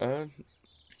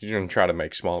 He's going to try to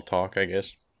make small talk, I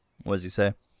guess. What does he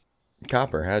say?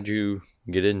 Copper, how'd you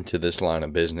get into this line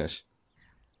of business?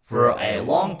 For a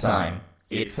long time,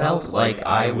 it felt like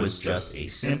I was just a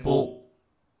simple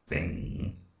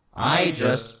thing. I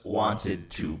just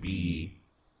wanted to be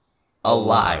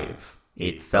alive.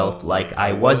 It felt like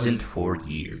I wasn't for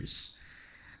years.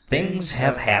 Things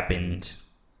have happened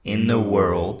in the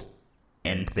world,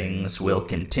 and things will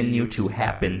continue to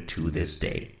happen to this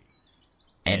day.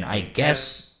 And I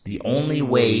guess the only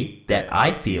way that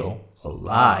I feel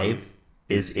alive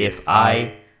is if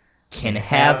I can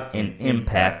have an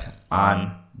impact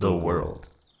on the world.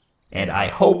 And I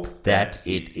hope that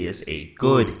it is a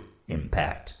good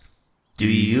impact. Do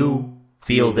you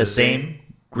feel the same,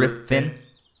 Griffin?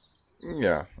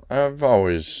 Yeah, I've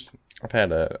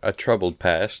had a troubled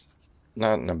past.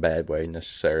 Not in a bad way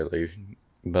necessarily,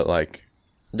 but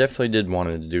definitely did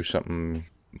want to do something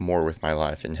more with my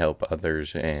life and help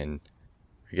others, and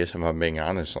I guess if I'm being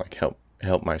honest,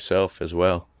 help myself as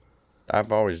well.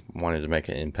 I've always wanted to make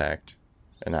an impact,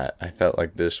 and I felt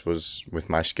like this was, with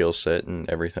my skill set and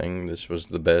everything, this was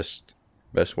the best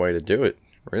way to do it,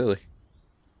 really.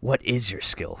 What is your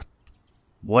skill?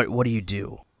 What do you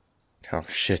do? Oh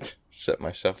shit, set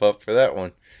myself up for that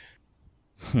one.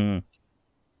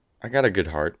 I got a good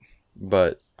heart,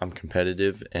 but I'm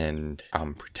competitive and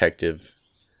I'm protective.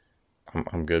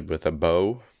 I'm good with a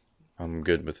bow. I'm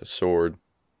good with a sword.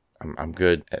 I'm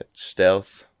good at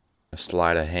stealth, a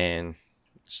sleight of hand,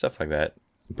 stuff like that.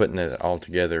 Putting it all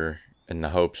together in the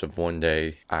hopes of one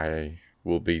day I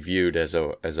will be viewed as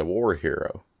a war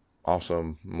hero.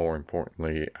 Also, more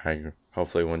importantly,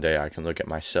 hopefully one day I can look at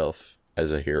myself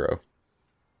as a hero.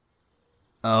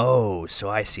 Oh, so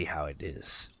I see how it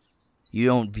is. You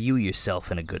don't view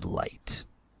yourself in a good light.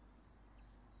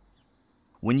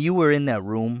 When you were in that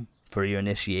room for your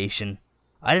initiation,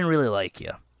 I didn't really like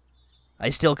you. I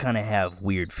still kind of have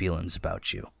weird feelings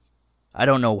about you. I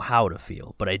don't know how to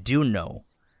feel, but I do know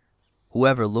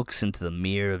whoever looks into the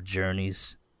mirror of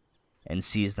journeys and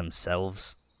sees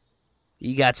themselves,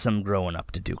 you got some growing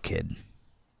up to do, kid.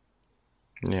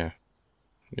 Yeah,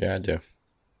 I do.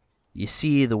 You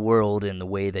see the world in the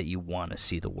way that you want to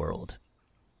see the world.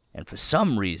 And for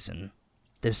some reason,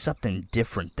 there's something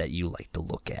different that you like to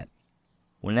look at.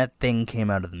 When that thing came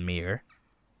out of the mirror,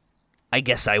 I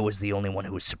guess I was the only one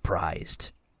who was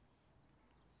surprised.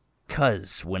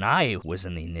 'Cause when I was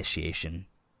in the initiation,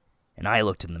 and I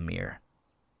looked in the mirror,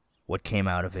 what came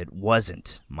out of it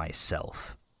wasn't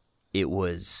myself. It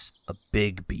was a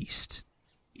big beast.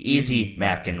 Easy,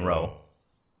 McEnroe.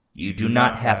 You do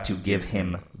not have to give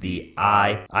him the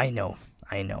eye. I know.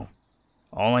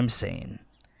 All I'm saying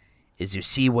is you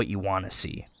see what you want to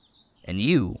see. And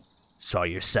you saw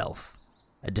yourself.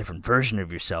 A different version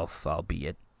of yourself,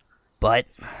 albeit. But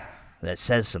that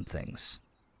says some things.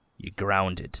 You're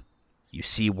grounded. You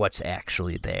see what's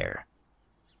actually there.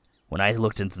 When I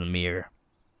looked into the mirror,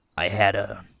 I had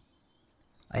a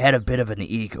bit of an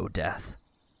ego death.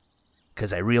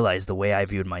 'Cause I realized the way I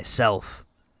viewed myself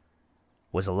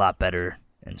was a lot better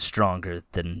and stronger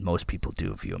than most people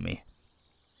do view me.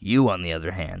 You, on the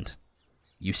other hand,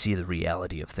 you see the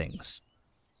reality of things.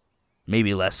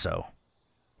 Maybe less so,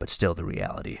 but still the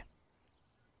reality.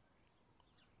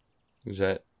 Is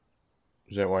that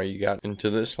why you got into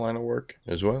this line of work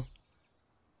as well?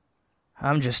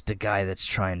 I'm just a guy that's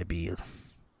trying to be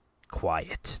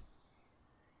quiet.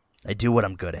 I do what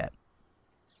I'm good at.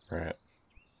 Right.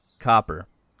 Copper,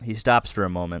 he stops for a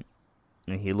moment,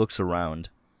 and he looks around,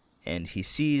 and he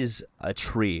sees a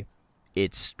tree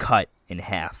it's cut in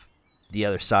half. The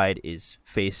other side is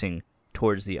facing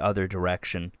towards the other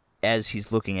direction. As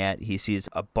he's looking at, he sees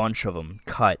a bunch of them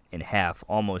cut in half,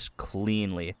 almost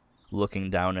cleanly, looking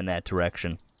down in that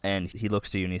direction. And he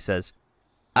looks to you and he says,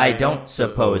 I don't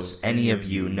suppose any of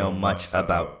you know much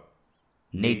about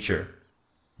nature.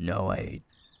 No, I'm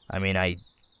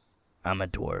a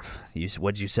dwarf.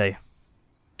 What'd you say?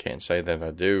 Can't say that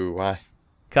I do. Why?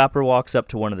 Copper walks up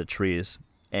to one of the trees,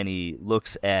 and he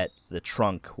looks at the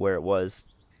trunk where it was,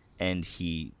 and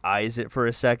he eyes it for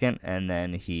a second, and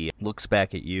then he looks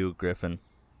back at you, Griffin.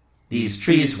 These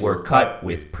trees were cut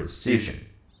with precision.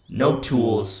 No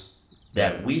tools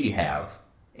that we have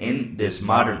in this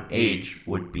modern age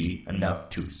would be enough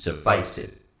to suffice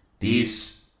it.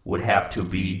 These would have to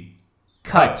be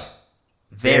cut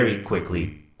very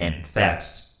quickly and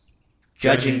fast.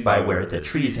 Judging by where the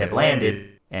trees have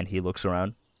landed, and he looks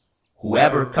around,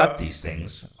 whoever cut these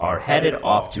things are headed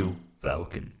off to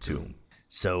Falcon Tomb.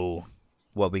 So,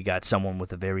 what, we got someone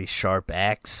with a very sharp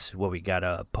axe? What, we got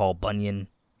a Paul Bunyan?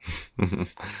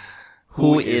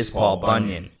 Who is Paul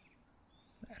Bunyan?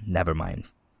 Never mind.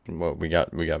 What, we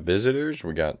got visitors?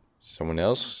 We got someone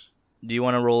else? Do you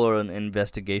want to roll an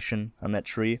investigation on that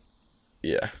tree?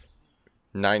 Yeah.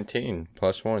 19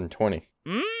 plus 1, 20.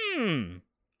 An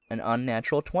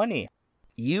unnatural 20.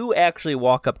 You actually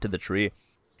walk up to the tree,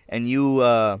 and you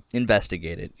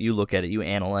investigate it. You look at it, you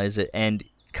analyze it, and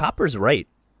Copper's right.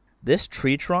 This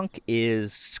tree trunk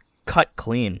is cut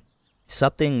clean.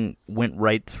 Something went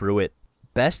right through it.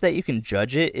 Best that you can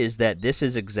judge it is that this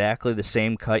is exactly the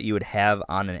same cut you would have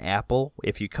on an apple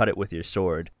if you cut it with your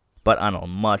sword, but on a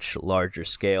much larger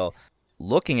scale.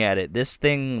 Looking at it, this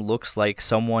thing looks like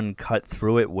someone cut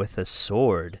through it with a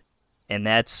sword, and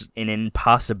that's an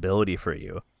impossibility for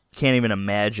you. Can't even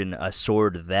imagine a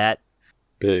sword that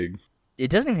big. It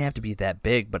doesn't even have to be that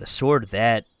big, but a sword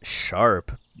that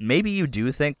sharp. Maybe you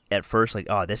do think at first, like,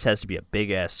 oh, this has to be a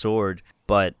big-ass sword,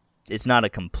 but it's not a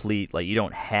complete, like, you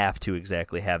don't have to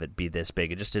exactly have it be this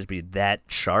big. It just has to be that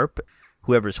sharp.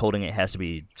 Whoever's holding it has to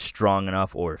be strong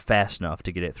enough or fast enough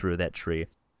to get it through that tree.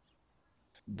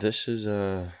 This is,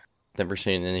 never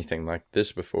seen anything like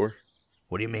this before.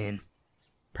 What do you mean?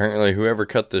 Apparently, whoever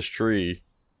cut this tree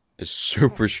is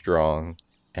super strong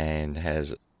and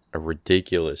has a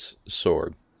ridiculous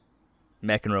sword.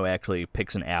 McEnroe actually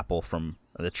picks an apple from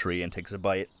the tree and takes a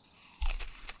bite.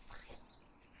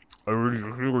 A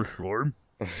ridiculous sword?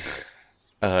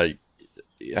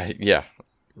 Yeah.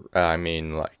 I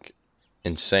mean, like,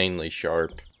 insanely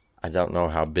sharp. I don't know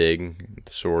how big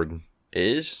the sword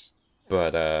is,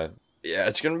 but, yeah,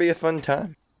 it's gonna be a fun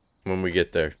time when we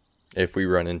get there. If we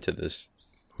run into this,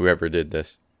 whoever did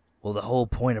this. Well, the whole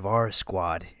point of our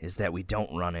squad is that we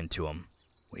don't run into them.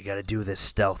 We gotta do this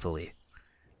stealthily.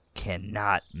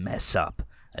 Cannot mess up.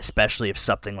 Especially if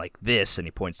something like this, and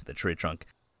he points to the tree trunk,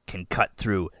 can cut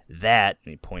through that,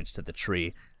 and he points to the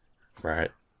tree.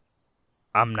 Right.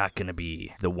 I'm not gonna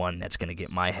be the one that's gonna get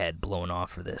my head blown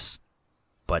off for this.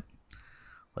 But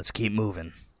let's keep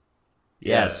moving.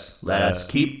 Yes, let us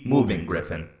keep moving,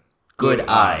 Griffin. Good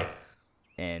eye.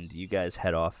 And you guys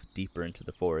head off deeper into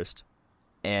the forest.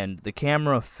 And the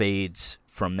camera fades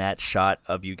from that shot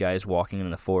of you guys walking in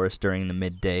the forest during the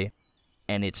midday,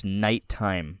 and it's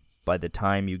nighttime by the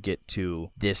time you get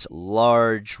to this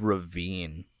large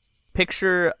ravine.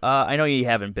 Picture, I know you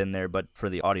haven't been there, but for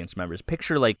the audience members,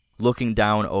 picture like looking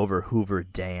down over Hoover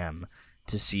Dam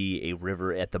to see a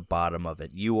river at the bottom of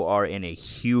it. You are in a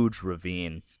huge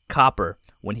ravine. Copper,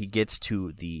 when he gets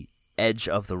to the edge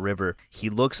of the river, he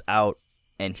looks out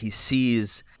and he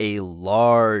sees a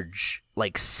large,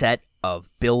 like, set of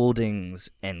buildings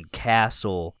and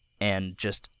castle and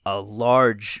just a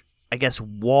large, I guess,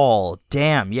 wall,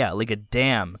 dam, yeah, like a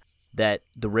dam that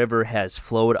the river has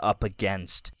flowed up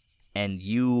against. And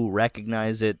you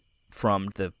recognize it from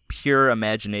the pure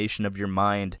imagination of your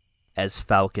mind as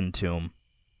Falcon Tomb.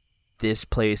 This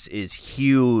place is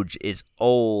huge, it's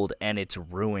old, and it's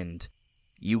ruined.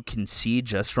 You can see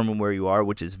just from where you are,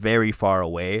 which is very far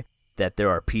away, that there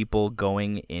are people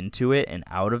going into it and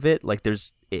out of it. Like,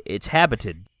 it's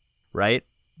habited, right?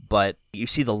 But you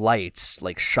see the lights,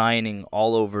 like, shining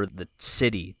all over the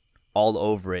city, all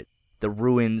over it. The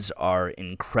ruins are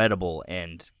incredible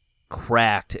and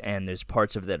cracked, and there's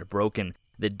parts of it that are broken.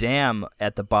 The dam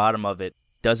at the bottom of it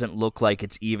doesn't look like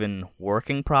it's even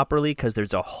working properly because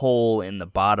there's a hole in the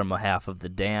bottom half of the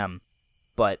dam.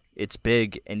 But it's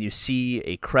big, and you see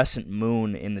a crescent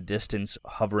moon in the distance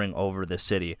hovering over the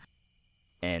city.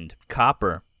 And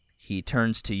Copper, he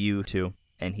turns to you two,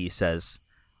 and he says,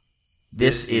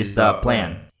 "This is the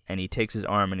plan." And he takes his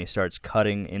arm and he starts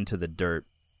cutting into the dirt.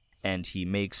 And he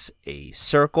makes a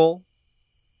circle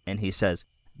and he says,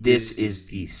 "This is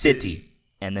the city."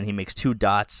 And then he makes 2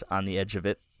 dots on the edge of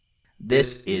it.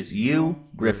 This is you,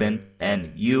 Griffin,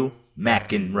 and you,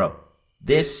 McEnroe.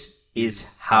 This is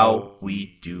how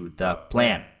we do the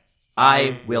plan.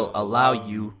 I will allow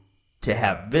you to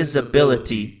have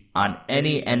visibility on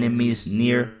any enemies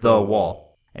near the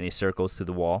wall. And he circles through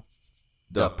the wall.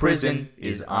 The prison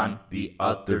is on the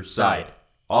other side.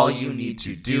 All you need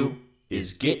to do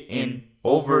is get in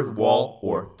over wall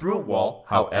or through wall,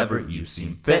 however you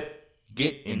seem fit.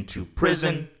 Get into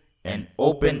prison and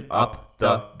open up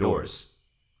the doors.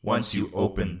 Once you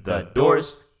open the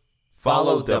doors,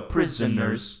 follow the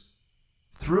prisoners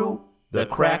through the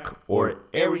crack or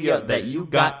area that you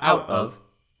got out of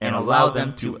and allow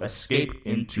them to escape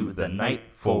into the night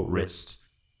forest.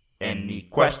 Any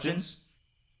questions?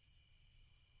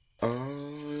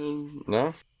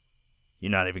 No.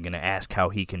 You're not even going to ask how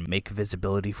he can make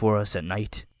visibility for us at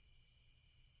night?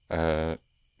 You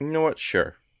know what?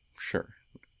 Sure.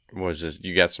 Was this,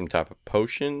 you got some type of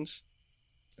potions?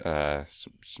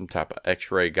 Some type of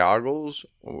x-ray goggles?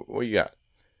 What you got?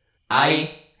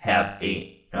 I have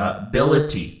a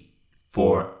ability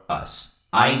for us.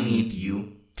 I need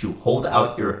you to hold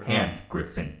out your hand,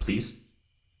 Griffin, please.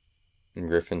 And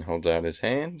Griffin holds out his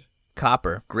hand.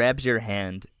 Copper grabs your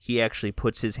hand. He actually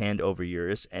puts his hand over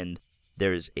yours, and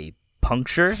there's a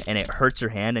puncture, and it hurts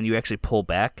your hand, and you actually pull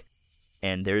back,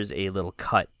 and there's a little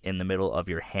cut in the middle of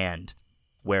your hand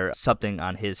where something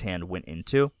on his hand went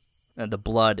into. And the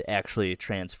blood actually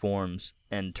transforms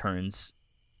and turns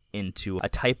into a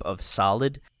type of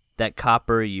solid that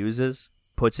Copper uses,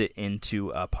 puts it into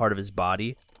a part of his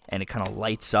body, and it kind of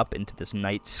lights up into this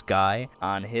night sky.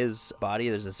 On his body,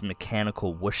 there's this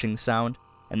mechanical whooshing sound,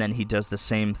 and then he does the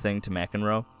same thing to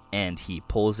McEnroe, and he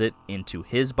pulls it into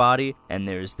his body, and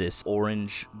there's this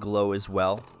orange glow as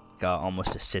well,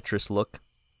 almost a citrus look.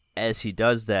 As he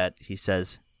does that, he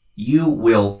says, "You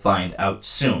will find out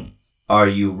soon. Are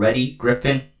you ready,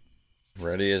 Griffin?"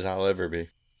 Ready as I'll ever be.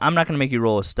 I'm not going to make you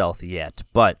roll a stealth yet,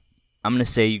 but I'm going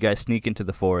to say you guys sneak into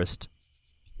the forest.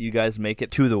 You guys make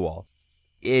it to the wall.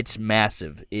 It's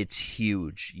massive. It's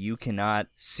huge. You cannot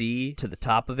see to the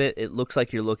top of it. It looks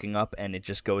like you're looking up, and it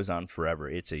just goes on forever.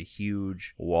 It's a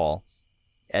huge wall.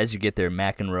 As you get there,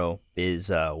 McEnroe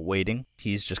is waiting.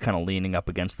 He's just kind of leaning up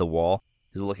against the wall.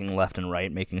 He's looking left and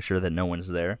right, making sure that no one's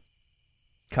there.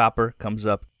 Copper comes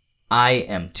up. I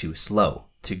am too slow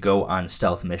to go on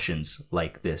stealth missions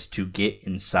like this, to get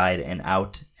inside and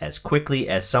out as quickly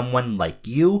as someone like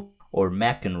you or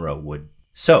McEnroe would.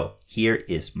 So, here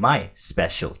is my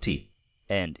specialty.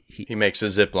 And he makes a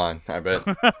zip line, I bet.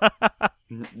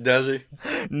 Does he?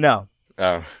 No.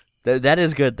 Oh. That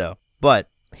is good, though. But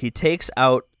he takes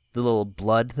out the little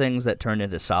blood things that turn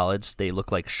into solids. They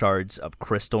look like shards of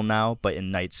crystal now, but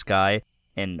in night sky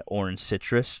and orange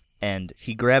citrus. And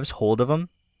he grabs hold of them,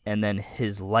 and then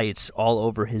his lights all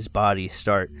over his body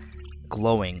start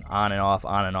glowing on and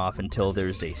off until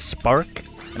there's a spark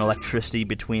and electricity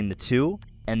between the two.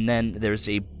 And then there's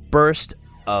a burst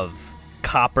of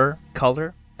copper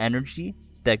color energy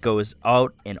that goes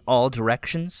out in all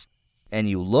directions. And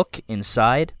you look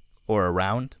inside or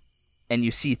around, and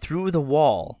you see through the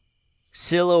wall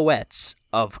silhouettes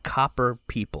of copper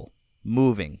people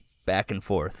moving back and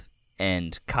forth.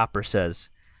 And Copper says,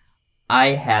 I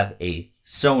have a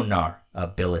sonar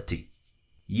ability.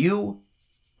 You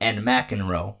and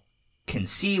McEnroe can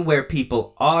see where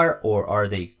people are or are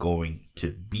they going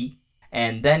to be,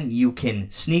 and then you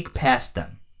can sneak past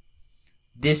them.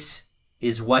 This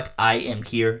is what I am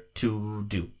here to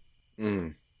do.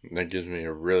 That gives me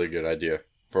a really good idea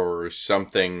for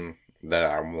something that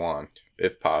I want,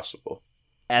 if possible.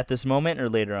 At this moment or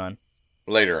later on?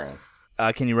 Later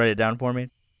on. Can you write it down for me?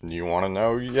 Do you want to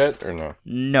know yet or no?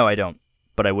 No, I don't.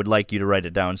 But I would like you to write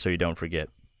it down so you don't forget.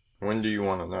 When do you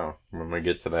want to know? When we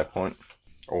get to that point?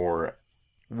 Or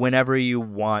whenever you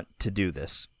want to do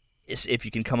this. If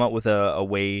you can come up with a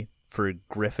way for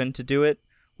Griffin to do it,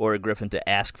 or a Griffin to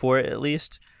ask for it at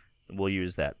least, we'll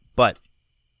use that. But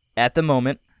at the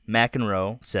moment,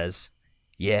 McEnroe says,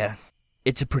 yeah,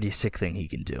 it's a pretty sick thing he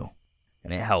can do.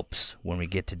 And it helps when we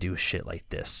get to do shit like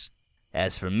this.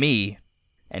 As for me,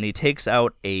 and he takes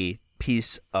out a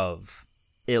piece of,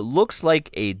 it looks like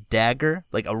a dagger,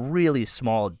 like a really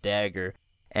small dagger,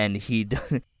 and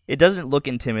it doesn't look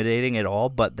intimidating at all,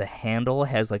 but the handle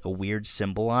has like a weird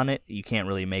symbol on it. You can't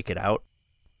really make it out.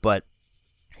 But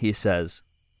he says,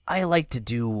 I like to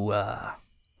do, I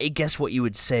guess what you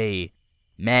would say,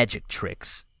 magic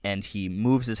tricks. And he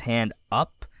moves his hand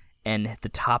up, and the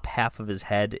top half of his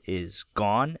head is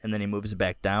gone, and then he moves it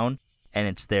back down, and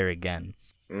it's there again.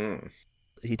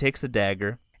 He takes the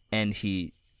dagger, and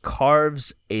he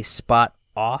carves a spot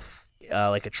off,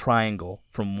 like a triangle,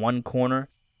 from one corner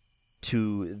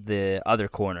to the other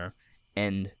corner,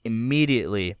 and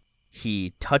immediately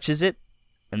he touches it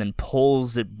and then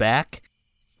pulls it back,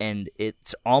 and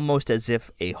it's almost as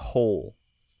if a hole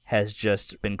has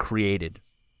just been created.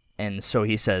 And so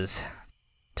he says,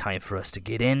 "Time for us to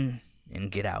get in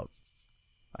and get out.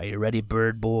 Are you ready,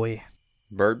 bird boy?"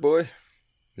 Bird boy?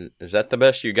 Is that the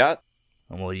best you got?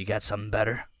 Well, you got something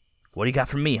better? What do you got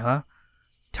for me, huh?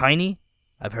 Tiny?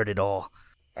 I've heard it all.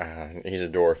 He's a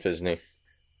dwarf, isn't he?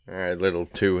 Alright, little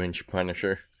 2-inch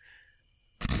Punisher.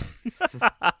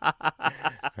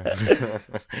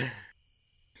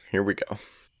 Here we go.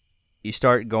 You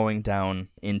start going down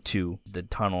into the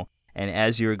tunnel, and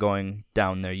as you're going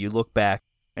down there, you look back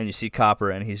and you see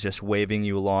Copper, and he's just waving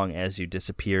you along as you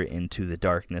disappear into the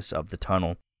darkness of the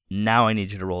tunnel. Now I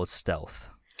need you to roll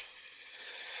stealth.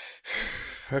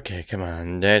 Okay, come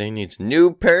on. Daddy needs a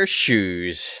new pair of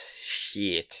shoes.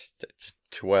 Shit. That's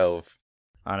 12.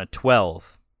 On a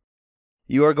 12,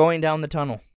 you are going down the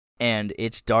tunnel, and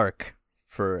it's dark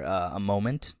for a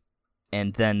moment,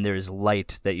 and then there's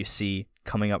light that you see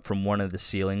coming up from one of the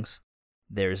ceilings.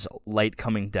 There's light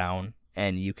coming down,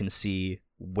 and you can see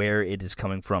where it is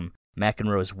coming from.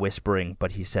 McEnroe is whispering,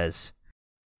 but he says,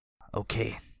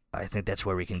 "Okay, I think that's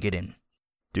where we can get in."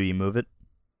 Do you move it?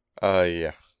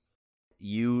 Yeah.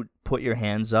 You put your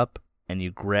hands up, and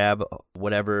you grab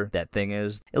whatever that thing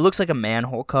is. It looks like a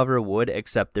manhole cover would,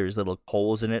 except there's little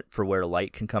holes in it for where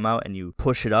light can come out, and you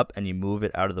push it up, and you move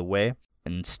it out of the way.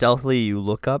 And stealthily, you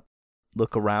look up,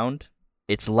 look around.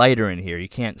 It's lighter in here. You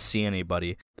can't see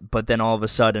anybody. But then all of a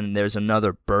sudden, there's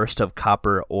another burst of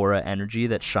copper aura energy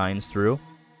that shines through.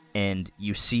 And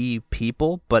you see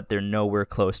people, but they're nowhere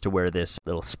close to where this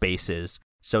little space is.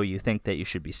 So you think that you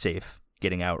should be safe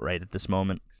getting out right at this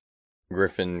moment.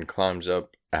 Griffin climbs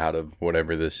up out of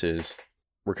whatever this is.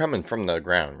 We're coming from the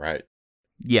ground, right?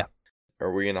 Yeah.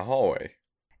 Are we in a hallway?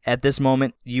 At this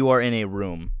moment, you are in a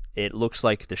room. It looks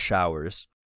like the showers.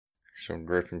 So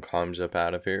Griffin climbs up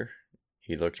out of here.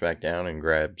 He looks back down and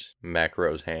grabs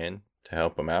Macro's hand to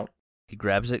help him out. He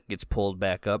grabs it, gets pulled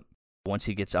back up. Once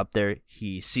he gets up there,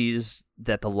 he sees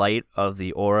that the light of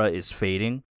the aura is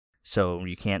fading, so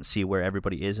you can't see where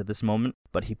everybody is at this moment.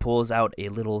 But he pulls out a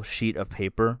little sheet of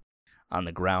paper on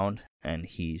the ground, and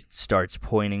he starts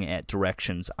pointing at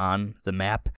directions on the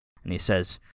map, and he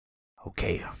says,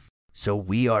 "Okay, so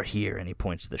we are here," and he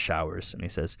points to the showers, and he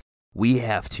says, "We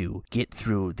have to get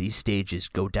through these stages,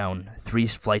 go down 3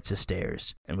 flights of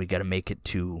stairs, and we gotta make it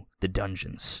to the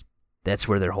dungeons. That's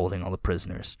where they're holding all the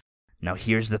prisoners. Now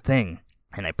here's the thing,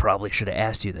 and I probably should have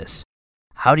asked you this.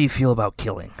 How do you feel about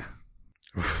killing?"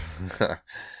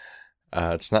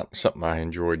 It's not something I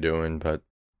enjoy doing, but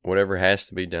whatever has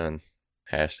to be done,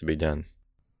 has to be done.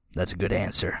 That's a good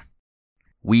answer.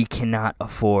 We cannot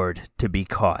afford to be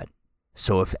caught,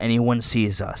 so if anyone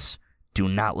sees us, do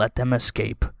not let them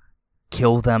escape.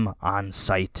 Kill them on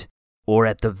sight, or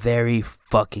at the very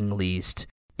fucking least,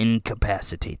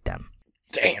 incapacitate them.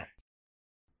 Damn.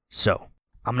 So,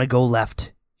 I'm gonna go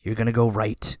left, you're gonna go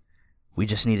right. We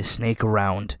just need to snake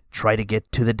around, try to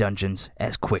get to the dungeons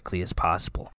as quickly as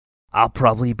possible. I'll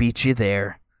probably beat you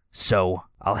there, so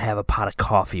I'll have a pot of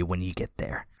coffee when you get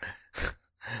there.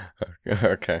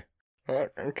 Okay.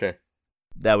 Okay.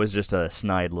 That was just a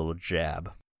snide little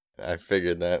jab. I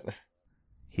figured that.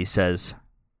 He says,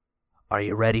 "Are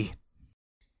you ready?"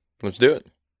 Let's do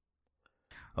it.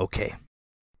 Okay.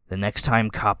 The next time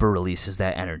Copper releases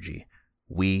that energy,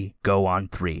 we go on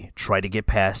 3. Try to get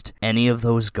past any of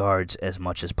those guards as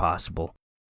much as possible.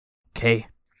 Okay?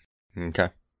 Okay.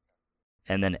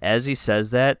 And then as he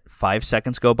says that, 5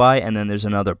 seconds go by, and then there's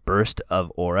another burst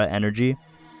of aura energy,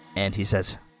 and he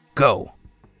says, "Go."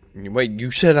 Wait,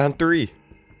 you said on 3.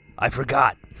 I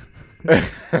forgot.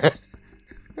 I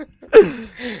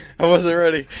wasn't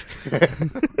ready.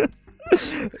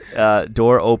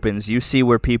 Door opens. You see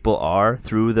where people are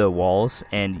through the walls,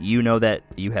 and you know that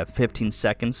you have 15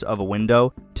 seconds of a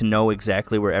window to know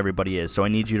exactly where everybody is. So I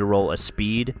need you to roll a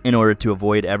speed in order to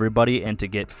avoid everybody and to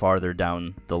get farther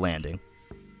down the landing.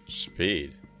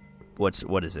 Speed?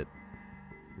 What is it?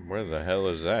 Where the hell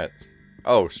is that?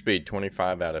 Oh, speed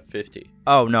 25 out of 50.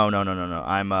 Oh, no.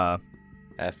 I'm,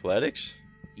 Athletics?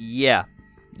 Yeah,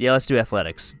 let's do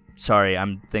athletics. Sorry,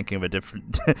 I'm thinking of a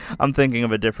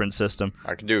different system.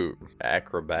 I could do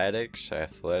acrobatics,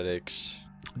 athletics.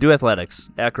 Do athletics.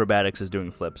 Acrobatics is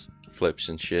doing flips. Flips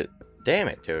and shit. Damn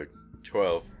it, dude.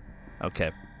 12.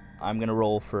 Okay. I'm going to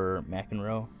roll for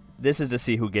McEnroe. This is to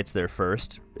see who gets there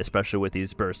first, especially with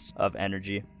these bursts of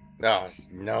energy. Oh,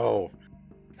 no.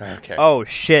 Okay. Oh,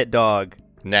 shit, dog.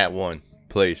 Nat 1.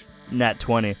 Please. Nat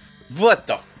 20. What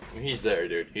the? He's there,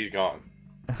 dude. He's gone.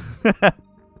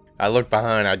 I look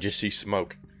behind. I just see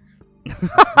smoke.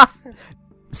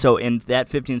 So in that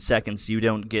 15 seconds, you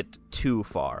don't get too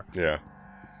far. Yeah.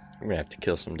 I'm going to have to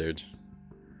kill some dudes.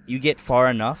 You get far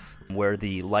enough where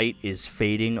the light is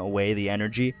fading away the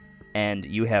energy, and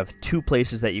you have two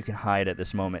places that you can hide at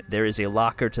this moment. There is a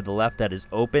locker to the left that is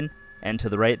open, and to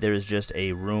the right there is just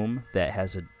a room that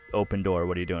has an open door.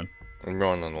 What are you doing? I'm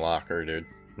going in the locker, dude.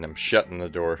 And I'm shutting the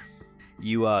door.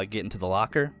 You get into the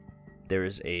locker.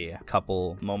 There's a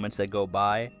couple moments that go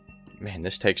by. Man,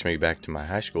 this takes me back to my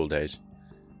high school days.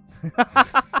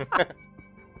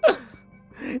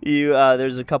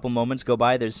 There's a couple moments go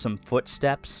by. There's some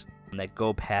footsteps that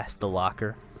go past the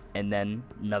locker, and then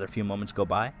another few moments go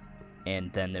by,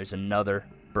 and then there's another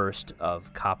burst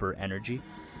of copper energy.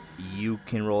 You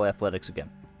can roll athletics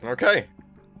again. Okay.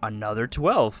 Another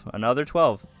 12.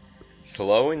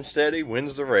 Slow and steady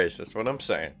wins the race. That's what I'm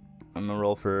saying. I'm gonna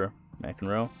roll for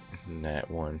McEnroe. Nat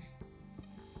 1.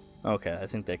 Okay, I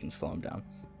think that can slow him down.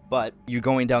 But you're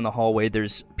going down the hallway.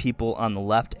 There's people on the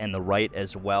left and the right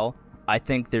as well. I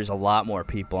think there's a lot more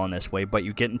people on this way, but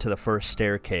you get into the first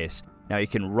staircase. Now you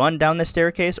can run down the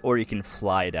staircase, or you can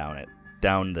fly down it,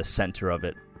 down the center of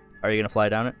it. Are you going to fly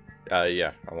down it?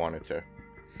 Yeah, I wanted to.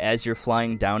 As you're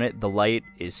flying down it, the light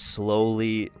is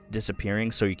slowly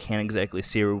disappearing, so you can't exactly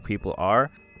see where people are.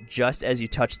 Just as you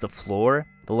touch the floor,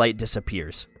 the light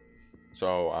disappears.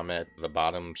 So I'm at the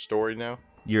bottom story now?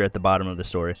 You're at the bottom of the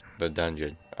story. The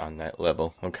dungeon on that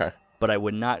level. Okay. But I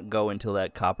would not go until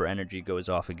that copper energy goes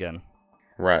off again.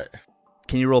 Right.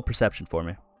 Can you roll perception for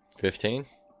me? 15?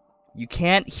 You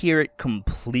can't hear it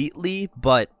completely,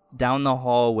 but down the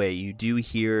hallway you do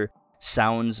hear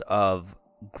sounds of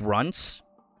grunts.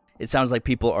 It sounds like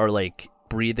people are like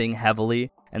breathing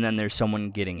heavily, and then there's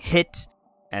someone getting hit,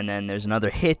 and then there's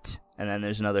another hit, and then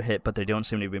there's another hit, but they don't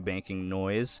seem to be making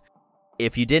noise.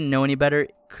 If you didn't know any better,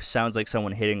 it sounds like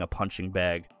someone hitting a punching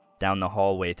bag down the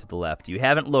hallway to the left. You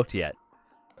haven't looked yet.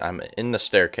 I'm in the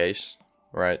staircase,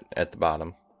 right at the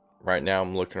bottom. Right now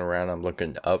I'm looking around. I'm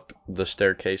looking up the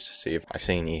staircase to see if I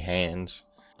see any hands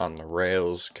on the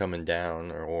rails coming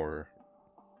down or...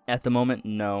 At the moment,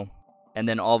 no. And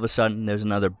then all of a sudden, there's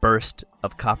another burst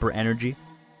of copper energy,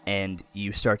 and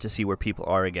you start to see where people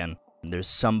are again. There's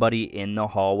somebody in the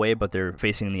hallway, but they're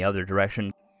facing the other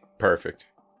direction. Perfect.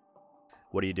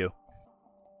 What do you do?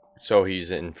 So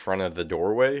he's in front of the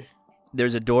doorway?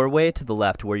 There's a doorway to the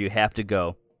left where you have to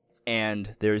go,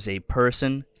 and there's a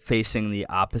person facing the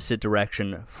opposite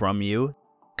direction from you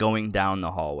going down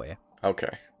the hallway.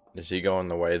 Okay. Is he going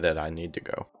the way that I need to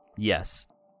go? Yes.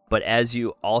 But as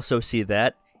you also see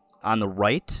that, on the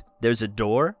right, there's a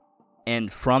door,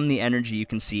 and from the energy you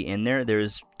can see in there,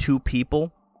 there's two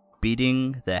people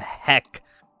beating the heck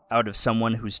out of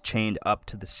someone who's chained up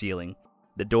to the ceiling.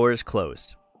 The door is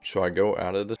closed. So I go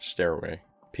out of the stairway,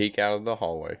 peek out of the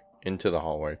hallway, into the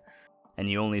hallway. And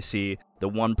you only see the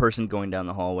one person going down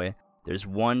the hallway. There's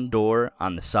one door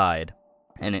on the side,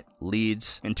 and it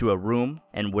leads into a room,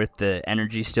 and with the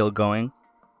energy still going,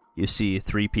 you see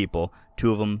three people,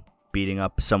 two of them beating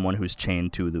up someone who's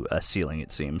chained to a ceiling,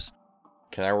 it seems.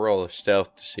 Can I roll a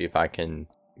stealth to see if I can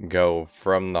go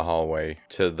from the hallway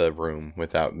to the room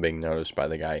without being noticed by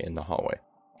the guy in the hallway?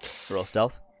 Roll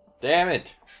stealth. Damn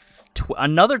it!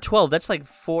 Another 12. That's like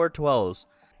 4 12s.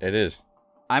 It is.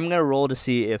 I'm going to roll to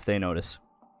see if they notice.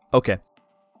 Okay.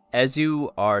 As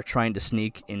you are trying to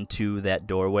sneak into that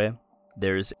doorway,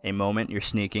 there's a moment you're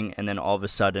sneaking, and then all of a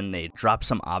sudden they drop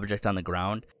some object on the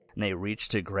ground, and they reach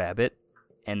to grab it,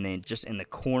 and they just in the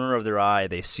corner of their eye,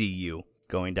 they see you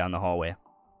going down the hallway.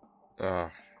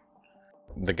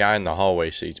 The guy in the hallway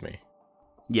sees me.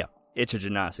 Yeah, it's a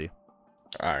Genasi.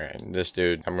 Alright, this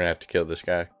dude, I'm gonna have to kill this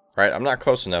guy. Right, I'm not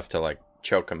close enough to, like,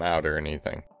 choke him out or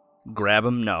anything. Grab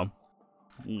him? No.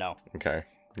 No. Okay.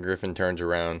 Griffin turns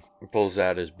around, pulls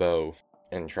out his bow,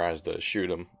 and tries to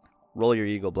shoot him. Roll your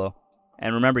eagle blow.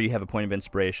 And remember, you have a point of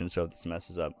inspiration, so if this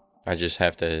messes up. I just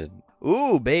have to...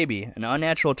 Ooh, baby. An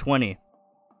unnatural 20.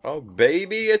 Oh,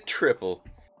 baby, a triple.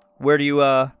 Where do you,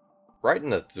 Right in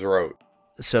the throat.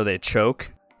 So they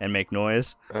choke and make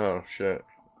noise? Oh, shit.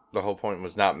 The whole point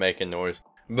was not making noise.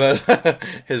 But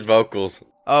his vocals.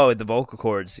 Oh, the vocal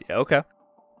cords. Yeah, okay.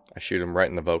 I shoot him right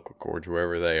in the vocal cords,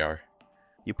 wherever they are.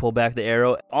 You pull back the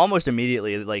arrow. Almost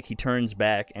immediately, like, he turns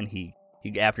back, and he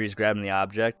after he's grabbing the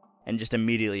object, and just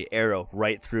immediately arrow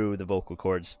right through the vocal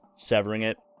cords, severing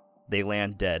it. They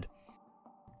land dead.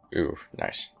 Ooh,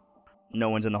 nice. No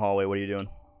one's in the hallway. What are you doing?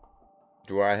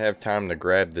 Do I have time to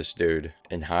grab this dude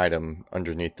and hide him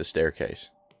underneath the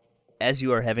staircase? As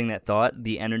you are having that thought,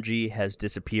 the energy has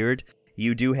disappeared.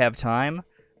 You do have time,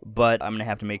 but I'm going to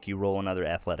have to make you roll another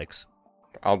athletics.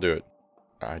 I'll do it.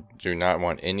 I do not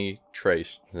want any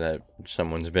trace that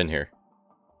someone's been here.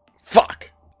 Fuck!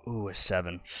 Ooh, a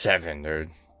 7. 7, dude.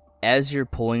 As you're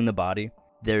pulling the body,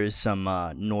 there's some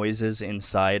noises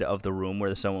inside of the room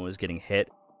where someone was getting hit.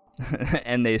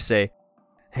 And they say,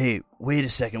 "Hey, wait a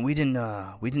second. We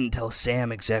didn't tell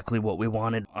Sam exactly what we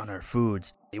wanted on our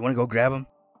foods. You want to go grab him?"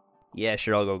 "Yeah,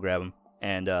 sure, I'll go grab him."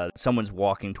 And someone's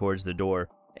walking towards the door,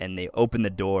 and they open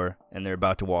the door, and they're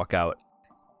about to walk out.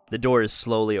 The door is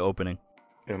slowly opening.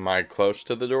 Am I close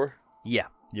to the door? Yeah,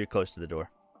 you're close to the door.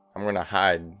 I'm gonna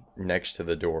hide next to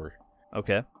the door.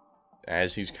 Okay.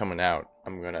 As he's coming out,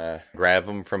 I'm gonna grab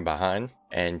him from behind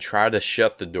and try to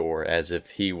shut the door as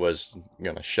if he was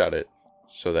gonna shut it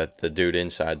so that the dude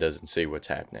inside doesn't see what's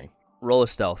happening. Roll a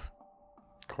stealth.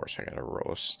 Of course I gotta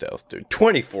roll a stealth, dude.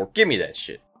 24, give me that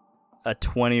shit. A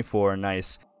 24,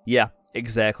 nice. Yeah,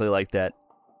 exactly like that.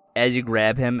 As you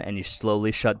grab him and you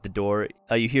slowly shut the door,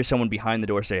 you hear someone behind the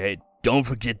door say, "Hey, don't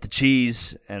forget the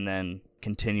cheese," and then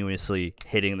continuously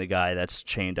hitting the guy that's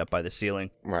chained up by the ceiling.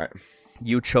 Right.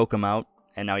 You choke him out,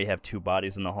 and now you have 2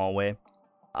 bodies in the hallway.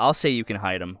 I'll say you can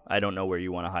hide him. I don't know where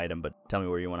you want to hide him, but tell me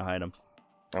where you want to hide him.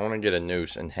 I want to get a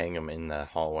noose and hang him in the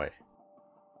hallway.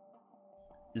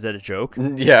 Is that a joke?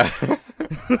 Yeah.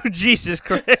 Jesus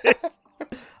Christ.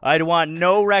 I'd want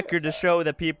no record to show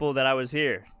the people that I was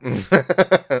here.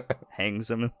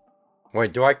 Hangs him.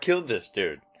 Wait, do I kill this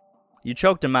dude? You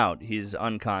choked him out. He's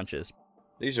unconscious.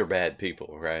 These are bad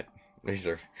people, right? These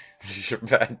are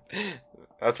bad.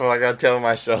 That's what I gotta tell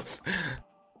myself.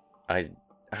 I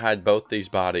hide both these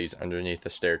bodies underneath the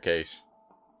staircase,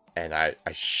 and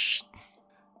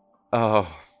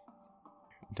oh,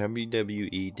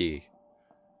 WWED.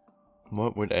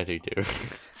 What would Eddie do?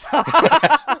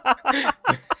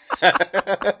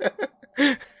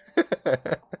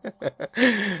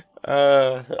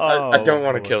 I don't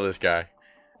want to kill this guy.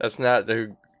 That's not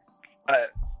the...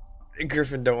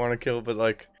 Griffin don't want to kill, but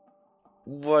like...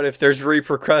 What if there's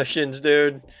repercussions,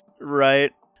 dude?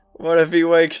 Right. What if he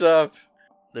wakes up?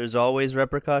 There's always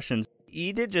repercussions.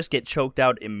 He did just get choked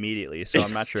out immediately, so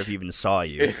I'm not sure if he even saw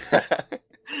you.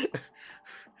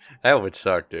 That would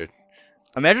suck, dude.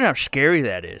 Imagine how scary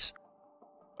that is.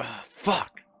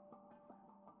 Fuck.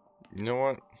 You know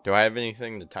what? Do I have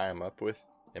anything to tie him up with?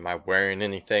 Am I wearing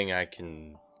anything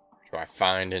do I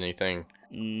find anything?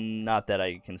 Not that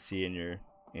I can see in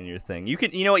your thing.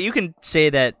 You know what? You can say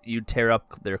that you tear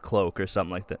up their cloak or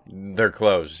something like that. Their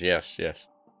clothes, yes.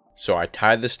 So I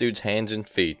tied this dude's hands and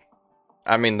feet.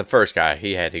 I mean, the first guy,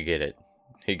 he had to get it.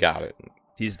 He got it.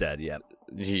 He's dead, yeah.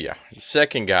 Yeah. The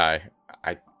second guy,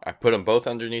 I put them both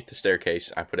underneath the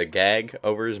staircase. I put a gag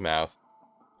over his mouth.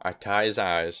 I tie his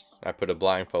eyes. I put a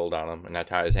blindfold on him, and I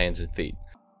tie his hands and feet.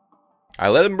 I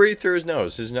let him breathe through his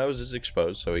nose. His nose is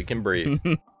exposed, so he can breathe.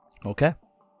 Okay.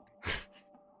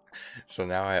 So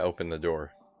now I open the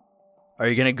door. Are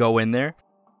you going to go in there?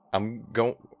 I'm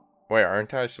going... Wait,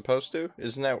 aren't I supposed to?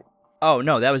 Isn't that... Oh,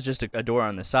 no, that was just a door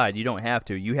on the side. You don't have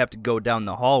to. You have to go down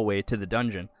the hallway to the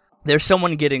dungeon. There's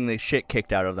someone getting the shit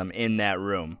kicked out of them in that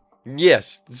room.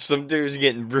 Yes, some dude's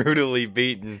getting brutally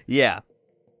beaten. Yeah.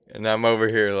 And I'm over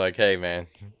here like, hey, man,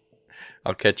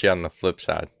 I'll catch you on the flip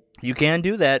side. You can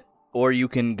do that, or you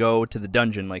can go to the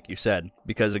dungeon, like you said.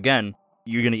 Because, again,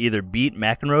 you're going to either beat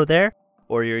McEnroe there,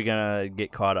 or you're going to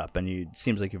get caught up. And it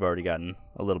seems like you've already gotten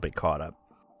a little bit caught up.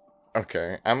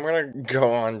 Okay, I'm going to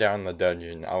go on down the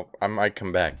dungeon. I might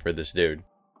come back for this dude.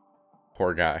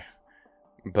 Poor guy.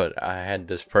 But I had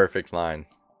this perfect line.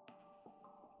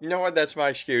 You know what? That's my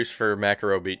excuse for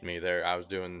McEnroe beating me there. I was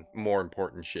doing more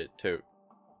important shit, too.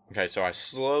 Okay, so I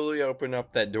slowly open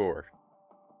up that door.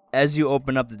 As you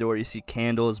open up the door, you see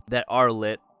candles that are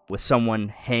lit with someone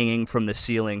hanging from the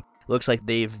ceiling. Looks like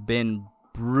they've been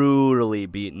brutally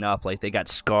beaten up, like they got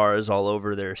scars all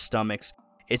over their stomachs.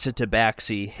 It's a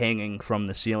tabaxi hanging from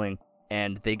the ceiling,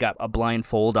 and they got a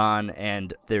blindfold on,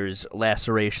 and there's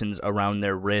lacerations around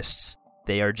their wrists.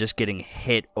 They are just getting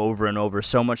hit over and over,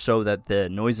 so much so that the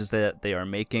noises that they are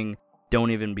making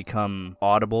don't even become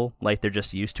audible, like they're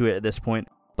just used to it at this point.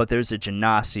 But there's a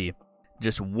Genasi,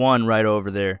 just one right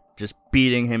over there, just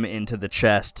beating him into the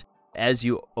chest. As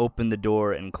you open the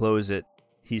door and close it,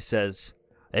 he says,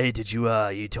 "Hey, did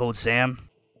you told Sam?"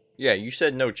 Yeah, you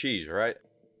said no cheese, right?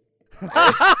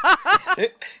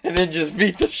 And then just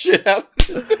beat the shit out of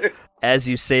this dude. As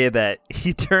you say that,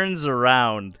 he turns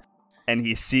around and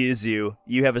he sees you.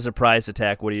 You have a surprise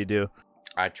attack. What do you do?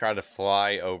 I try to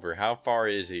fly over. How far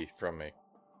is he from me?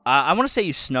 I want to say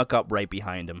you snuck up right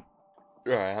behind him.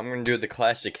 Alright, I'm going to do the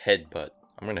classic headbutt.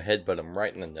 I'm going to headbutt him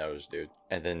right in the nose, dude.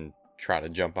 And then try to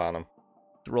jump on him.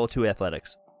 Roll 2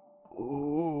 athletics.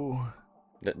 Ooh.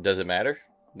 Does it matter?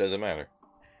 Does it matter?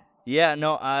 Yeah,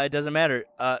 no, it doesn't matter.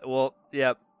 Well,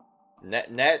 yeah.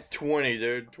 Nat 20,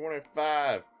 dude.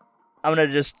 25. I'm gonna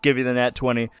just give you the nat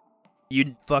 20.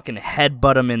 You fucking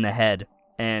headbutt him in the head,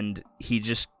 and he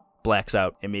just blacks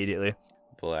out immediately.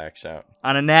 Blacks out.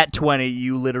 On a nat 20,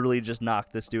 you literally just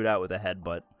knocked this dude out with a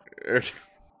headbutt.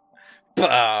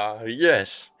 Bah,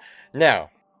 yes. Now,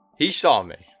 he saw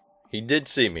me. He did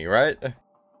see me, right?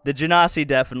 The Genasi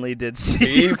definitely did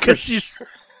see you for because you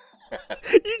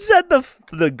said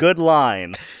the good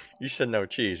line. You said no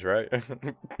cheese, right?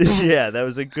 Yeah, that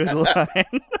was a good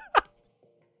line.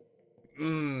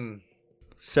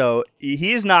 So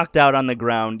he's knocked out on the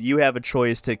ground. You have a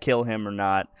choice to kill him or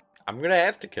not. I'm gonna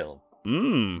have to kill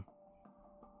him.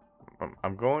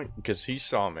 I'm going because he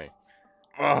saw me.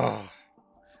 Oh.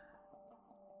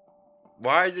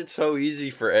 Why is it so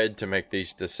easy for Ed to make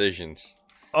these decisions?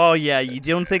 Oh, yeah, you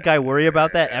don't think I worry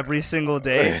about that every single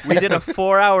day? We did a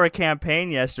 4-hour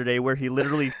campaign yesterday where he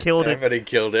literally killed it. He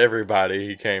killed everybody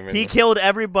he came in. He killed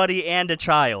everybody and a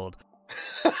child.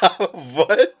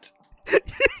 What?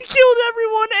 He killed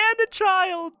everyone and a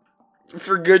child.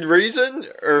 For good reason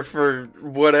or for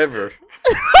whatever?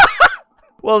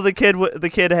 Well, the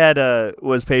kid had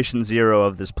was patient 0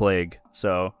 of this plague,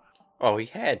 so. Oh, he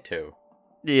had to.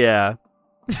 Yeah.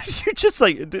 You're just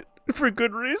like, for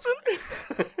good reason?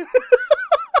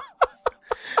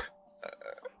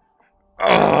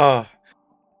 Oh.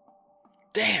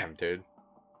 Damn, dude.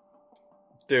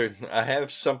 Dude, I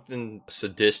have something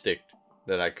sadistic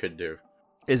that I could do.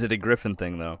 Is it a Griffin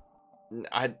thing, though?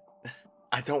 I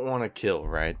don't want to kill,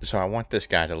 right? So I want this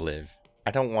guy to live.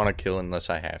 I don't want to kill unless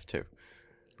I have to.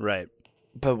 Right.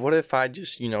 But what if I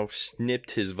just,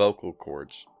 snipped his vocal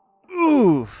cords?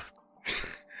 Oof.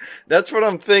 That's what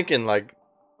I'm thinking. Like,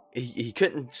 he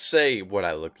couldn't say what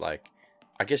I looked like.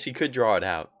 I guess he could draw it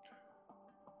out.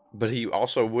 But he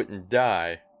also wouldn't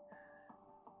die.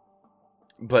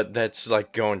 But that's,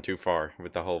 like, going too far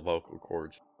with the whole vocal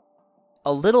cords.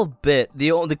 A little bit.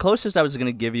 The closest I was going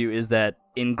to give you is that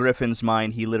in Griffin's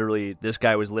mind, this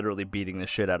guy was literally beating the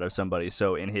shit out of somebody.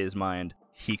 So in his mind,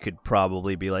 he could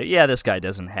probably be like, yeah, this guy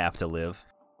doesn't have to live.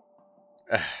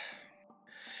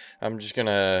 I'm just going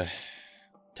to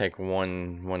take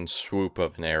one swoop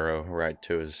of an arrow right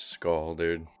to his skull,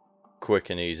 dude. Quick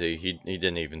and easy. He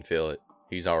didn't even feel it.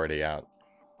 He's already out.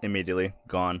 Immediately.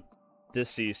 Gone.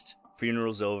 Deceased.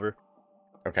 Funeral's over.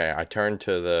 Okay, I turn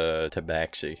to the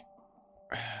tabaxi.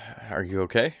 Are you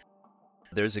okay?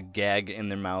 There's a gag in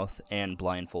their mouth and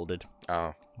blindfolded.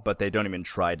 Oh. But they don't even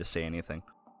try to say anything.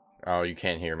 Oh, you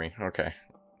can't hear me. Okay.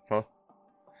 Well,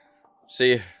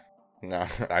 see, no,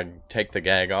 I take the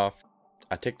gag off.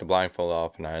 I take the blindfold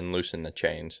off and I unloosen the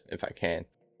chains if I can.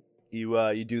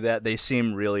 You do that. They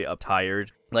seem really uptired,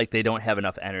 like they don't have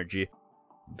enough energy.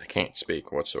 They can't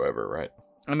speak whatsoever, right?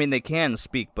 I mean, they can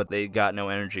speak, but they got no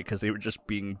energy because they were just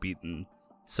being beaten.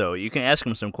 So you can ask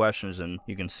them some questions and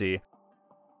you can see.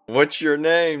 What's your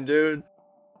name, dude?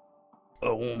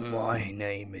 Oh, my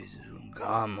name is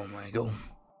Carmichael.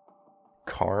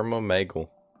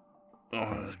 Carmichael.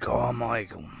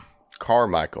 Carmichael.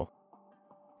 Carmichael.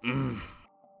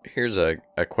 Here's a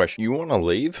question. You want to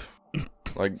leave?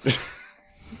 Like,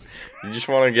 you just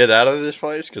want to get out of this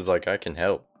place? Because, like, I can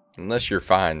help. Unless you're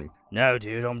fine. No,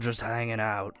 dude, I'm just hanging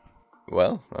out.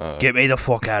 Well, get me the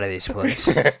fuck out of this place.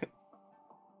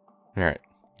 Alright,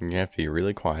 you have to be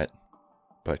really quiet,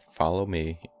 but follow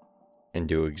me and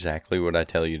do exactly what I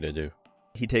tell you to do.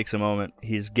 He takes a moment.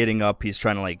 He's getting up. He's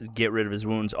trying to, like, get rid of his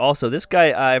wounds. Also, this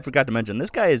guy, I forgot to mention, this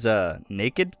guy is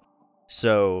naked,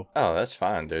 so... Oh, that's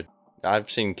fine, dude. I've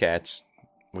seen cats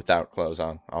without clothes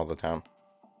on all the time.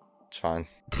 It's fine.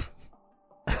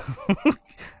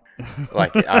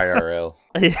 Like IRL.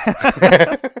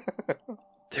 Yeah.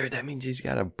 Dude, that means he's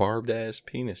got a barbed-ass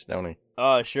penis, don't he?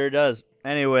 Oh, it sure does.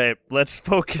 Anyway, let's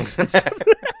focus.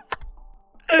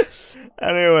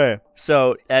 Anyway,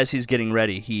 so as he's getting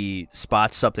ready, he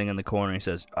spots something in the corner. He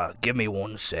says, give me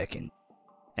 1 second.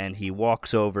 And he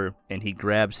walks over and he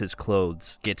grabs his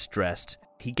clothes, gets dressed.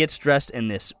 He gets dressed in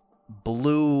this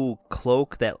blue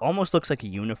cloak that almost looks like a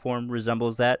uniform,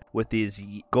 resembles that, with these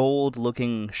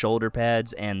gold-looking shoulder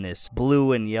pads and this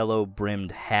blue and yellow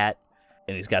brimmed hat.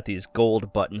 And he's got these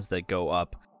gold buttons that go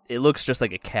up. It looks just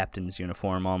like a captain's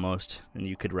uniform almost, and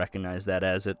you could recognize that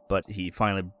as it. But he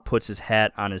finally puts his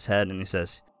hat on his head and he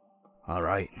says, all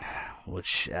right,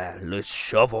 let's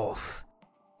shove off.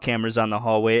 Cameras on the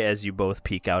hallway as you both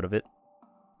peek out of it.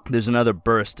 There's another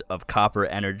burst of copper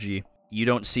energy. You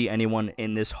don't see anyone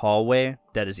in this hallway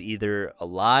that is either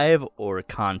alive or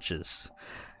conscious.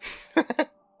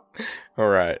 All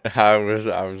right. I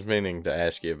was meaning to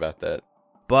ask you about that.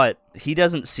 But he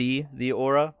doesn't see the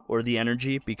aura or the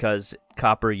energy because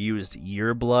Copper used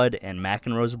your blood and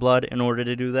McEnroe's blood in order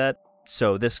to do that.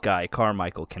 So this guy,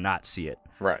 Carmichael, cannot see it.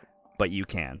 Right. But you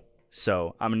can.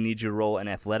 So I'm going to need you to roll an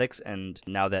athletics, and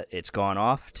now that it's gone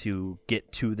off, to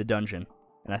get to the dungeon.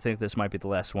 And I think this might be the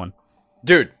last one.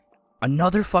 Dude.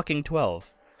 Another fucking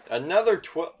 12. Another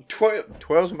 12.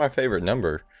 12's my favorite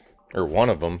number. Or one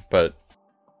of them, but...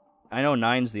 I know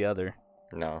 9's the other.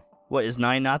 No. What, is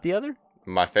 9 not the other?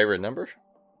 My favorite number?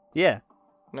 Yeah.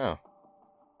 No.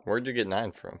 Where'd you get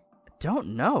 9 from?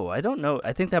 Don't know. I don't know.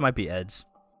 I think that might be Ed's.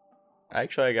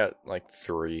 Actually, I got like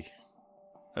 3.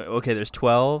 Okay, there's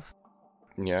 12.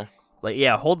 Yeah.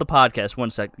 Hold the podcast 1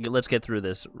 sec. Let's get through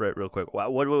this real quick.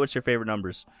 What's your favorite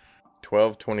numbers?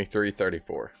 12, 23,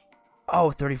 34.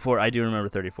 Oh, 34. I do remember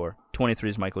 34. 23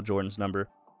 is Michael Jordan's number.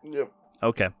 Yep.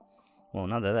 Okay. Well,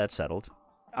 now that that's settled.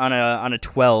 On a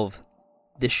 12,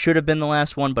 this should have been the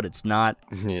last one, but it's not.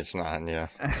 It's not, yeah.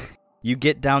 You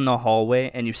get down the hallway,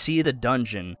 and you see the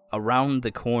dungeon around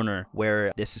the corner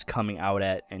where this is coming out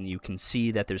at, and you can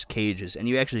see that there's cages, and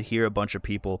you actually hear a bunch of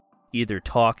people either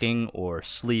talking or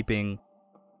sleeping.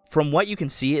 From what you can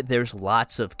see, there's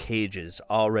lots of cages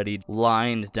already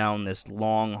lined down this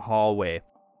long hallway,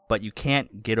 but you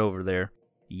can't get over there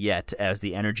yet as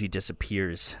the energy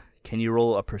disappears. Can you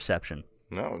roll a perception?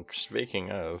 No, speaking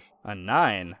of. A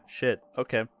 9. Shit.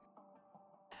 Okay.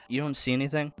 You don't see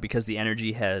anything because the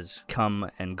energy has come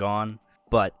and gone,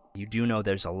 but you do know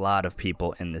there's a lot of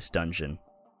people in this dungeon.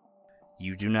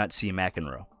 You do not see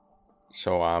McEnroe.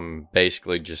 So I'm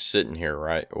basically just sitting here,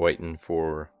 right, waiting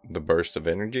for the burst of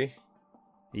energy?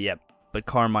 Yep. But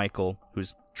Carmichael,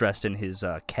 who's dressed in his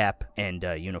cap and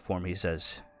uniform, he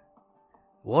says,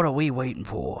 "What are we waiting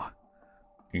for?"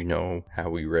 You know how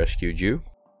we rescued you?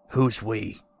 Who's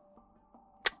we?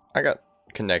 I got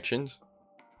connections.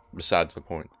 Besides the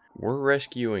point. We're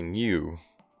rescuing you,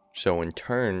 so in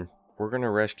turn, we're going to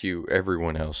rescue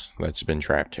everyone else that's been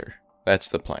trapped here. That's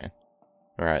the plan.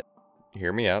 Alright,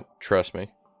 hear me out. Trust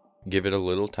me. Give it a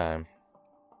little time,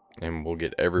 and we'll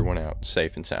get everyone out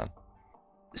safe and sound.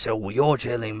 So you're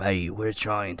telling me we're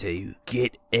trying to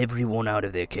get everyone out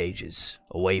of their cages,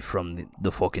 away from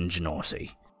the fucking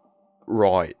Genasi?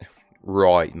 Right,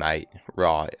 mate,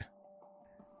 right.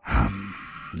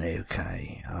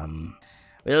 Okay,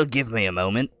 well, give me a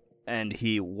moment. And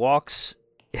he walks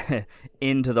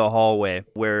into the hallway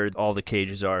where all the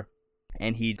cages are,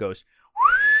 and he goes,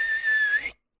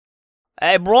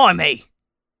 "Hey, blimey!"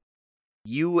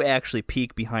 You actually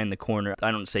peek behind the corner.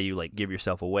 I don't say you, give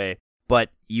yourself away, but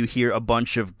you hear a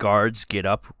bunch of guards get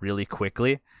up really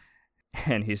quickly,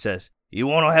 and he says, "You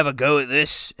want to have a go at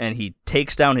this?" And he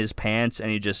takes down his pants,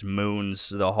 and he just moons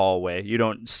the hallway. You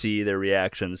don't see their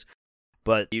reactions,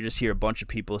 but you just hear a bunch of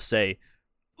people say,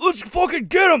 "Let's fucking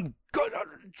get him!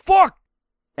 Fuck!"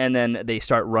 And then they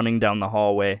start running down the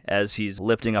hallway as he's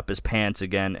lifting up his pants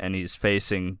again, and he's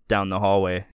facing down the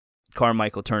hallway.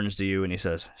 Carmichael turns to you and he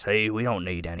says, "Say, we don't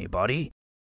need anybody."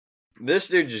 This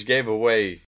dude just gave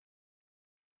away.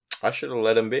 I should have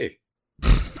let him be.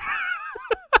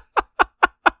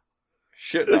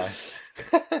 Shouldn't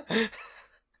I?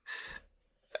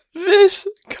 This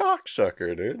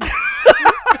cocksucker, dude.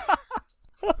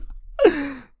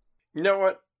 You know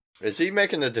what? Is he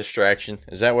making a distraction?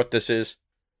 Is that what this is?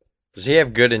 Does he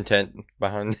have good intent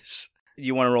behind this?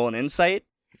 You want to roll an insight?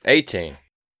 18.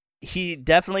 He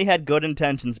definitely had good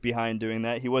intentions behind doing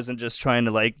that. He wasn't just trying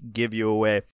to, give you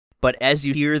away. But as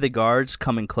you hear the guards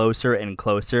coming closer and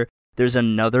closer, there's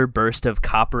another burst of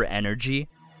copper energy,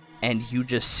 and you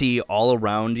just see all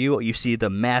around you. You see the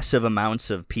massive amounts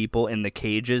of people in the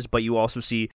cages, but you also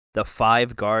see the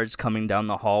 5 guards coming down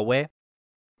the hallway.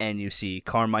 And you see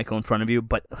Carmichael in front of you,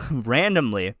 but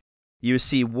randomly, you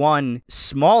see one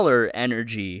smaller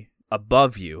energy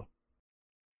above you.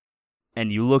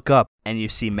 And you look up, and you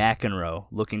see McEnroe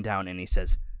looking down, and he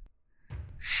says,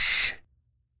 "Shh."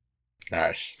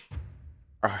 Nice.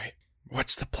 Alright,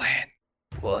 what's the plan?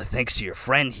 "Well, thanks to your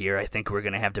friend here, I think we're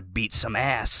going to have to beat some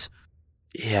ass."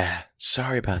 Yeah,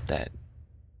 sorry about that.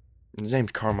 His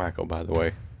name's Carmichael, by the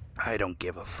way. "I don't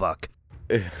give a fuck."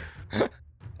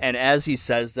 And as he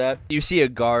says that, you see a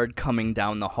guard coming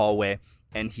down the hallway,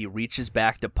 and he reaches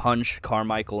back to punch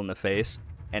Carmichael in the face.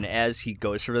 And as he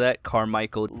goes for that,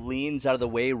 Carmichael leans out of the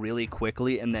way really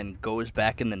quickly and then goes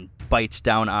back and then bites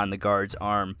down on the guard's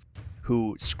arm,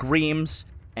 who screams,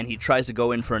 and he tries to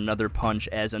go in for another punch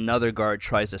as another guard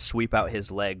tries to sweep out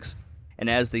his legs. And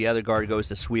as the other guard goes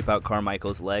to sweep out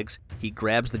Carmichael's legs, he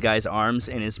grabs the guy's arms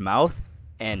in his mouth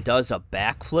and does a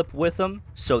backflip with them,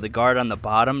 so the guard on the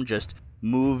bottom just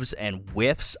moves and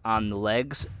whiffs on the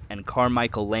legs, and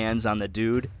Carmichael lands on the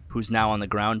dude, who's now on the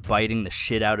ground, biting the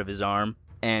shit out of his arm.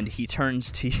 And he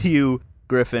turns to you,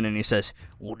 Griffin, and he says,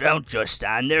 "Well, don't just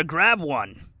stand there, grab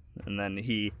one." And then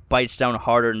he bites down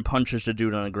harder and punches the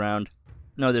dude on the ground.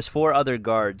 No, there's 4 other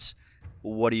guards.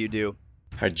 What do you do?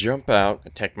 I jump out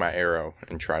and take my arrow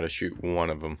and try to shoot one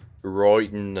of them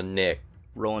right in the neck.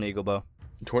 Roll an eagle bow.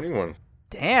 21.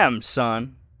 Damn,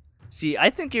 son. See, I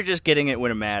think you're just getting it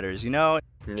when it matters, you know?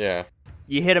 Yeah.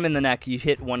 You hit him in the neck, you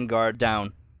hit one guard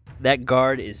down. That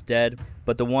guard is dead,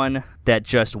 but the one that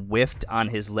just whiffed on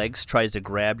his legs tries to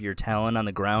grab your talon on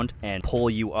the ground and pull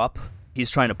you up.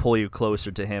 He's trying to pull you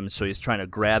closer to him, so he's trying to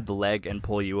grab the leg and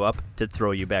pull you up to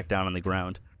throw you back down on the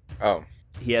ground. Oh.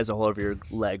 He has a hold of your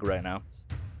leg right now.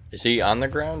 Is he on the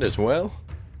ground as well?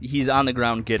 He's on the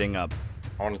ground getting up.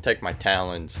 I want to take my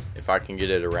talons, if I can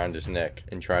get it around his neck,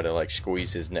 and try to,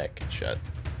 squeeze his neck shut.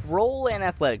 Roll an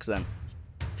athletics then.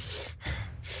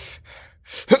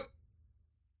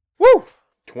 Woo!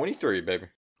 23, baby.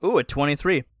 Ooh, a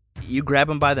 23. You grab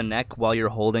him by the neck while you're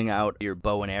holding out your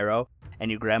bow and arrow, and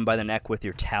you grab him by the neck with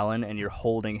your talon, and you're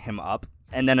holding him up.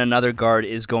 And then another guard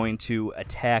is going to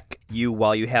attack you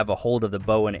while you have a hold of the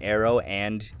bow and arrow,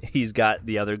 and he's got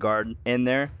the other guard in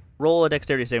there. Roll a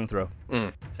dexterity saving throw.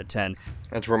 A 10.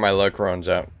 That's where my luck runs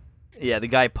out. Yeah, the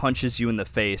guy punches you in the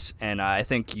face, and I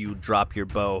think you drop your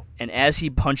bow. And as he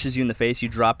punches you in the face, you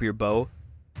drop your bow.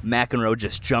 McEnroe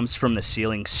just jumps from the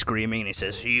ceiling screaming, and he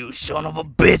says, "You son of a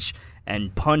bitch!"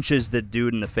 and punches the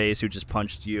dude in the face who just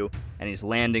punched you, and he's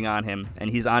landing on him,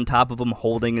 and he's on top of him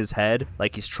holding his head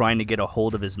like he's trying to get a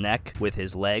hold of his neck with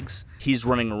his legs. He's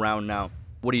running around now.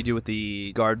 What do you do with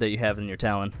the guard that you have in your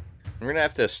talon? I'm going to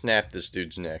have to snap this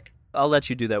dude's neck. I'll let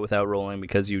you do that without rolling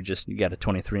because you got a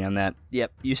 23 on that.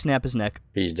 Yep, you snap his neck.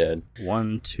 He's dead.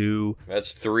 1, 2.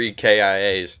 That's 3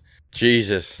 KIAs.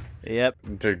 Jesus. Yep.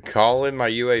 To call in my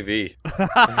UAV.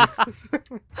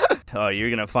 Oh, you're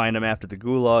going to find him after the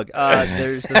gulag.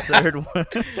 There's the third one.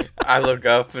 I look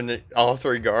up and all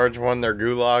 3 guards won their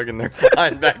gulag and they're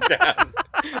flying back down.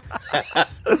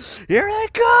 Here they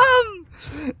come!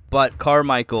 But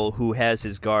Carmichael, who has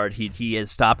his guard, he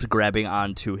has stopped grabbing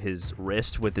onto his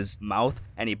wrist with his mouth,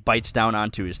 and he bites down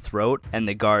onto his throat, and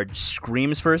the guard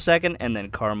screams for a second, and then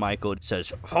Carmichael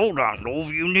says, "Hold on,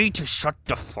 Love, you need to shut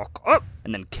the fuck up,"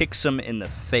 and then kicks him in the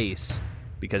face,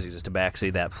 because he's just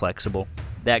actually that flexible.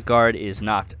 That guard is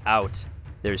knocked out.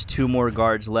 There's 2 more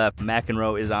guards left.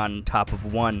 McEnroe is on top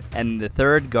of one, and the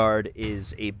third guard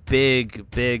is a big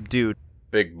dude.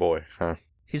 Big boy, huh?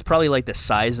 He's probably like the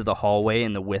size of the hallway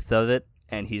and the width of it,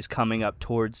 and he's coming up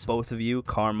towards both of you,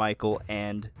 Carmichael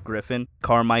and Griffin.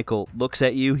 Carmichael looks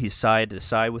at you, he's side to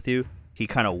side with you. He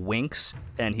kind of winks,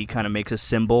 and he kind of makes a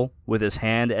symbol with his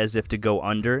hand as if to go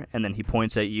under, and then he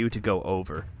points at you to go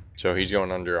over. So he's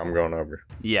going under, I'm going over.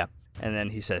 Yeah, and then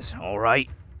he says, "All right,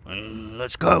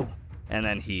 let's go." And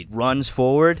then he runs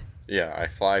forward. Yeah, I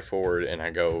fly forward, and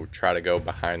I try to go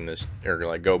behind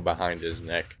go behind his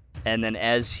neck. And then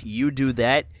as you do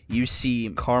that, you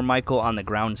see Carmichael on the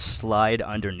ground slide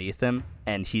underneath him,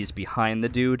 and he's behind the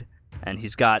dude, and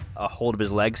he's got a hold of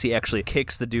his legs. He actually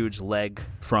kicks the dude's leg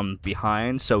from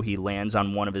behind, so he lands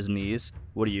on one of his knees.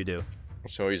 What do you do?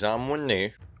 So he's on one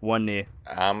knee. One knee.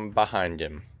 I'm behind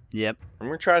him. Yep. I'm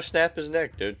going to try to snap his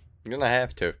neck, dude. I'm going to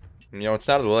have to. It's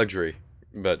not a luxury,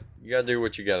 but you got to do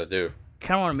what you got to do.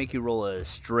 Kind of want to make you roll a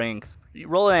strength.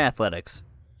 Roll an athletics.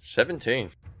 17.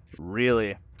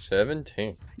 Really?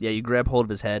 17. Yeah, you grab hold of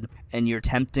his head, and you're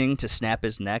attempting to snap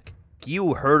his neck.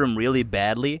 You hurt him really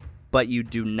badly, but you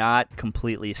do not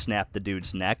completely snap the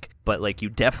dude's neck. But, you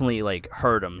definitely,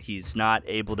 hurt him. He's not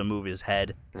able to move his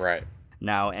head Right.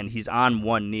 now, and he's on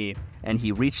one knee, and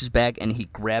he reaches back, and he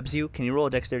grabs you. Can you roll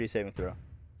a dexterity saving throw?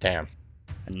 Damn.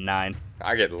 A 9.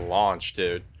 I get launched,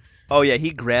 dude. Oh, yeah,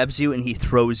 he grabs you, and he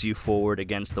throws you forward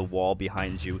against the wall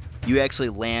behind you. You actually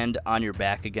land on your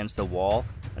back against the wall,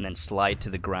 and then slide to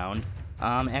the ground.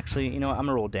 Actually, I'm going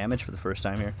to roll damage for the first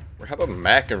time here. How about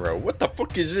McEnroe? What the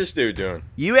fuck is this dude doing?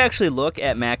 You actually look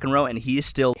at McEnroe, and he's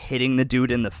still hitting the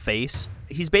dude in the face.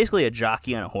 He's basically a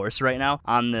jockey on a horse right now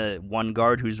on the one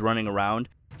guard who's running around.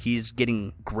 He's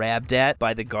getting grabbed at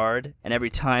by the guard, and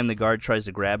every time the guard tries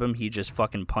to grab him, he just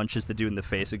fucking punches the dude in the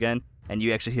face again. And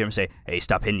you actually hear him say, "Hey,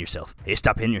 stop hitting yourself. Hey,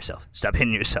 stop hitting yourself. Stop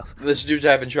hitting yourself." This dude's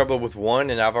having trouble with one,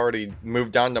 and I've already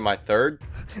moved on to my third?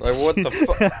 What the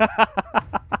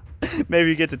fuck? Maybe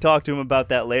you get to talk to him about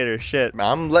that later. Shit.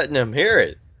 I'm letting him hear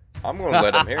it. I'm going to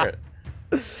let him hear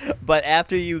it. But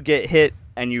after you get hit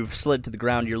and you've slid to the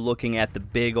ground, you're looking at the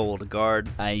big old guard.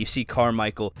 You see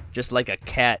Carmichael, just like a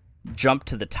cat, jump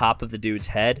to the top of the dude's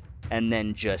head, and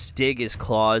then just dig his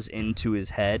claws into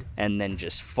his head and then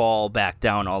just fall back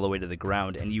down all the way to the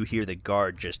ground. And you hear the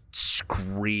guard just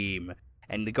scream.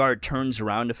 And the guard turns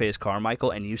around to face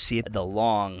Carmichael, and you see the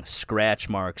long scratch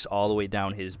marks all the way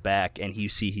down his back, and you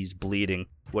see he's bleeding.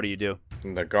 What do you do?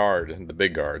 The guard, the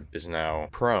big guard, is now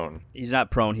prone. He's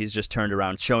not prone, he's just turned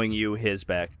around, showing you his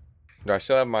back. Do I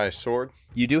still have my sword?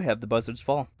 You do have the Buzzard's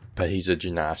Fall. But he's a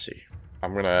Genasi.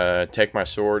 I'm gonna take my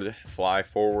sword, fly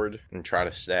forward, and try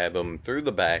to stab him through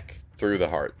the back, through the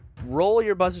heart. Roll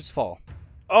your Buzzard's Fall.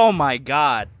 Oh my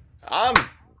god.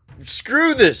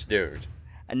 Screw this dude.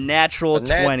 A natural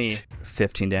 20.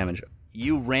 15 damage.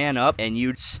 You ran up and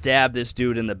you stabbed this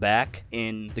dude in the back.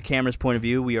 In the camera's point of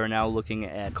view, we are now looking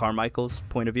at Carmichael's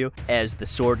point of view as the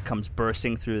sword comes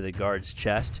bursting through the guard's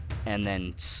chest and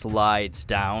then slides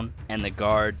down, and the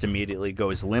guard immediately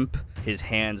goes limp. His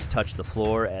hands touch the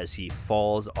floor as he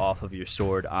falls off of your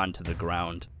sword onto the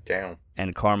ground. Down.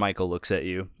 And Carmichael looks at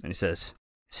you and he says,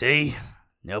 "See?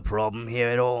 No problem here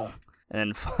at all."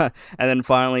 And then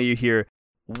finally you hear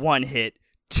 1 hit,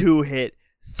 2 hit,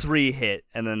 3 hit,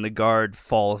 and then the guard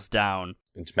falls down.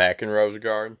 It's McEnroe's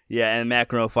guard? Yeah, and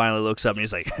McEnroe finally looks up and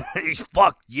he's like, "He's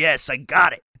fucked, yes, I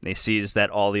got it." And he sees that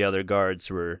all the other guards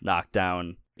were knocked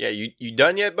down. Yeah, you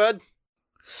done yet, bud?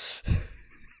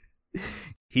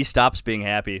 He stops being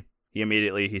happy.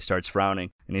 He starts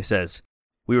frowning, and he says,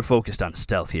 "We were focused on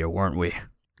stealth here, weren't we?"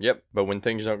 Yep, but when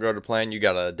things don't go to plan, you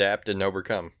gotta adapt and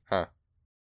overcome, huh?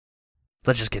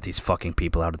 Let's just get these fucking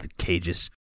people out of the cages.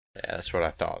 Yeah, that's what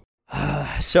I thought.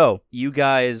 So, you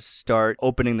guys start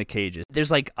opening the cages. There's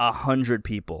like 100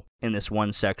 people in this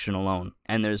one section alone,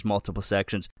 and there's multiple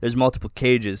sections. There's multiple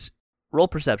cages. Roll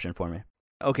perception for me.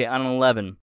 Okay, on an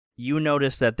 11, you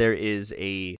notice that there is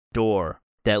a door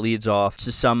that leads off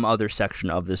to some other section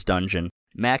of this dungeon.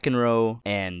 McEnroe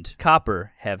and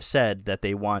Copper have said that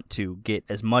they want to get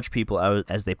as much people out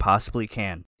as they possibly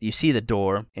can. You see the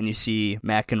door, and you see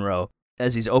McEnroe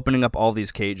as he's opening up all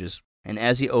these cages. And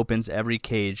as he opens every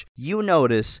cage, you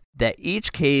notice that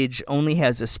each cage only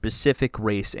has a specific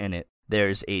race in it.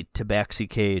 There's a tabaxi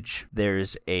cage,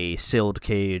 there's a Sild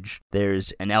cage,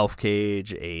 there's an elf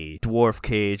cage, a dwarf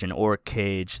cage, an orc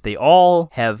cage. They all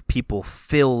have people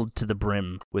filled to the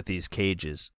brim with these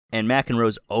cages. And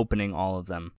McEnroe's opening all of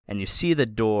them. And you see the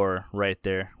door right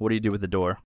there. What do you do with the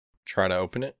door? Try to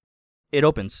open it? It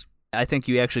opens. I think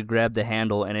you actually grab the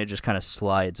handle and it just kind of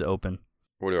slides open.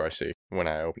 What do I see when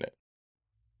I open it?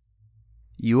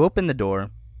 You open the door,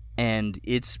 and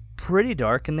it's pretty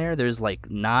dark in there. There's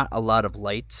like not a lot of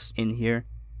lights in here.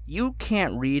 You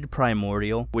can't read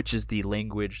Primordial, which is the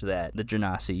language that the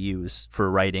Genasi use for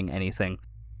writing anything.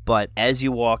 But as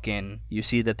you walk in, you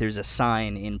see that there's a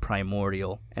sign in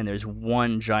Primordial, and there's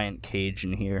one giant cage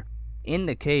in here. In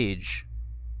the cage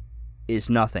is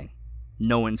nothing.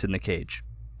 No one's in the cage.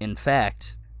 In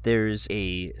fact, there's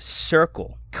a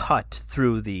circle cut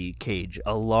through the cage,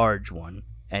 a large one.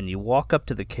 And you walk up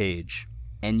to the cage,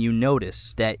 and you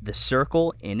notice that the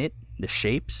circle in it, the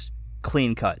shapes,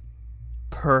 clean cut.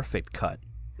 Perfect cut.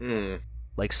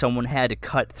 Like someone had to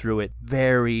cut through it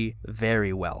very,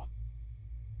 very well.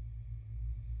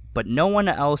 But no one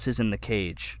else is in the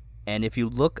cage. And if you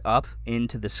look up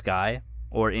into the sky,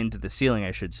 or into the ceiling,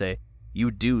 I should say,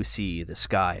 you do see the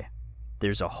sky.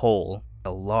 There's a hole,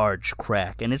 a large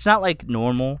crack. And it's not like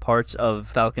normal parts of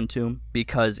Falcon Tomb,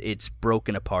 because it's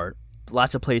broken apart.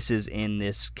 Lots of places in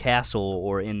this castle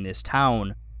or in this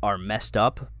town are messed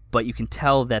up, but you can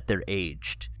tell that they're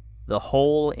aged. The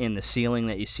hole in the ceiling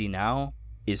that you see now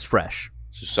is fresh.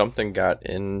 So something got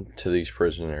into these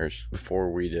prisoners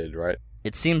before we did, right?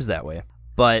 It seems that way.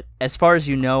 But as far as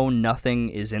you know, nothing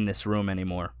is in this room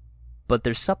anymore. But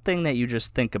there's something that you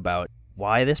just think about.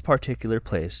 Why this particular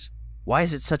place? Why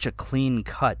is it such a clean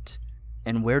cut?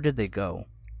 And where did they go?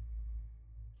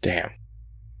 Damn.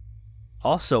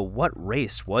 Also, what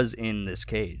race was in this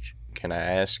cage? Can I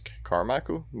ask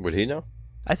Carmichael? Would he know?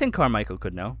 I think Carmichael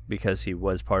could know, because he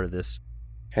was part of this.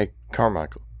 Hey,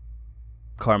 Carmichael.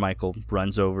 Carmichael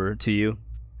runs over to you.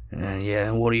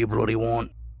 Yeah, what do you bloody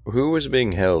want? Who was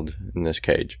being held in this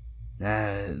cage?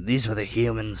 These were the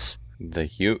humans.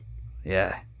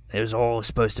 Yeah, There was all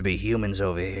supposed to be humans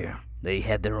over here. They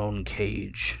had their own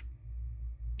cage.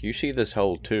 You see this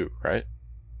hole too, right?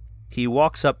 He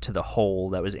walks up to the hole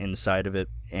that was inside of it,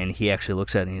 and he actually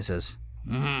looks at it and he says,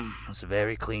 That's a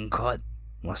very clean cut.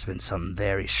 Must have been something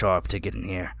very sharp to get in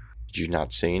here. Did you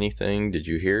not see anything? Did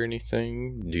you hear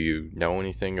anything? Do you know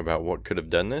anything about what could have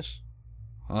done this?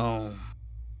 Oh,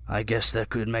 I guess that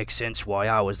could make sense why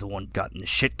I was the one gotten the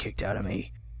shit kicked out of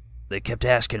me. They kept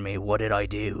asking me, what did I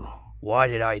do? Why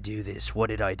did I do this? What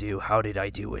did I do? How did I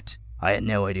do it? I had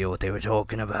no idea what they were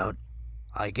talking about.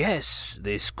 I guess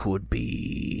this could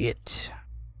be it.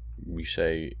 You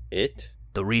say it?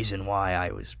 The reason why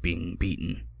I was being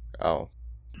beaten. Oh.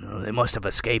 They must have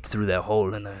escaped through that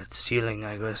hole in the ceiling,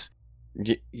 I guess.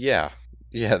 Yeah.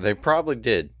 Yeah, they probably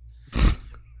did.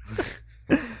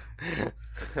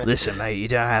 Listen, mate, you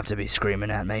don't have to be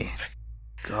screaming at me.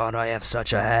 God, I have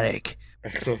such a headache.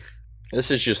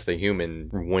 This is just the human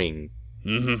wing.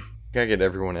 Mm-hmm. Gotta get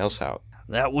everyone else out.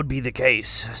 That would be the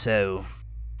case, so...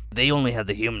 They only have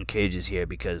the human cages here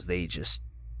because they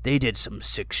did some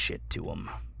sick shit to them.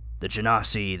 The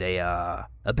Genasi, they are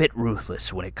a bit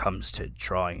ruthless when it comes to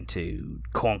trying to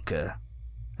conquer.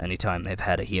 Anytime they've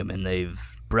had a human, they've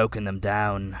broken them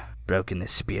down, broken their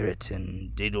spirit,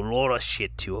 and did a lot of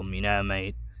shit to them, you know,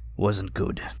 mate. Wasn't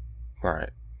good. Right.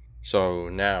 So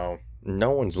now,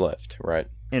 no one's left, right?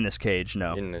 In this cage,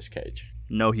 no. In this cage.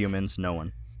 No humans, no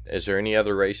one. Is there any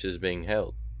other races being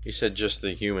held? He said just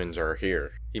the humans are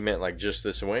here. He meant like just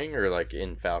this wing, or like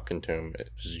in Falcon Tomb,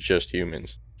 it's just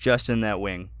humans? Just in that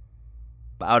wing.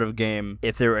 Out of game,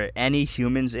 if there were any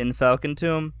humans in Falcon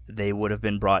Tomb, they would have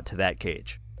been brought to that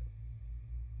cage.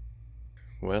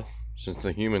 Well, since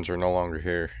the humans are no longer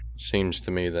here, seems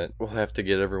to me that we'll have to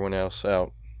get everyone else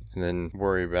out and then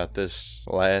worry about this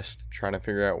last, trying to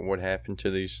figure out what happened to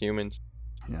these humans.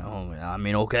 No, I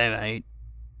mean, okay, mate.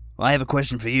 Well, I have a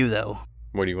question for you, though.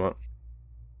 What do you want?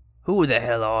 Who the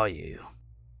hell are you?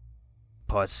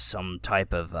 Part some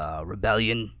type of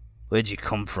rebellion? Where'd you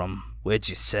come from? Where'd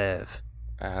you serve?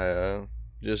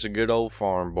 Just a good old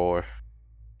farm boy.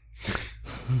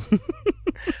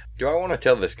 Do I want to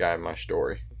tell this guy my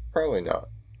story? Probably not.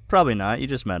 Probably not, you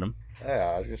just met him.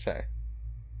 Yeah, I was gonna say.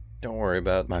 Don't worry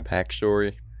about my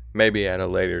backstory. Maybe at a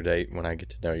later date when I get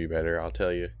to know you better, I'll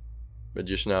tell you. But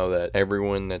just know that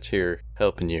everyone that's here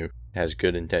helping you has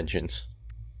good intentions.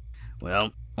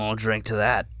 Well, I'll drink to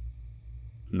that.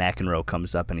 McEnroe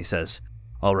comes up and he says,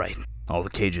 All right, all the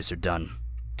cages are done.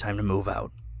 Time to move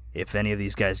out. If any of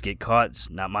these guys get caught, it's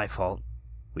not my fault.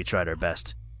 We tried our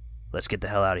best. Let's get the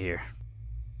hell out of here.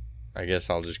 I guess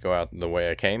I'll just go out the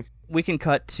way I came. We can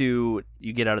cut to,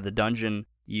 you get out of the dungeon,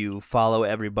 you follow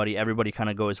everybody kind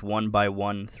of goes one by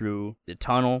one through the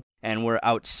tunnel, and we're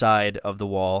outside of the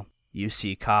wall. You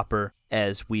see Copper,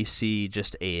 as we see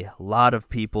just a lot of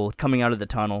people coming out of the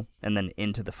tunnel and then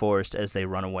into the forest as they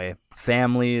run away.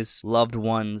 Families, loved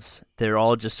ones, they're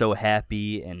all just so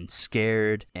happy and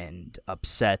scared and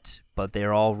upset, but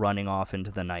they're all running off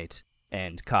into the night.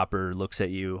 And Copper looks at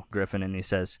you, Griffin, and he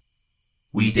says,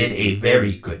 We did a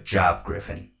very good job,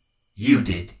 Griffin. You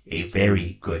did a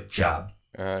very good job.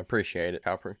 I appreciate it,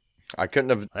 Copper. I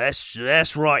couldn't have...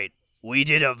 That's right. We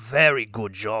did a very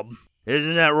good job.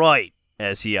 Isn't that right?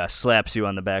 As he slaps you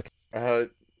on the back.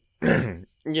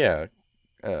 Yeah.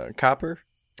 Copper,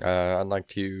 I'd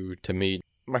like you to meet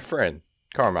my friend,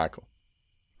 Carmichael.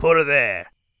 Put her there.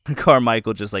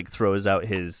 Carmichael just throws out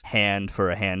his hand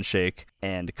for a handshake,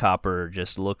 and Copper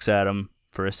just looks at him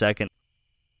for a second.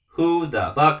 Who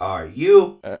the fuck are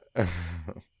you?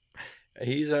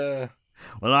 He's, Well,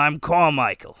 I'm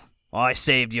Carmichael. I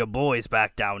saved your boys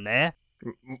back down there.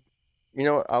 You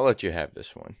know what? I'll let you have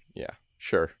this one. Yeah,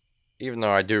 sure. Even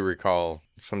though I do recall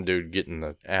some dude getting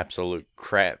the absolute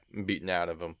crap beaten out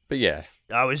of him. But yeah.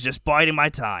 I was just biding my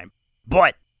time.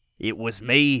 But it was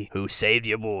me who saved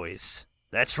your boys.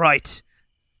 That's right.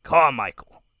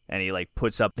 Carmichael. And he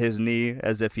puts up his knee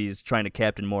as if he's trying to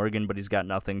Captain Morgan, but he's got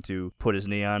nothing to put his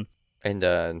knee on.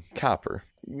 And, Copper,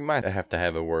 you might have to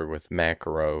have a word with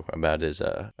McEnroe about his,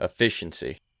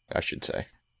 efficiency, I should say.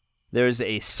 There's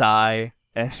a sigh,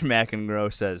 and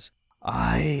McEnroe says,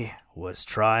 I was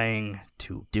trying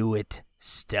to do it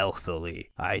stealthily.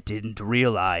 I didn't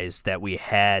realize that we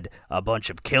had a bunch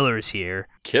of killers here.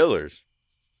 Killers?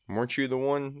 Weren't you the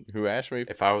one who asked me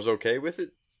if I was okay with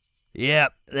it? Yeah,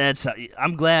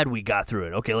 I'm glad we got through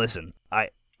it. Okay, listen, I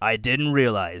didn't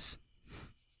realize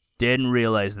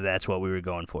that that's what we were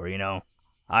going for, you know?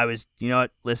 You know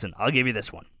what, listen, I'll give you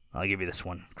this one,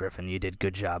 Griffin, you did a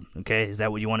good job, okay? Is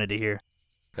that what you wanted to hear?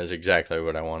 That's exactly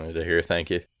what I wanted to hear, thank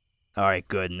you. Alright,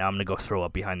 good, now I'm gonna go throw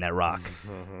up behind that rock.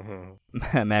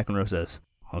 McEnroe says,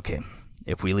 okay,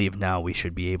 if we leave now, we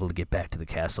should be able to get back to the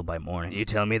castle by morning. You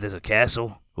tell me there's a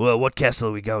castle? Well, what castle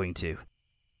are we going to?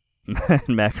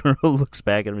 McEnroe looks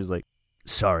back at him, he's like,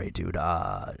 sorry, dude,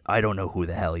 I don't know who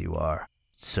the hell you are.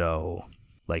 So,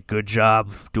 good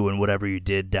job doing whatever you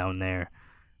did down there.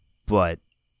 But,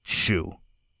 shoo.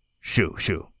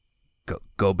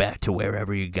 Go back to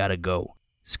wherever you gotta go.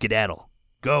 Skedaddle.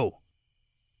 Go.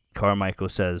 Carmichael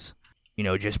says,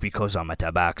 just because I'm a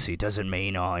tabaxi doesn't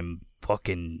mean I'm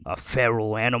fucking a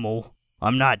feral animal.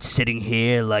 I'm not sitting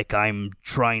here like I'm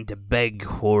trying to beg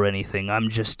or anything. I'm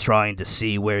just trying to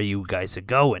see where you guys are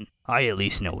going. I at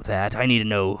least know that. I need to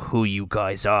know who you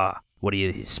guys are. What are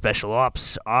you, Special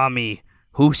Ops, Army?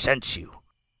 Who sent you?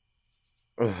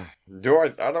 I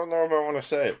don't know if I want to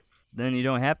say it. Then you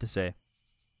don't have to say.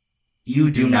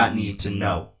 You do not need to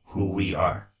know who we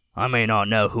are. I may not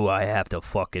know who I have to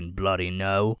fucking bloody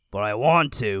know, but I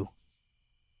want to.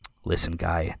 Listen,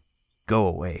 guy. Go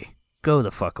away. Go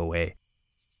the fuck away.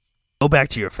 Go back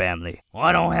to your family. Well,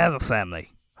 I don't have a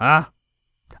family, huh?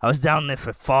 I was down there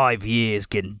for 5 years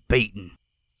getting beaten.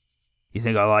 You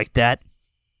think I like that?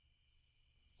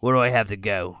 Where do I have to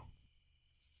go?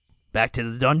 Back to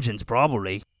the dungeons,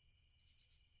 probably.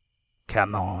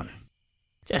 Come on.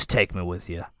 Just take me with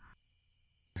you.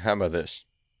 How about this?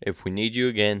 If we need you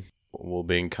again, we'll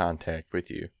be in contact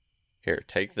with you. Here,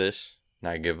 take this,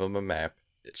 and I give them a map.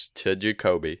 It's to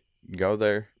Jacoby. Go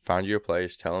there, find you a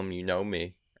place, tell them you know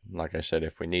me. Like I said,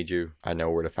 if we need you, I know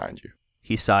where to find you.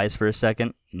 He sighs for a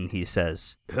second, and he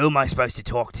says, Who am I supposed to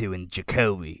talk to in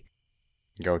Jacoby?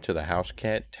 Go to the House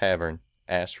Cat Tavern,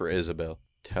 ask for Isabel.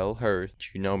 Tell her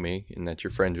that you know me, and that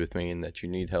you're friends with me, and that you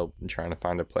need help in trying to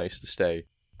find a place to stay.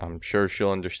 I'm sure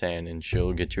she'll understand, and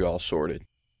she'll get you all sorted.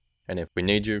 And if we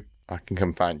need you, I can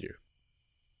come find you.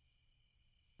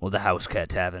 Well, the House Cat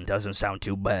Tavern doesn't sound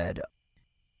too bad.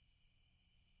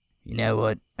 You know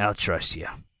what? I'll trust you.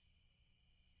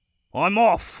 I'm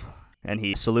off! And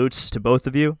he salutes to both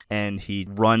of you, and he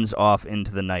runs off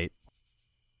into the night.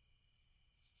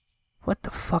 What the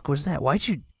fuck was that?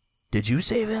 Did you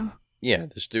save him? Yeah,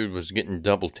 this dude was getting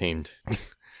double-teamed.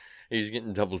 He's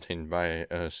getting double-teamed by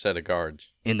a set of guards.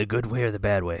 In the good way or the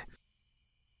bad way?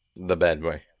 The bad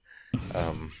way.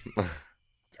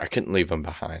 I couldn't leave him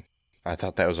behind. I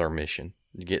thought that was our mission,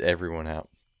 to get everyone out.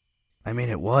 I mean,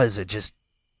 it was.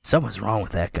 Something's wrong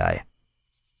with that guy.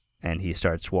 And he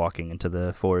starts walking into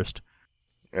the forest.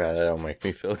 Yeah, that don't make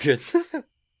me feel good.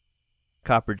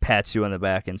 Copper pats you on the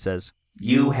back and says,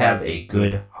 You have a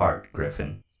good heart,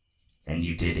 Griffin, and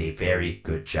you did a very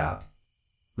good job.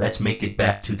 Let's make it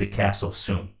back to the castle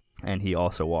soon. And he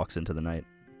also walks into the night.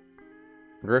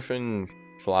 Griffin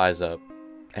flies up,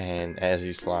 and as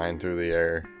he's flying through the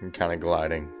air and kind of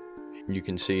gliding, you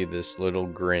can see this little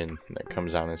grin that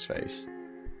comes on his face.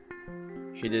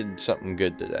 He did something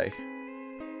good today.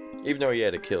 Even though he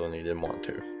had a kill and he didn't want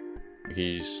to.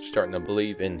 He's starting to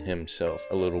believe in himself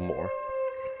a little more.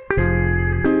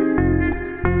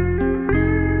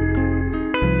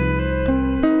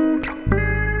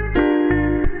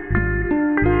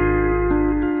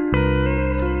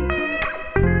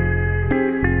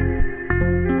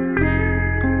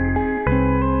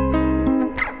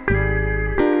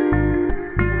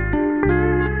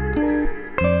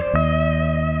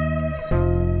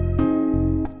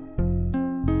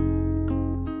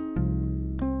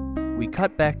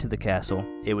 Cut back to the castle.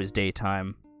 It was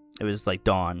daytime. It was like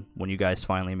dawn when you guys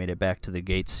finally made it back to the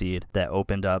gate seed that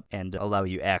opened up and allow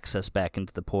you access back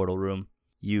into the portal room.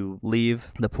 You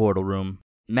leave the portal room.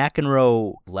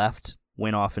 McEnroe left,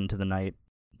 went off into the night,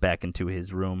 back into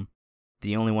his room.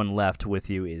 The only one left with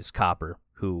you is Copper,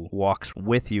 who walks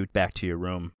with you back to your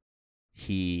room.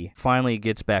 He finally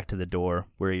gets back to the door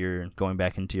where you're going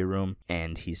back into your room,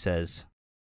 and he says,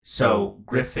 So,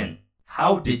 Griffin,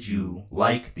 how did you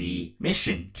like the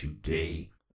mission today?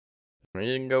 It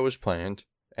didn't go as planned,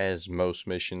 as most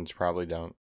missions probably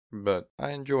don't, but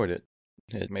I enjoyed it.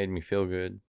 It made me feel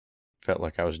good. Felt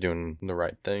like I was doing the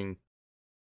right thing.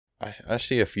 I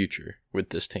see a future with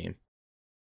this team.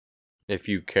 If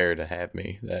you care to have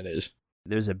me, that is.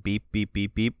 There's a beep, beep,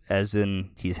 beep, beep, as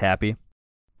in he's happy.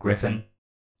 Griffin,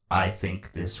 I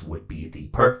think this would be the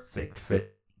perfect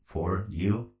fit for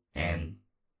you and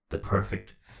the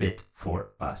perfect fit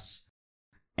for us.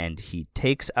 And he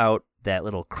takes out that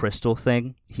little crystal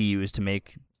thing he used to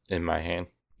make... In my hand?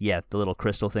 Yeah, the little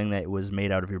crystal thing that was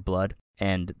made out of your blood.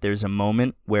 And there's a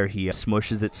moment where he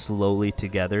smushes it slowly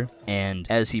together. And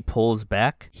as he pulls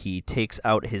back, he takes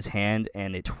out his hand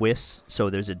and it twists. So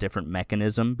there's a different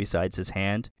mechanism besides his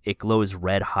hand. It glows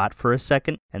red hot for a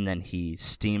second. And then he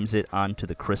steams it onto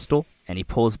the crystal. And he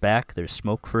pulls back. There's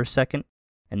smoke for a second.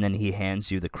 And then he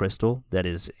hands you the crystal that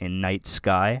is in night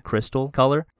sky crystal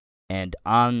color. And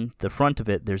on the front of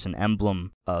it, there's an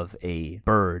emblem of a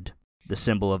bird, the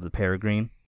symbol of the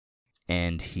peregrine.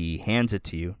 And he hands it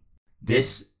to you.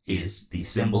 This is the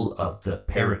symbol of the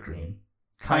peregrine,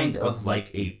 kind of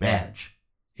like a badge.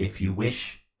 If you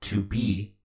wish to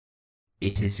be,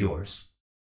 it is yours.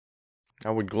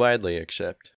 I would gladly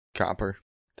accept, Copper.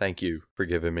 Thank you for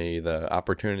giving me the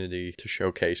opportunity to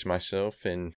showcase myself,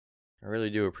 and I really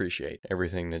do appreciate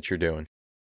everything that you're doing.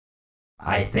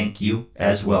 I thank you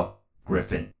as well,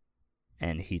 Griffin.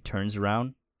 And he turns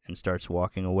around and starts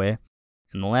walking away.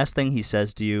 And the last thing he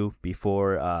says to you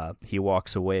before he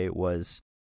walks away was,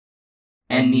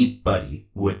 Anybody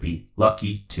would be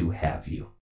lucky to have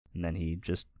you. and then he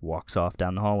just walks off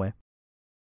down the hallway.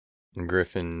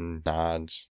 Griffin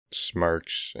nods,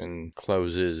 smirks, and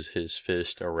closes his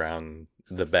fist around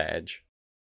the badge.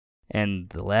 And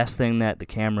the last thing that the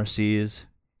camera sees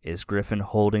is Griffin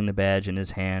holding the badge in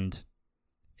his hand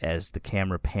as the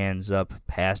camera pans up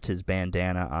past his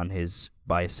bandana on his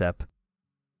bicep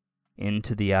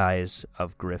into the eyes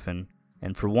of Griffin.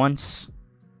 And for once,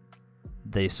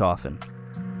 they soften.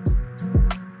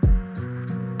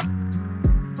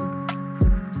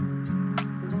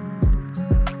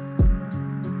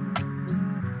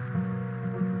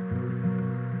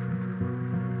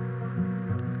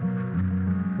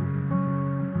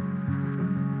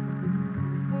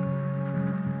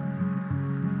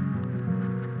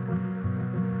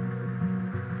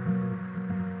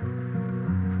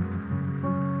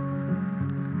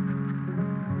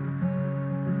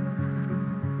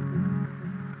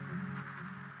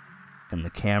 And the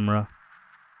camera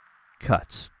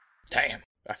cuts. Damn,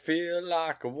 I feel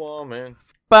like a woman.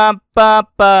 Ba ba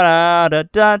ba da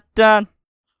da da.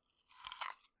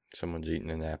 Someone's eating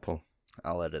an apple.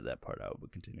 I'll edit that part out,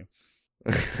 but continue.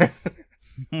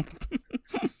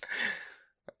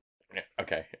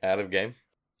 Okay, out of game.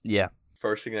 Yeah.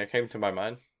 First thing that came to my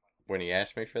mind when he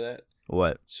asked me for that,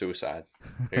 What? suicide.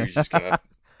 He was just gonna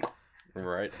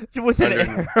right With an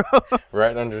Under- arrow.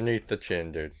 right underneath the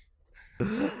chin, dude.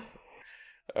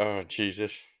 Oh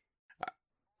Jesus!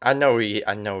 I know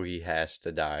he has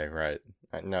to die, right?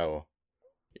 I know,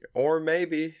 or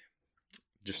maybe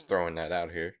just throwing that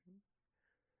out here.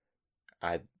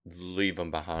 I'd leave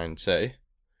him behind, say,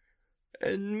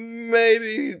 and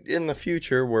maybe in the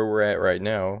future, where we're at right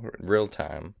now, real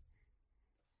time.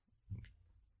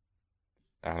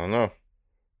 I don't know.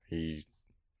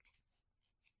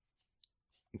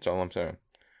 That's all I'm saying.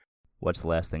 What's the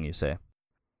last thing you say?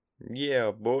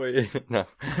 Yeah, boy. No.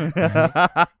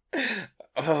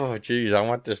 Oh, jeez, I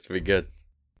want this to be good.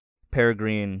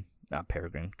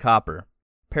 Copper.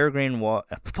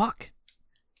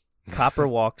 Copper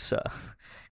walks,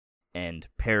 and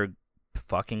Peregrine.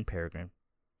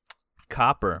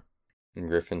 Copper, And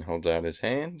Griffin holds out his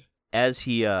hand. as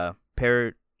he,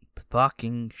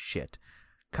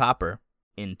 Copper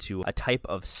into a type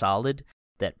of solid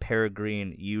that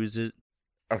Peregrine uses.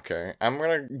 Okay, I'm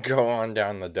gonna go on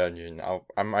down the dungeon.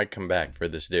 I might come back for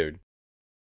this dude.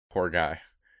 Poor guy.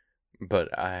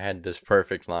 But I had this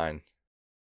perfect line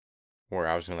where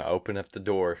I was gonna open up the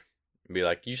door and be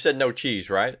like, "You said no cheese,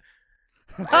 right?"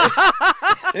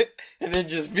 And then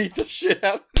just beat the shit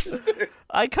out of this dude.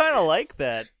 I kind of like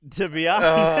that, to be Uh,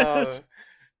 honest.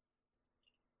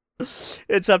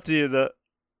 It's up to you, though.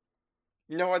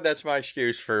 You know what? That's my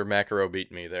excuse for Macaro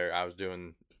beating me there. I was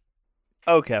doing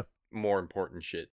Okay. more important shit.